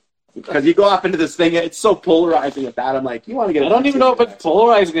 Because you go off into this thing, it's so polarizing at that. I'm like, you want to get? I don't even know if it's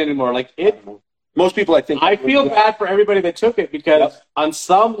polarizing anymore. Like it. Most people, I think. I feel bad for everybody that took it because on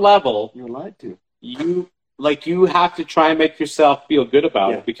some level, you're lied to. You like you have to try and make yourself feel good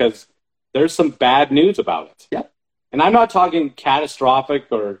about it because there's some bad news about it. Yeah. And I'm not talking catastrophic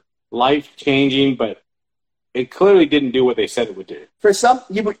or life-changing, but it clearly didn't do what they said it would do. For some,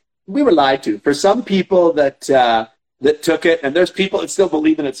 we were lied to. For some people that took it, and there's people that still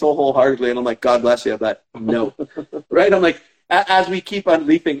believe in it so wholeheartedly, and I'm like, God bless you, but no. Right? I'm like, as we keep on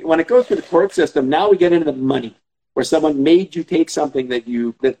leaping, when it goes through the court system, now we get into the money, where someone made you take something that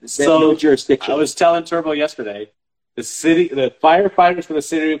no jurisdiction. I was telling Turbo yesterday, the firefighters for the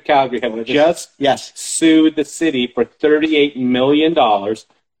city of Calgary have just sued the city for $38 million,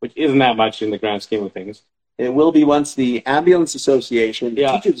 which isn't that much in the grand scheme of things. It will be once the Ambulance Association, the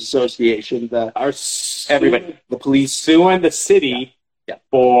Teachers Association, everybody, the police, suing the city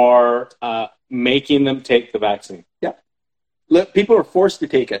for making them take the vaccine. Yeah. Look, people are forced to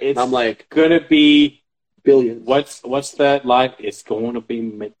take it. I'm like, going to be billions. What's that line? It's going to be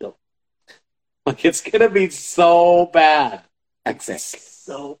mental. Like, it's going to be so bad.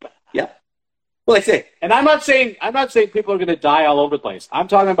 So bad. Yeah. Well, I say, and I'm not saying people are going to die all over the place. I'm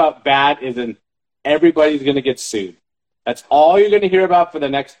talking about bad as in everybody's going to get sued. That's all you're going to hear about for the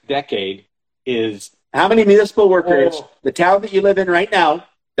next decade is how many municipal workers, the town that you live in right now,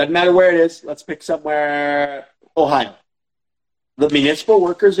 doesn't matter where it is, let's pick somewhere, Ohio. The municipal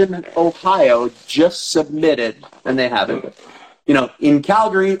workers in Ohio just submitted, and they haven't. You know, in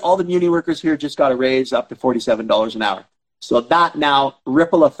Calgary, all the muni workers here just got a raise up to $47 an hour. So that now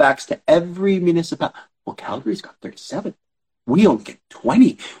ripple effects to every municipality. Well, Calgary's got 37. We only get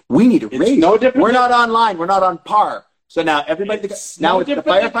 20. We need a raise. No different. We're not online. We're not on par. So now everybody, now it's the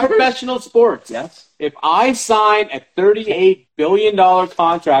firefighters. Professional sports. Yes. If I sign a $38 billion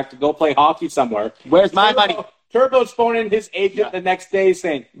contract to go play hockey somewhere, where's my money? Turbo's phoning his agent the next day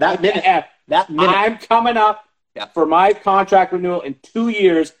saying, that minute, I'm coming up for my contract renewal in 2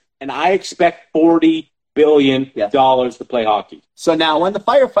 years, and I expect $40 billion to play hockey. So now when the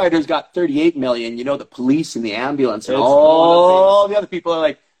firefighters got $38 million, you know, the police and the ambulance and all the other people are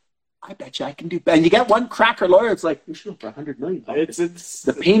like, I bet you I can do better. And you get one cracker lawyer, it's like, you're shooting for $100 million. It's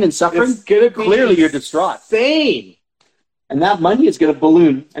the pain and suffering. It's gonna be clearly you're distraught. Insane. And that money is going to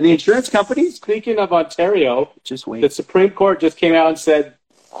balloon. And the insurance companies. Speaking of Ontario, just wait. The Supreme Court just came out and said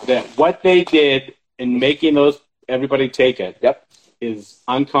that what they did in making everybody take it is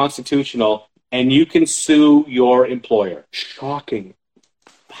unconstitutional, and you can sue your employer. Shocking.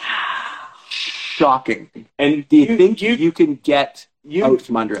 Shocking. And do you think you can get out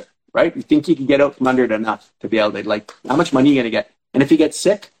from under it? Right? You think you can get out from under it enough to be able to, like, how much money are you going to get? And if you get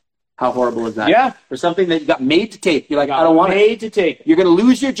sick, how horrible is that? Yeah. For something that you got made to take. You're like, I don't want it. Made to take. You're going to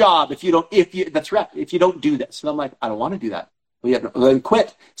lose your job if you don't, that's right, if you don't do this. And I'm like, I don't want to do that. Well, then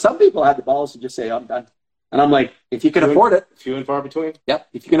quit. Some people have the balls to just say, I'm done. And I'm like, if you can afford it. Few and far between. Yep.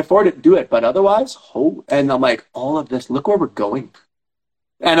 If you can afford it, do it. But otherwise, and I'm like, all of this, look where we're going.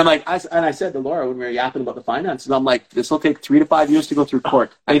 And I'm like, I said to Laura when we were yapping about the finances, and I'm like, this will take 3 to 5 years to go through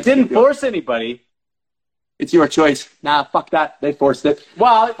court. They didn't force anybody. It's your choice. Nah, fuck that. They forced it.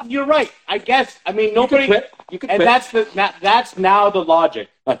 Well, you're right. I guess. I mean, nobody. You can quit. And that's now the logic.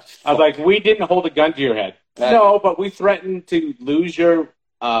 I was like, we didn't hold a gun to your head. No, but we threatened to lose your.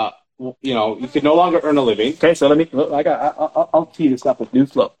 You could no longer earn a living. Okay, so I'll tee this up with New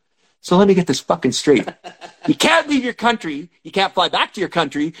Flow. So let me get this fucking straight. You can't leave your country. You can't fly back to your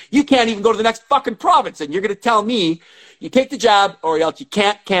country. You can't even go to the next fucking province. And you're going to tell me you take the job or else you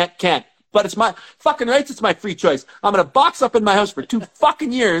can't. But it's my fucking rights. It's my free choice. I'm going to box up in my house for 2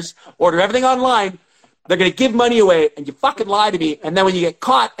 fucking years, order everything online. They're going to give money away and you fucking lie to me. And then when you get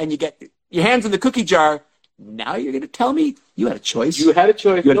caught and you get your hands in the cookie jar, now you're going to tell me you had a choice. You had a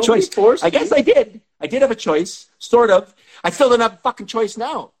choice. You had a choice. I guess I did. I did have a choice, sort of. I still don't have a fucking choice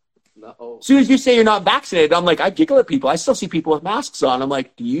now. No. As soon as you say you're not vaccinated, I'm like, I giggle at people. I still see people with masks on. I'm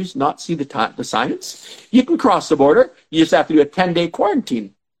like, do you not see the science? You can cross the border. You just have to do a 10-day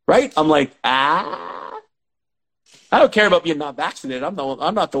quarantine, right? I'm like, I don't care about being not vaccinated. I'm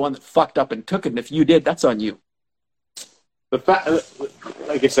not the one that fucked up and took it. And if you did, that's on you. The fact,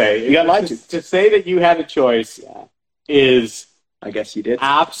 like I say, you got lied to say that you had a choice is, I guess you did,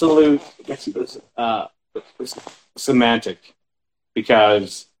 absolute semantic,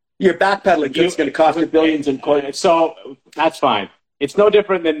 because you're backpedaling. It's going to cost you billions in coins. So that's fine. It's no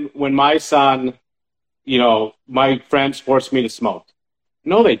different than when my son, my friends forced me to smoke.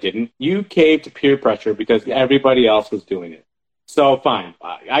 No, they didn't. You caved to peer pressure because everybody else was doing it. So fine,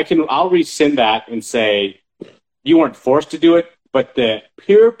 I'll rescind that and say you weren't forced to do it, but the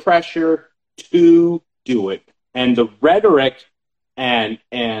peer pressure to do it and the rhetoric and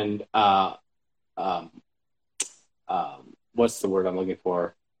what's the word I'm looking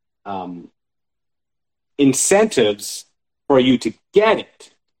for? incentives for you to get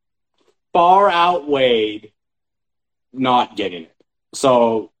it far outweighed not getting it.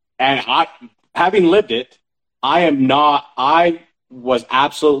 So, and having lived it, I was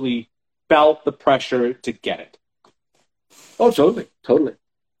absolutely felt the pressure to get it. Oh, totally.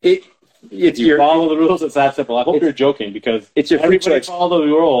 If you follow the rules, it's that simple. I hope you're joking, because it's your everybody follow the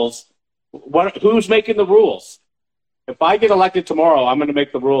rules. Who's making the rules? If I get elected tomorrow, I'm going to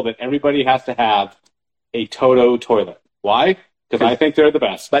make the rule that everybody has to have a Toto toilet. Why? Because I think they're the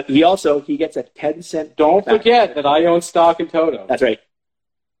best. But he gets a 10-cent. Don't forget that I own stock in Toto. That's right.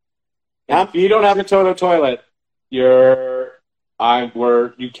 If you don't have a Toto toilet, you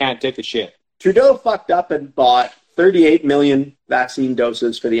can't take a shit. Trudeau fucked up and bought 38 million vaccine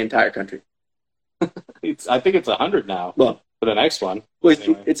doses for the entire country. I think it's 100 now. Well, for the next one. Well,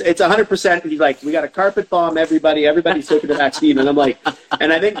 anyway. It's 100%. He's like, we got to carpet bomb everybody. Everybody's taking the vaccine, and I'm like,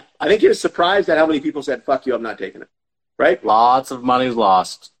 and I think he was surprised at how many people said, "Fuck you, I'm not taking it." Right? Lots of money's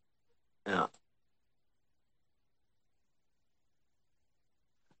lost. Yeah.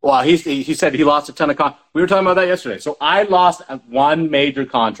 Well, he said he lost a ton of we were talking about that yesterday. So I lost one major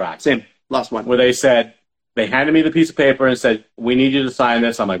contract. Same. Lost one. Where they handed me the piece of paper and said, we need you to sign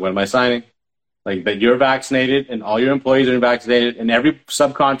this. I'm like, what am I signing? Like, that you're vaccinated and all your employees are vaccinated and every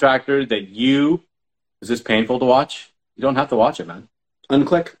subcontractor is this painful to watch? You don't have to watch it, man.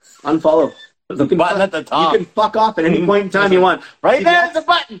 Unclick. Unfollow. There's a button at the top. You can fuck off at any point in time you want. Right there's a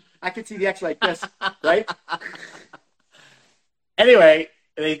button. I can see the X like this, right? Anyway,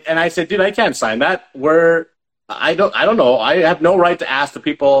 and I said, dude, I can't sign that. I don't know. I have no right to ask the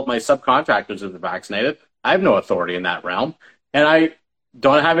people, my subcontractors, if they're vaccinated. I have no authority in that realm. And I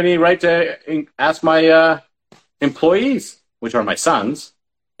don't have any right to ask my employees, which are my sons,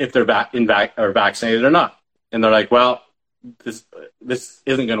 if they're vaccinated or not. And they're like, well, this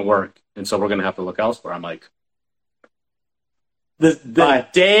isn't going to work, and so we're going to have to look elsewhere. I'm like, the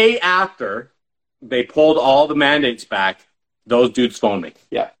day after they pulled all the mandates back, those dudes phoned me.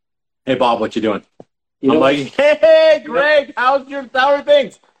 Yeah. Hey, Bob, what you doing? I'm like, hey, Greg, how are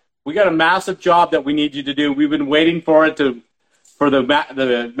things? We got a massive job that we need you to do. We've been waiting for the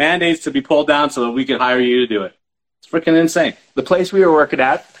mandates to be pulled down so that we can hire you to do it. It's freaking insane. The place we were working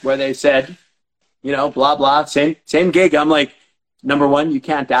at, where they said, blah, blah, same gig. I'm like, number one, you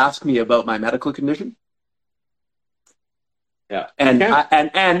can't ask me about my medical condition. Yeah. And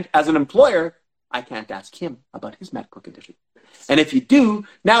as an employer, I can't ask him about his medical condition. And if you do,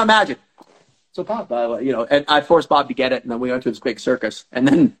 now imagine. So Bob, and I forced Bob to get it, and then we went to this big circus, and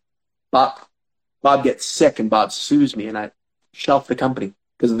then Bob gets sick, and Bob sues me, and I shelf the company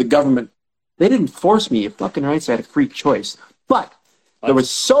because of the government. They didn't force me. Your fucking rights. I had a free choice, but there was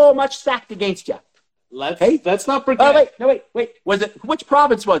so much stacked against you. Let's not forget. Oh, wait. Which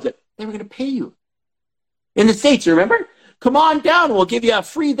province was it? They were going to pay you in the States. You remember? Come on down. We'll give you a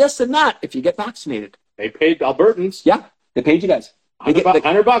free this and that if you get vaccinated. They paid Albertans. Yeah, they paid you guys.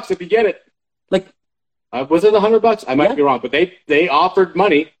 $100 if you get it. Was it $100? I might be wrong, but they offered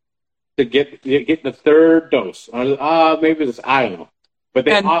money to get the third dose. Maybe this. I don't know, but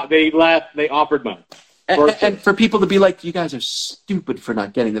they offered money. And for people to be like, you guys are stupid for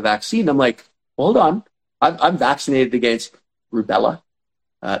not getting the vaccine. I'm like, hold on, I'm vaccinated against rubella.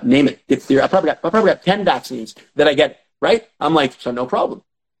 Name it. I probably got 10 vaccines that I get. Right? I'm like, so no problem.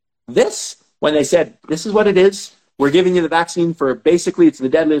 When they said this is what it is, we're giving you the vaccine for basically it's the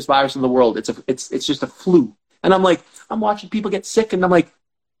deadliest virus in the world. It's just a flu. And I'm like, I'm watching people get sick, and I'm like,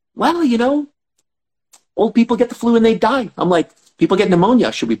 well, old people get the flu and they die. I'm like, people get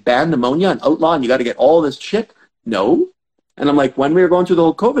pneumonia. Should we ban pneumonia and outlaw? And you got to get all this shit? No. And I'm like, when we were going through the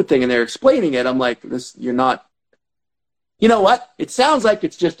whole COVID thing and they're explaining it, I'm like, you're not. You know what? It sounds like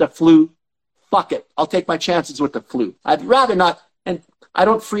it's just a flu. Fuck it. I'll take my chances with the flu. I'd rather not. And I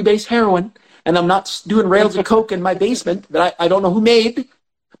don't freebase heroin. And I'm not doing rails of coke in my basement that I don't know who made.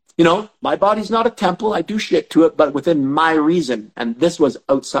 My body's not a temple. I do shit to it, but within my reason. And this was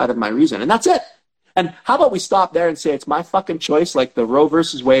outside of my reason. And that's it. And how about we stop there and say it's my fucking choice, like the Roe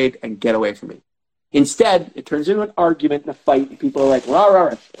versus Wade, and get away from me. Instead, it turns into an argument and a fight. And people are like, rah, rah,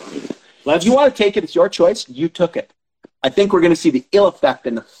 rah. If you want to take it, it's your choice. You took it. I think we're going to see the ill effect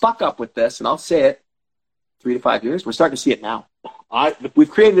and the fuck up with this. And I'll say it, 3 to 5 years. We're starting to see it now. We've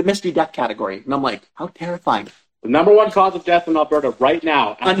created a mystery death category. And I'm like, how terrifying. The number one cause of death in Alberta right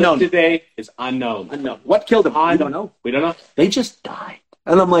now, unknown. Today, is unknown. What killed them? We don't know. We don't know. They just died.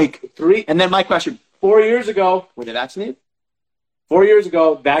 And I'm like, 3. And then my question, 4 years ago, were they vaccinated? 4 years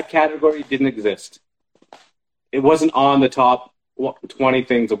ago, that category didn't exist. It wasn't on the top 20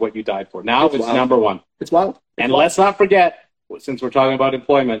 things of what you died for. Now it's number one. It's wild. And let's not forget, since we're talking about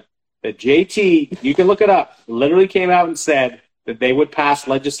employment, that JT, you can look it up, literally came out and said that they would pass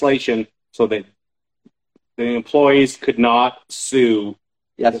legislation so that the employees could not sue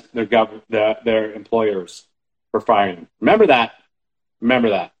their employers for firing them. Remember that.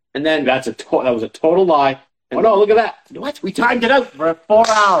 And then that was a total lie. Oh no, look at that. What? We timed it out. For 4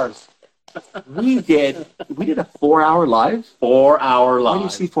 hours. We did a 4-hour live. 4-hour live. Why do you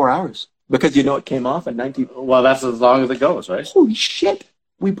see 4 hours? Because you know it came off at 19. Well, that's as long as it goes, right? Holy shit!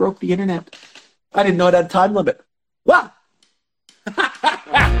 We broke the internet. I didn't know it had a time limit. Wow.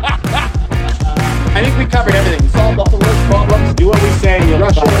 I think we covered everything. Solved all the worst problems. Do what we say.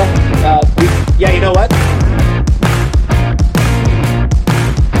 Russia. You know what?